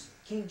helps,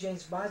 King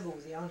James Bible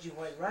with the Ellen G.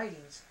 White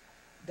writings,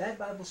 that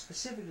Bible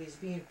specifically is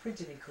being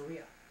printed in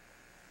Korea.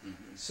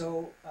 Mm-hmm.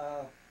 So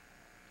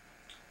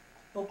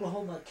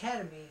Oklahoma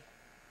Academy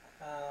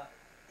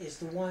is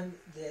the one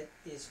that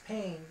is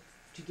paying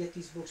to get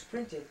these books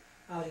printed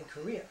out in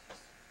Korea,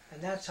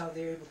 and that's how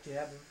they're able to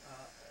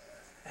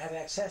have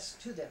access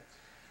to them.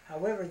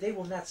 However, they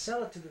will not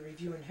sell it to the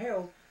Review and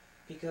Herald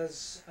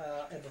because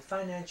of a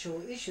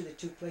financial issue that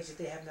took place that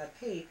they have not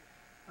paid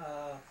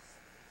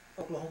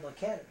Oklahoma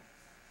Academy.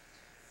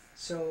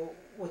 So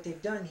what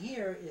they've done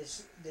here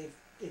is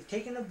they've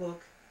taken a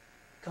book,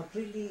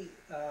 completely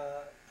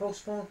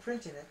postponed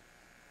printing it,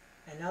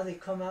 and now they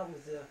come out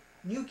with the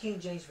New King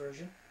James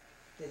Version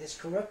that is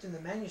corrupt in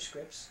the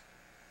manuscripts,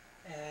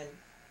 and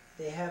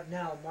they have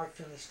now Mark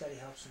Finley study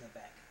helps in the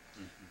back.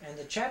 Mm-hmm. And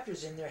the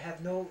chapters in there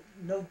have no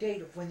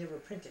date of when they were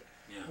printed.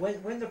 Yeah.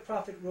 When the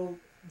prophet wrote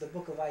the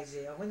book of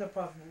Isaiah, when the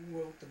prophet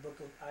wrote the book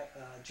of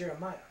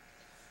Jeremiah.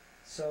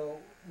 So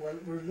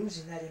we're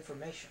losing that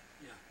information.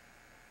 Yeah.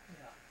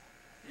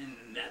 Yeah.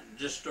 And that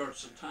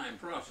distorts the time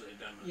process,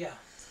 doesn't it? Yeah.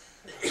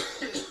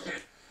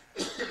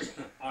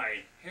 All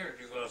right, here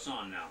it goes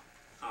on now.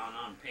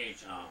 On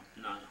page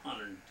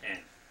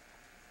 110.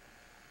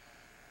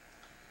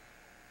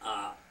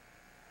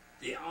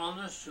 The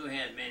honest who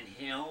had been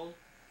held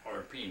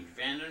or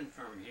prevented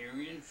from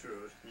hearing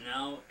truth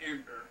now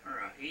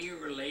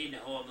eagerly laid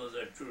hold of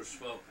the truth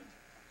spoken.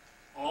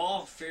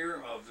 All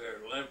fear of their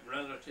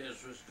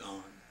relatives was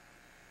gone.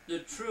 The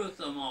truth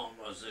of all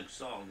was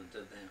exalted to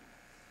them.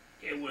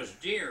 It was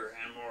dear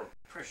and more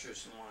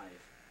precious than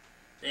life.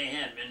 They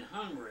had been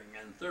hungering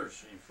and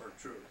thirsting for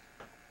truth.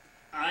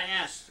 I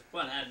asked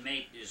what had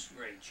made this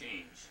great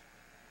change.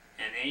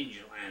 An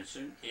angel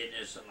answered, "It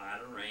is the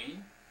latter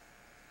rain,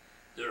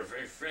 the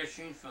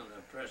refreshing from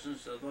the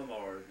presence of the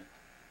Lord,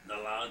 the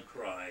loud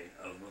cry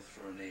of the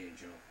throne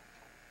angel."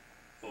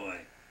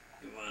 Boy,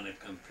 you want to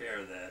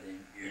compare that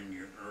in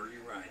your early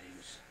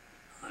writings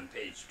on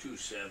page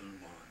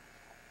 271.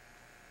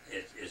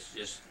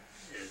 It's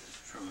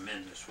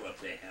tremendous what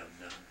they have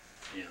done.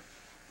 Yeah.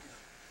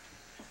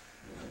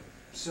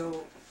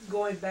 So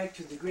going back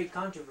to the great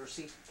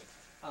controversy,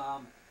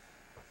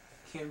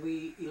 can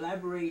we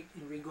elaborate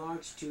in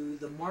regards to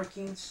the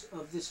markings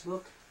of this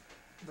book,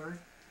 Vern?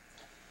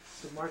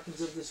 The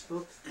markings of this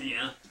book?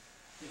 Yeah.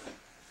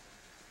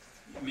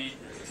 You mean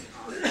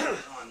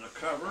on the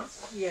cover?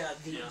 Yeah,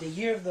 the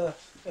year of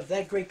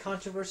that great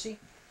controversy.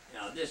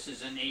 Yeah, this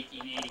is in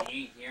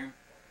 1888 here.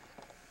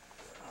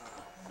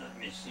 Let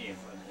me see if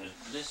it is.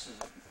 This is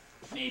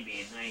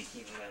maybe in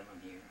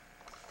 1911 here.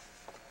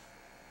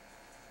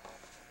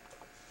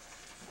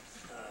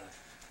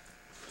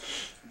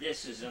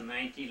 This is in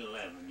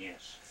 1911,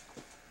 yes.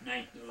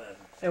 1911.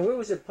 And where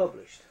was it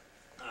published?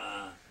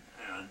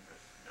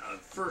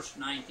 First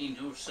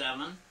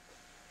 1907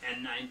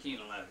 and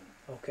 1911.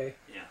 Okay.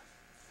 Yeah.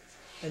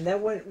 And that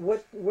one,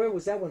 where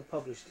was that one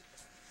published?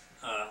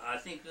 I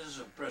think this is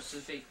a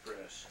Pacific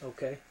Press.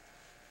 Okay.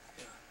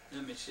 Yeah.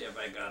 Let me see if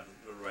I got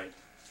the right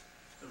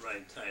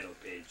title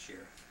page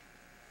here.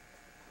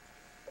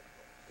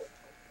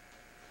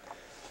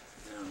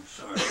 No, I'm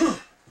sorry.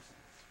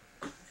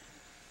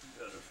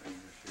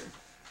 Butterfingers here.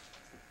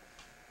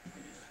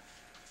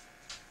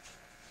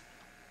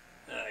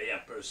 Yeah,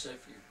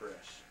 Pacific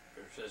Press.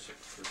 Pacific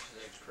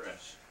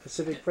Press.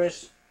 Pacific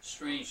Press. It's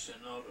strange to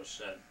notice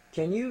that.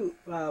 Can you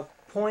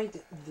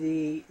point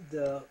the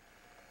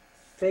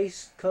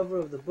face cover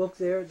of the book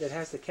there that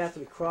has the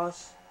Catholic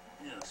cross,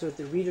 Yeah. so that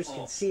the readers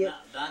can see it?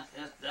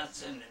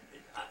 That's in.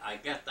 I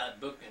got that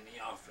book in the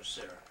office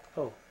there.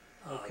 Oh,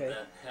 okay.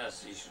 That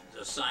has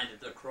the sign of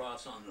the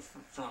cross on the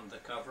front of the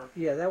cover.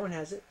 Yeah, that one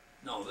has it.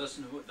 No, this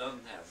one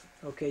doesn't have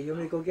it. Okay, you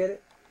want me to go get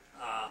it?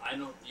 I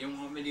don't. You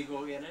want me to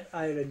go get it?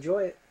 I'd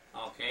enjoy it.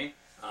 Okay.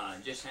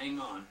 Just hang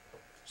on.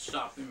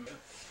 Stop him.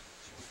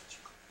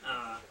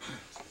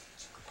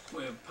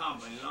 We've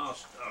probably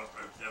lost our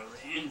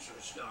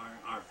interest,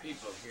 our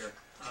people here.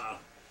 I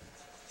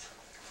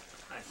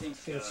think.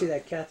 You can see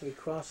that Catholic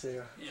cross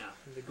there. Yeah.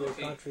 In the Great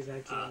Okay. Country,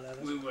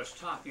 1911. We was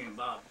talking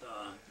about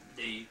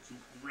the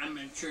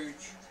remnant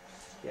church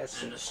Yes,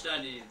 sir. and the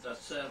study of the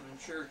 7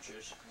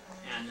 churches,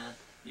 and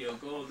you'll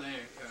go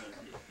there,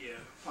 you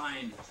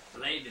find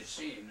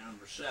Laodicea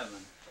number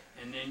 7,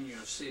 and then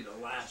you'll see the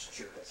last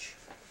church.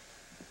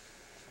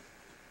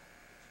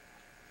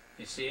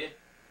 You see it?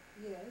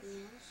 Yes.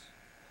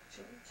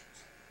 Church.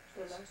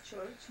 The last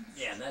church.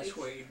 Yeah, that's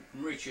where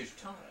Richard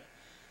taught it.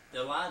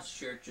 The last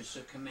church is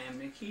the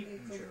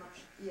commandment-keeping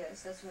church.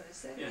 Yes, that's what it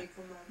said. Yeah.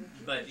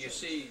 But you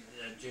see,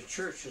 the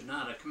church is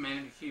not a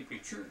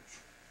commandment-keeping church.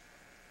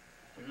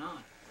 They're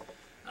not.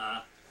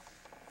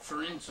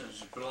 For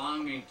instance,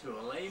 belonging to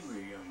a labor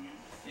union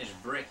is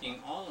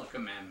breaking all the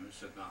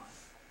commandments of God.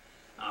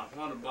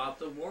 What about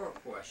the war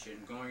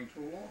question, going to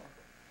war?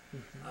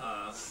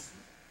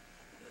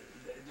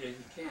 You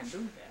can't do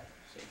that,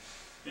 see.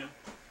 Yeah.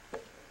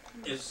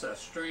 It's a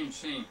strange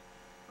thing.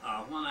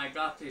 When I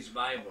got these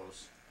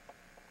Bibles,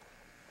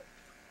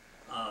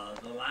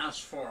 the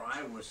last 4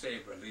 I was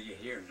able to get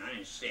here in the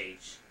United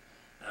States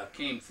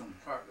came from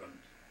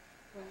Heartland.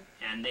 Right.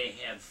 And they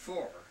had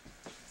 4.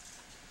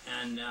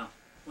 And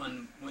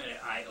when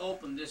I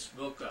opened this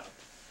book up,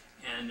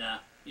 and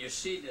you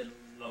see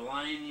the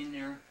line in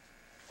there,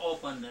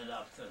 open it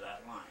up to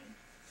that line.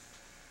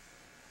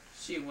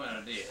 See what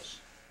it is.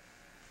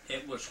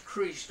 It was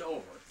creased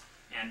over,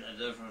 and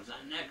there was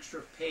an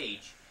extra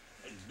page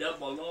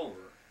doubled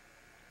over.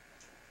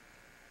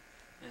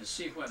 And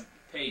see what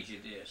page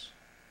it is.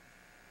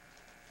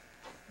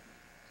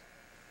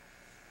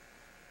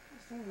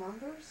 Is there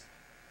numbers?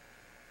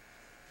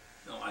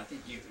 No, I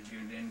think you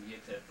didn't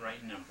get that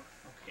right number.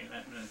 Okay,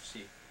 let's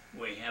see.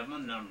 We have a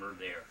number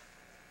there.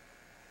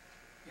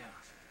 Yeah.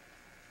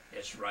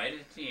 It's right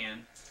at the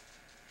end,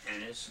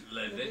 and it's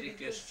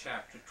Leviticus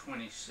chapter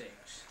 26.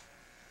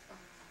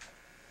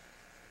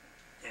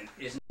 And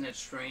isn't it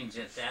strange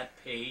that that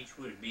page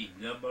would be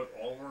doubled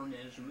over in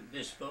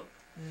this book?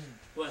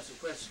 What's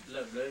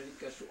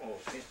Leviticus? Oh,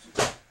 it's,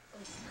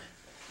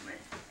 man,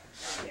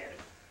 I get it.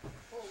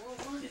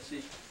 You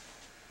see?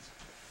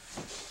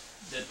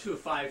 The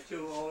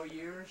 2520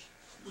 years,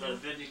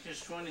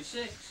 Leviticus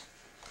 26.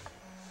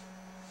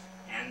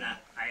 And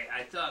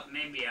I thought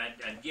maybe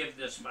I'd give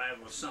this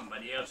Bible to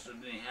somebody else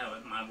that didn't have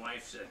it. My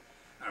wife said,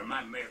 or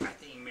I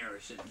think Mary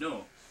said,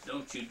 no,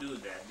 don't you do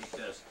that,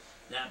 because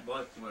that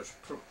book was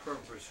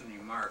purposely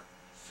marked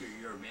for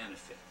your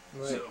benefit.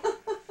 Right.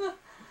 So,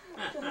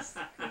 That's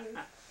good.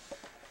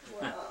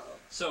 Wow.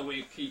 so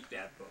we keep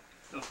that book.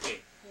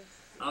 Okay.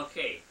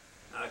 Okay.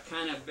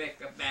 Kind of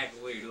back,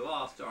 we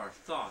lost our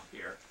thought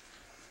here.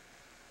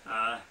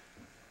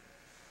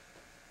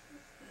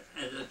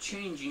 The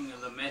changing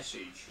of the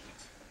message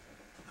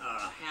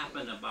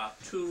happened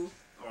about 2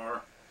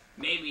 or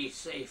maybe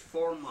say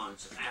 4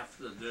 months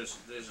after this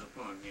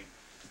disappointment.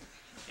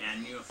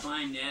 And you'll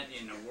find that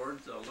in the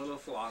words of the little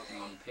flock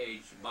on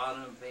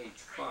bottom of page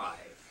 5.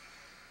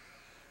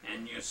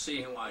 And you'll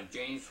see what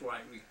James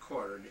White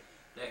recorded,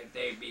 that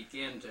they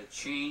begin to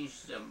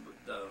change the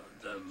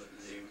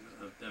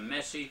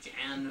message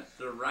and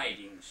the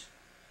writings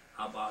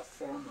about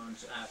 4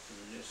 months after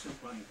the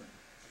disappointment.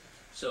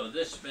 So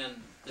this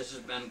has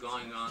been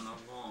going on a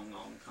long,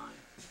 long time.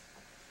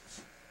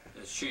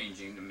 It's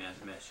changing the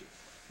message.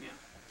 Yeah.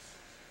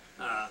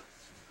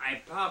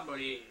 I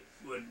probably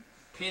would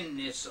pin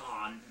this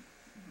on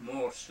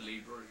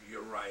mostly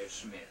Uriah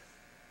Smith.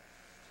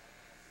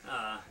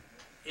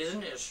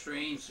 Isn't it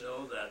strange,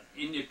 though, that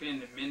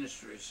independent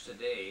ministries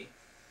today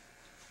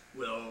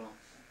will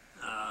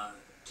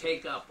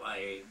take up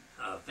a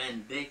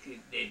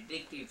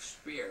vindictive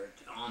spirit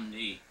on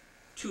the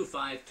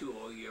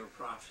 2520 year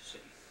prophecy?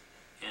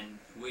 And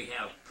we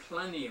have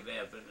plenty of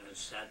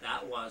evidence that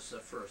that was the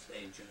first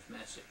angel's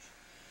message.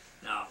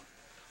 Now,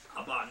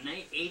 about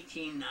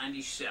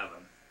 1897,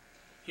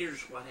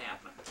 here's what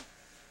happened.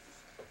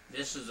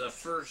 This is the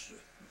first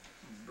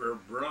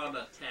broad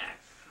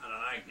attack that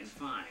I can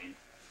find.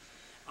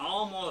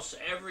 Almost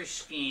every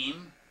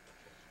scheme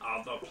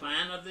of the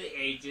plan of the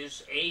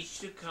ages, age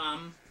to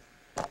come,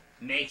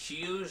 makes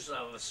use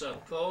of a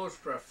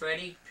supposed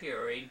prophetic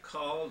period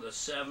called the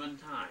 7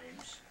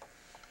 times,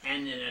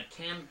 and an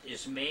attempt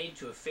is made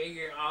to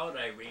figure out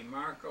a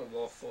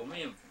remarkable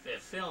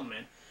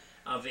fulfillment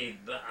of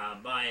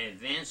by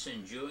events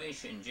in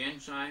Jewish and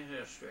Gentile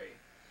history.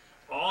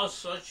 All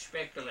such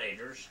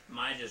speculators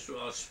might as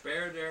well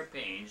spare their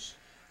pains,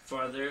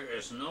 for there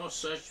is no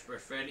such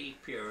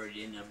prophetic period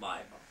in the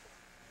Bible.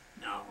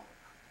 Now,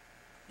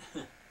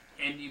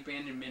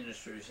 independent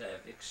ministers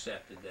have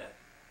accepted that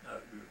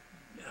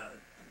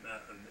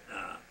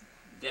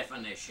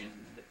definition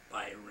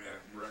by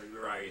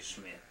Uriah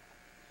Smith.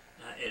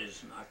 It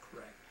is not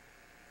correct.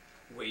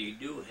 We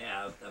do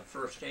have the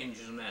first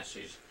angel's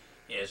message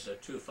is the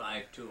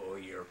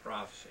 2520 year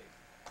prophecy.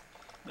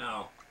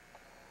 Now,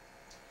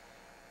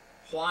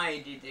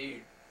 why did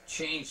they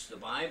change the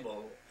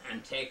Bible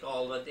and take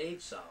all the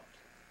dates out?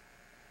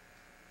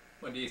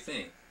 What do you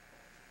think?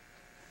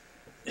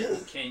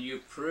 Can you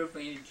prove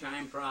any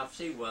time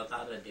prophecy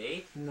without a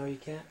date? No, you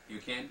can't. You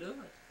can't do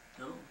it.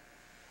 No.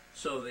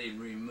 So they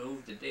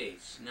removed the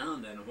dates. Now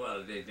then, what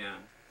have they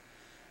done?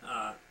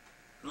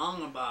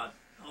 Long about,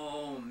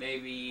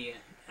 maybe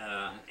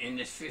in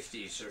the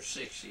 50s or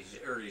 60s,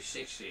 early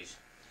 60s,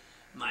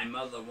 my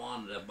mother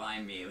wanted to buy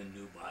me a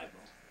new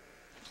Bible.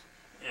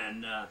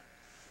 And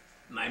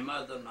my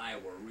mother and I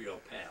were real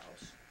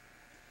pals.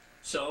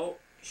 So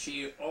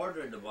she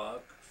ordered the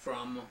book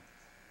from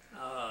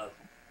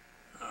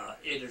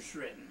It Is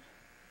Written.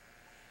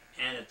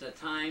 And at the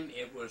time,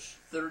 it was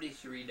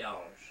 $33.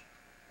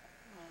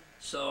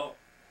 So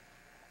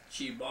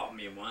she bought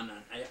me one,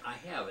 and I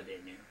have it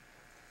in there.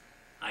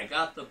 I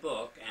got the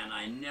book, and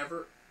I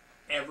never,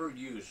 ever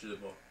used the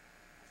book.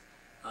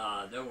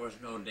 There was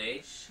no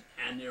dates,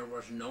 and there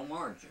was no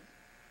margin.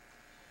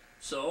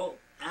 So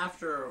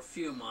after a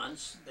few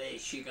months,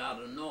 she got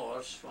a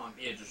notice from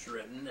It Is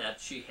Written that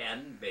she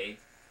hadn't paid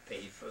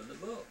for the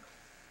book.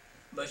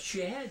 But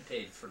she had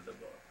paid for the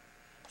book.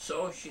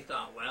 So she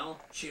thought,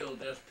 well, she'll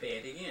just pay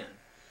it again.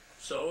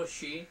 So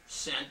she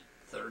sent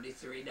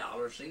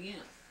 $33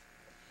 again.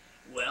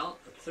 Well,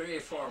 3 or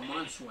 4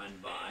 months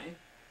went by,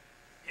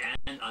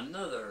 and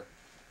another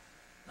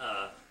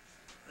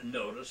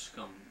notice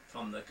come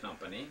from the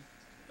company,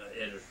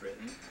 It Is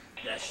Written,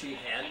 that she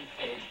hadn't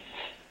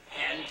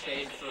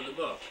paid for the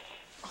book.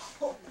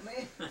 Oh,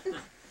 man.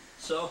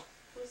 So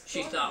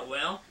she thought,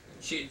 well,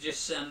 she'd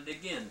just send it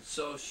again.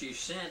 So she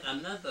sent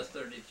another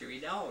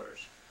 $33.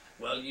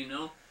 Well, you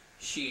know,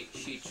 she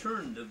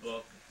turned the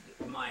book,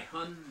 my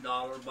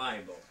 $100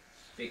 Bible,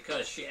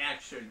 because she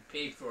actually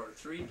paid for it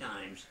 3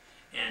 times,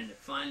 and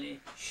finally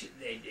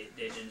they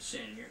didn't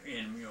send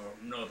in your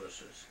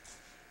notices.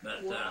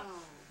 But wow.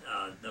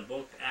 The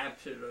book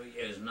absolutely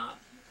is not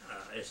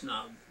it's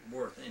not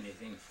worth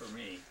anything for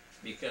me.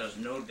 because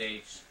no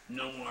dates,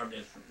 no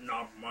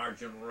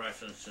marginal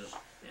references,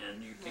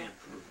 and you can't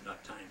prove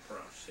not time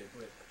prophecy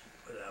with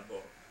that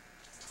book.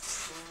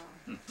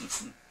 Wow.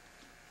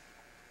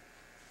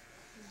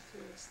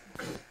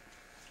 Interesting.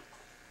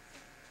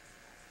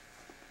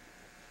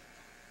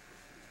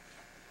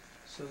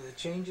 So the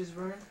changes,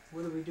 Vern,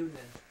 what do we do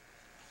then?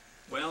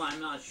 Well, I'm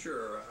not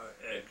sure.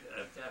 In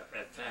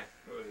fact,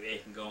 we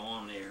can go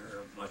on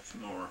there much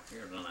more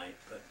here tonight,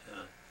 but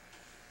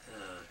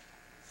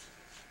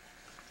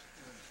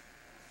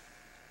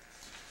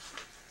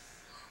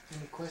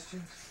Any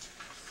questions?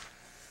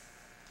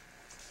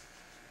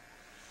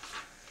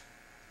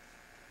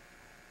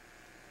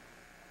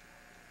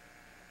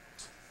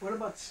 What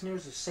about the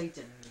snares of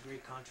Satan in the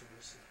great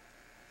controversy?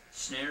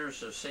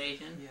 snares of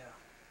Satan. Yeah.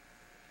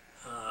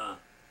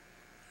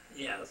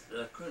 Yeah,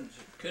 there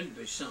could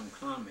be some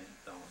comment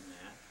on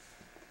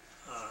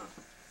that.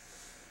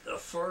 The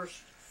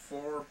first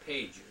 4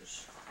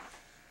 pages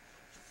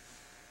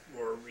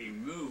were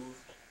removed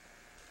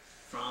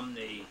from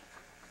the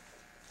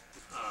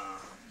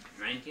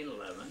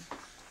 1911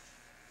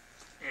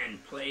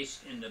 and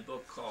placed in the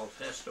book called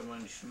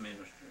Testimonies to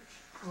Ministers.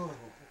 Oh.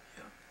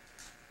 Yeah,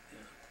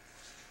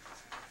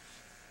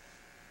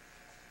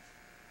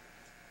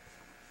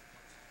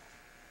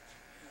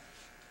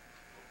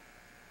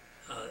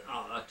 yeah.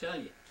 I'll tell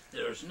you,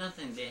 there's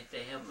nothing that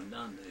they haven't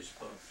done to this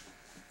book.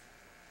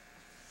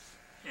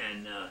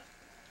 And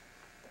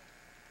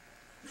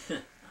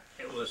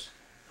it was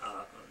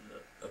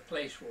the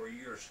place where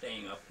you're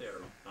staying up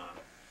there,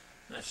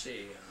 let's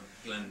see,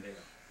 Glendale.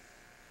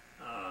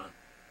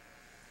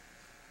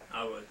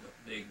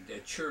 The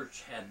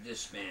church had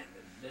disbanded.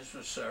 This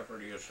was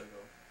several years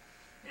ago,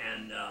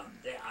 and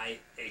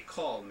they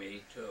called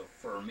me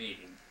for a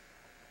meeting.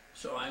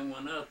 So I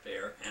went up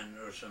there, and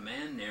there was a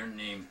man there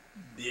named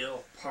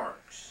Bill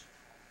Parks,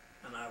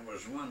 and I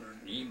was wondering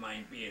he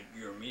might be at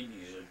your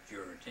meetings that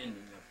you're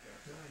attending up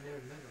there. No, I never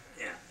remember.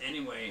 Yeah.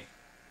 Anyway,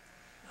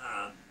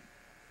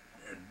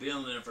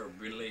 Bill never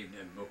believed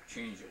in book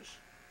changes,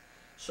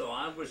 so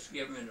I was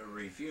given a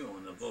review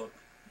on the book,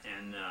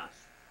 and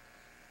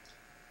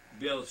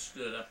Bill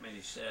stood up and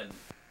he said,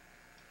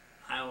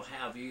 "I'll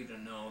have you to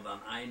know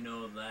that I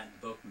know that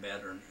book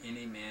better than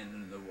any man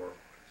in the world."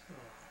 Oh.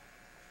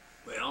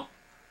 Well,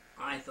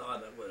 I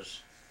thought it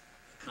was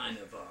kind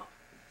of a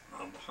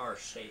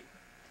harsh statement.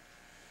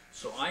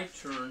 So I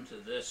turned to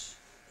this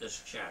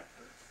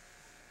chapter.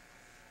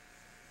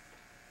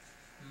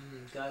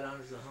 God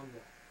honors the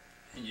humble.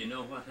 And you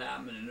know what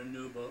happened in the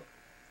new book?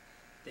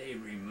 They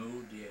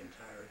removed the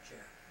entire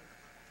chapter.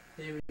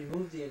 They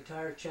removed the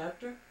entire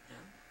chapter?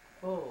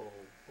 Yeah. Oh,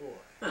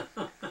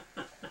 boy.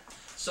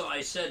 So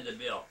I said to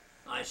Bill,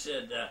 I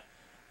said,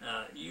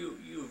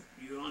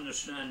 you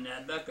understand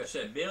that book? I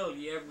said, Bill,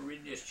 you ever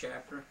read this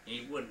chapter?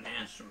 He wouldn't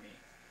answer me.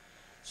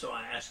 So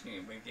I asked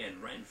him again,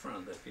 right in front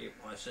of the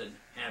people. I said,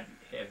 have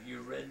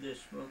you read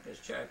this book, this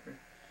chapter?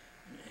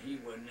 And he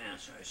wouldn't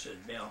answer. I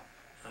said, Bill,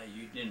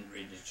 you didn't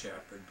read the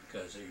chapter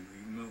because they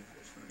removed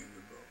it from your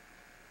book.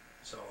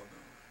 It's all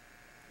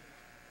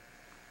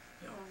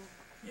gone.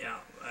 Yeah,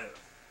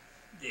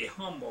 the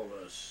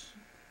humbleness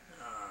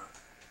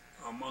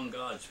among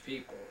God's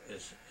people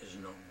is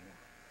no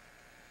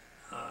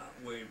more.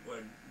 We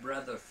would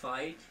rather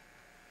fight,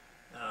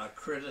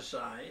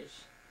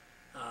 criticize,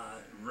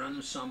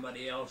 run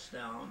somebody else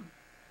down,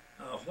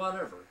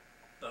 whatever,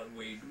 but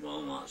we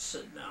will not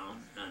sit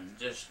down and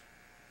just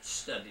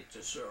study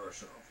to show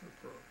ourselves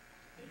approved.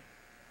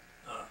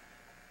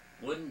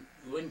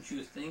 Wouldn't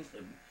you think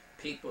that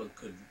people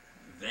could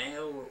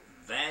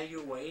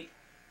evaluate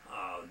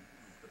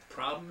the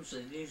problems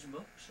in these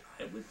books?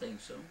 I would think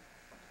so.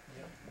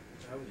 Yeah,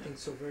 I would think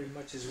so very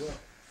much as well.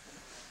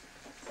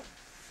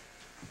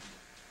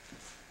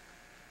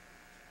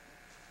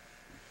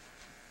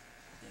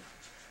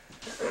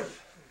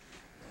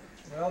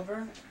 Well,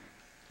 Vern,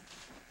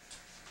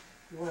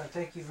 we want to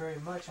thank you very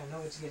much. I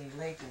know it's getting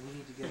late and we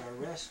need to get our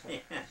rest,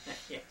 but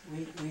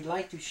we'd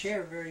like to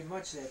share very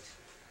much that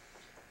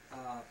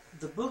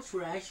the books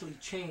were actually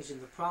changed in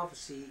the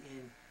prophecy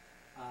in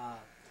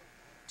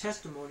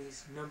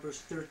Testimonies,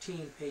 Numbers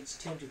 13, page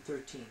 10 to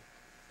 13,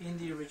 in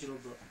the original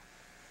book.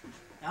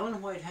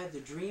 Ellen White had the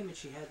dream and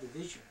she had the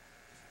vision.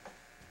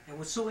 And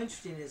what's so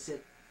interesting is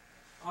that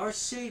our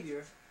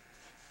Savior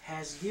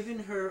has given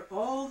her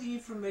all the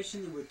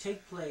information that would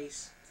take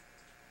place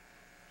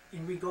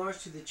in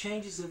regards to the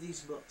changes of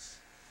these books.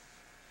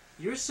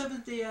 You're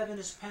Seventh-day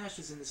Adventist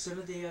pastors in the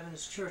Seventh-day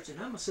Adventist Church,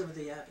 and I'm a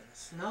Seventh-day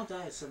Adventist, and I'll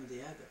die a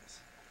Seventh-day Adventist.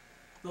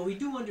 But we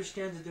do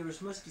understand that there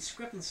is much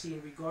discrepancy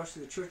in regards to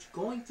the church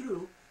going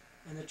through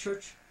and the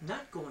church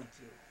not going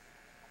through.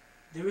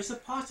 There is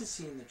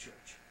apostasy in the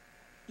church.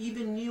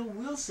 Even Neil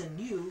Wilson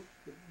knew,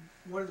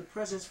 one of the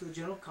presidents for the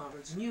General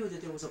Conference, knew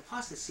that there was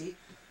apostasy,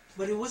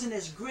 but it wasn't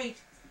as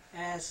great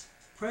as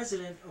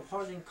president of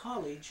Harlan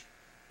College,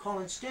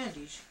 Colin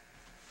Standish,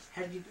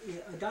 had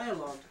a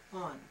dialogue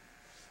on.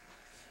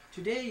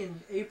 Today,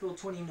 in April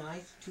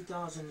 29th,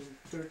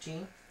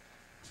 2013,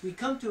 we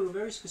come to a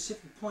very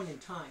specific point in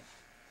time.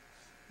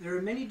 There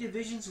are many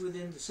divisions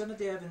within the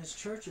Seventh-day Adventist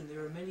Church, and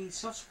there are many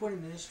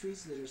self-supporting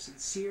ministries that are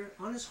sincere,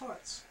 honest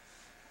hearts.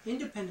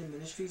 Independent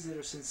ministries that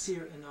are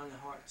sincere and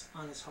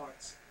honest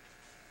hearts.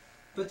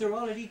 But they're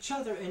all at each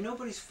other, and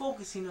nobody's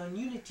focusing on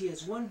unity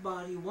as one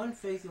body, one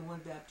faith, and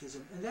one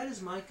baptism. And that is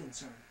my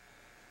concern.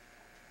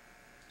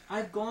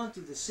 I've gone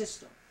through the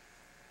system.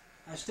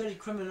 I've studied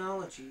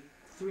criminology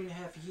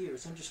 3.5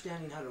 years,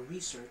 understanding how to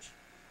research.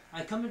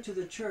 I come into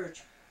the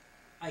church,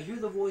 I hear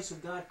the voice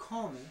of God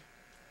call me,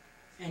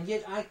 and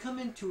yet I come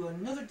into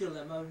another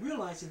dilemma,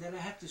 realizing that I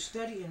have to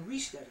study and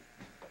restudy.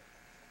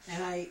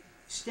 And I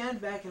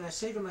stand back and I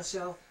say to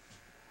myself,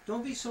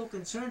 don't be so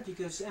concerned,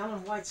 because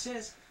Ellen White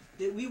says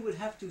that we would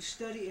have to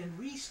study and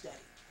restudy.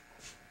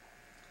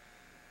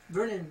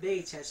 Vernon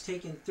Bates has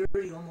taken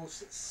 30,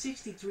 almost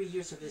 63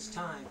 years of his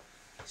time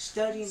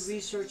studying,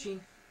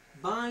 researching,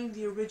 buying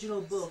the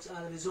original books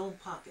out of his own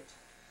pocket,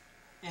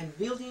 and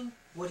building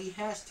what he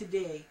has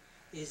today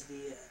is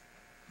the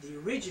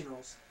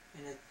originals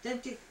and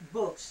authentic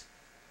books,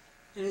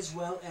 and as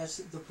well as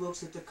the books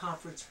that the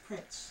conference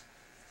prints.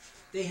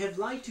 They have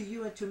lied to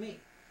you and to me,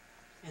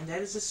 and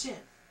that is a sin.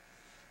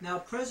 Now,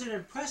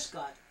 President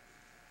Prescott,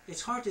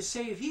 it's hard to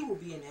say if he will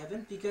be in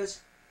heaven,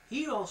 because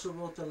he also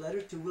wrote the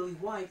letter to Willie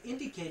White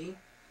indicating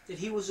that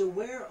he was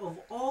aware of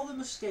all the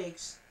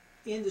mistakes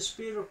in the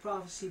Spirit of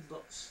Prophecy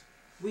books.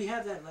 We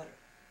have that letter.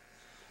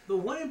 But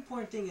one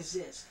important thing is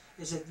this,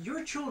 is that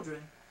your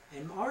children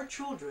and our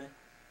children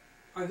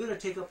are going to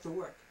take up the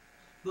work.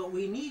 But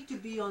we need to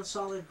be on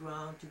solid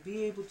ground to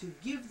be able to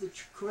give the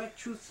correct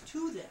truth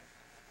to them.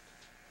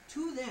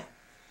 To them.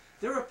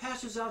 There are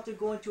pastors out there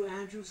going to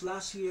Andrews, La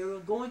Sierra,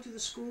 going to the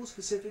schools,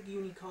 Pacific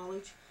Union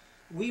College,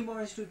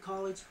 Weimar Institute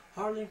College,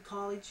 Harlan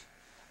College,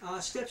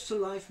 Steps to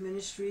Life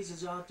Ministries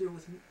is out there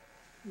with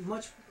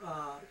much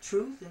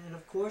truth, and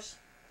of course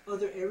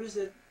other areas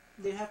that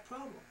they have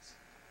problems.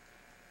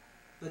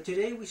 But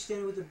today we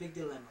stand with a big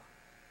dilemma.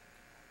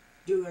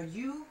 Do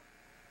you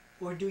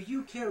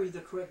carry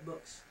the correct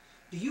books?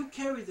 Do you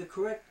carry the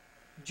correct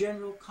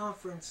General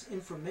Conference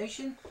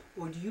information,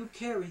 or do you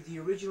carry the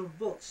original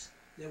books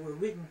that were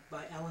written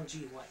by Ellen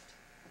G. White?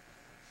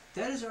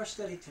 That is our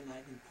study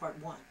tonight in part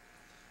 1.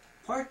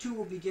 Part 2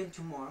 will begin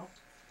tomorrow,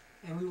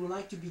 and we would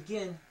like to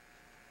begin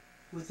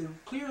with a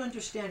clear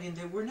understanding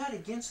that we're not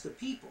against the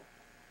people.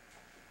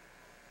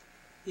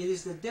 It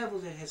is the devil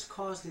that has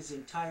caused this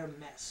entire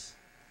mess.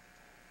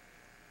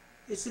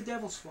 It's the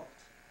devil's fault.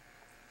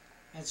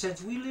 And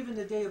since we live in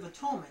the Day of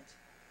Atonement,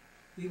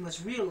 we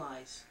must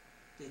realize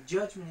that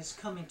judgment is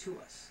coming to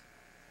us,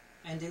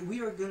 and that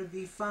we are going to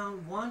be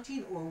found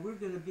wanting, or we're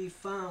going to be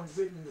found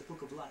written in the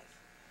book of life.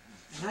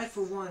 And I,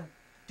 for one,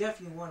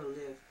 definitely want to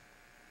live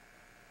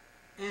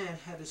and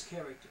have his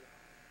character.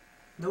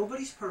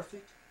 Nobody's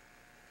perfect.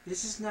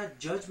 This is not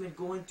judgment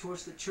going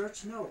towards the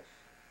church. No.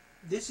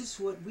 This is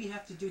what we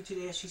have to do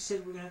today. As she said,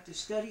 we're going to have to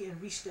study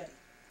and restudy.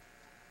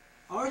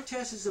 Our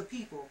test as a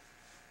people,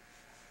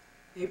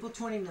 April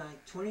 29,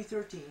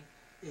 2013,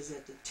 is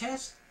that the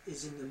test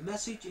is in the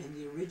message in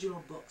the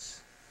original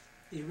books.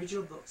 The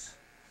original books.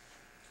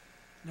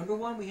 Number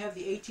 1, we have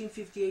the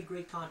 1858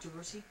 Great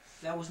Controversy.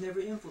 That was never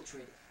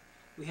infiltrated.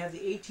 We have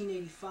the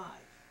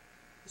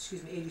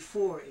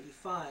 84,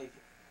 85,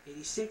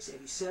 86,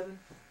 87,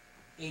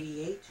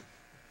 88,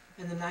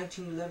 and the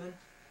 1911,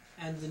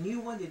 and the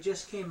new one that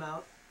just came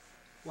out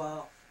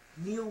while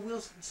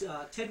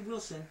Ted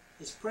Wilson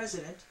is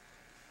president,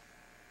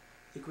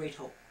 The Great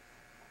Hope.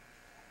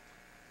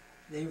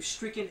 They've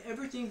stricken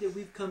everything that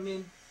we've come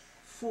in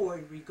for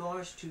in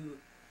regards to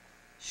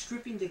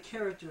stripping the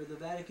character of the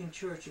Vatican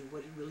Church and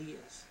what it really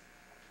is.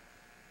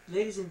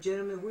 Ladies and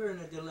gentlemen, we're in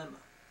a dilemma,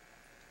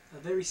 a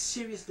very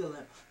serious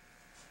dilemma.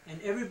 And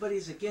everybody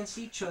is against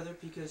each other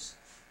because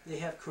they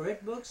have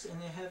correct books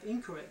and they have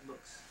incorrect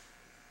books.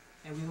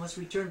 And we must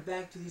return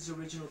back to these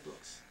original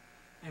books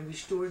and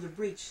restore the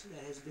breach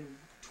that has been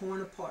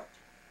torn apart.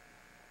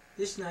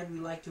 This night we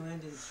like to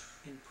end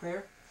in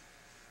prayer,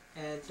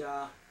 and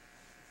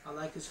I'd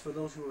like us, for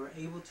those who are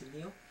able, to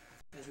kneel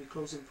as we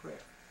close in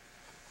prayer.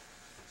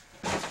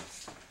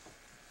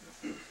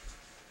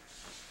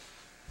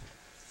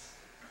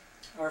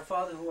 Our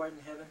Father who art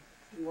in heaven,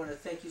 we want to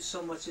thank you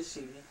so much this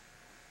evening.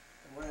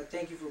 I want to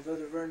thank you for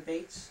Brother Vern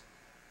Bates.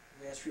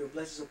 We ask for your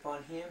blessings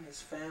upon him,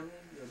 his family,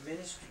 their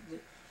ministry,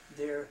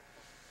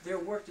 their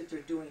work that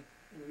they're doing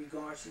in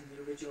regards to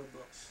the original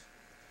books.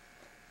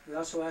 We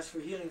also ask for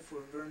healing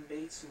for Vern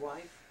Bates'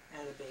 wife,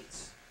 Anna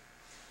Bates.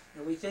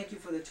 And we thank you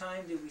for the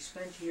time that we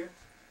spent here.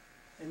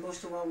 And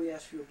most of all, we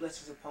ask for your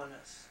blessings upon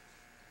us.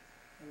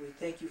 And we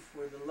thank you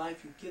for the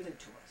life you've given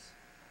to us.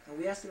 And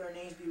we ask that our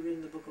names be written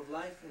in the book of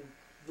life and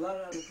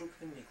blotted out of the book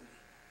of iniquity.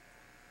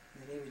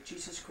 In the name of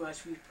Jesus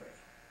Christ we pray.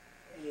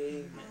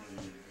 Amen.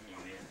 Amen.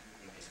 Amen.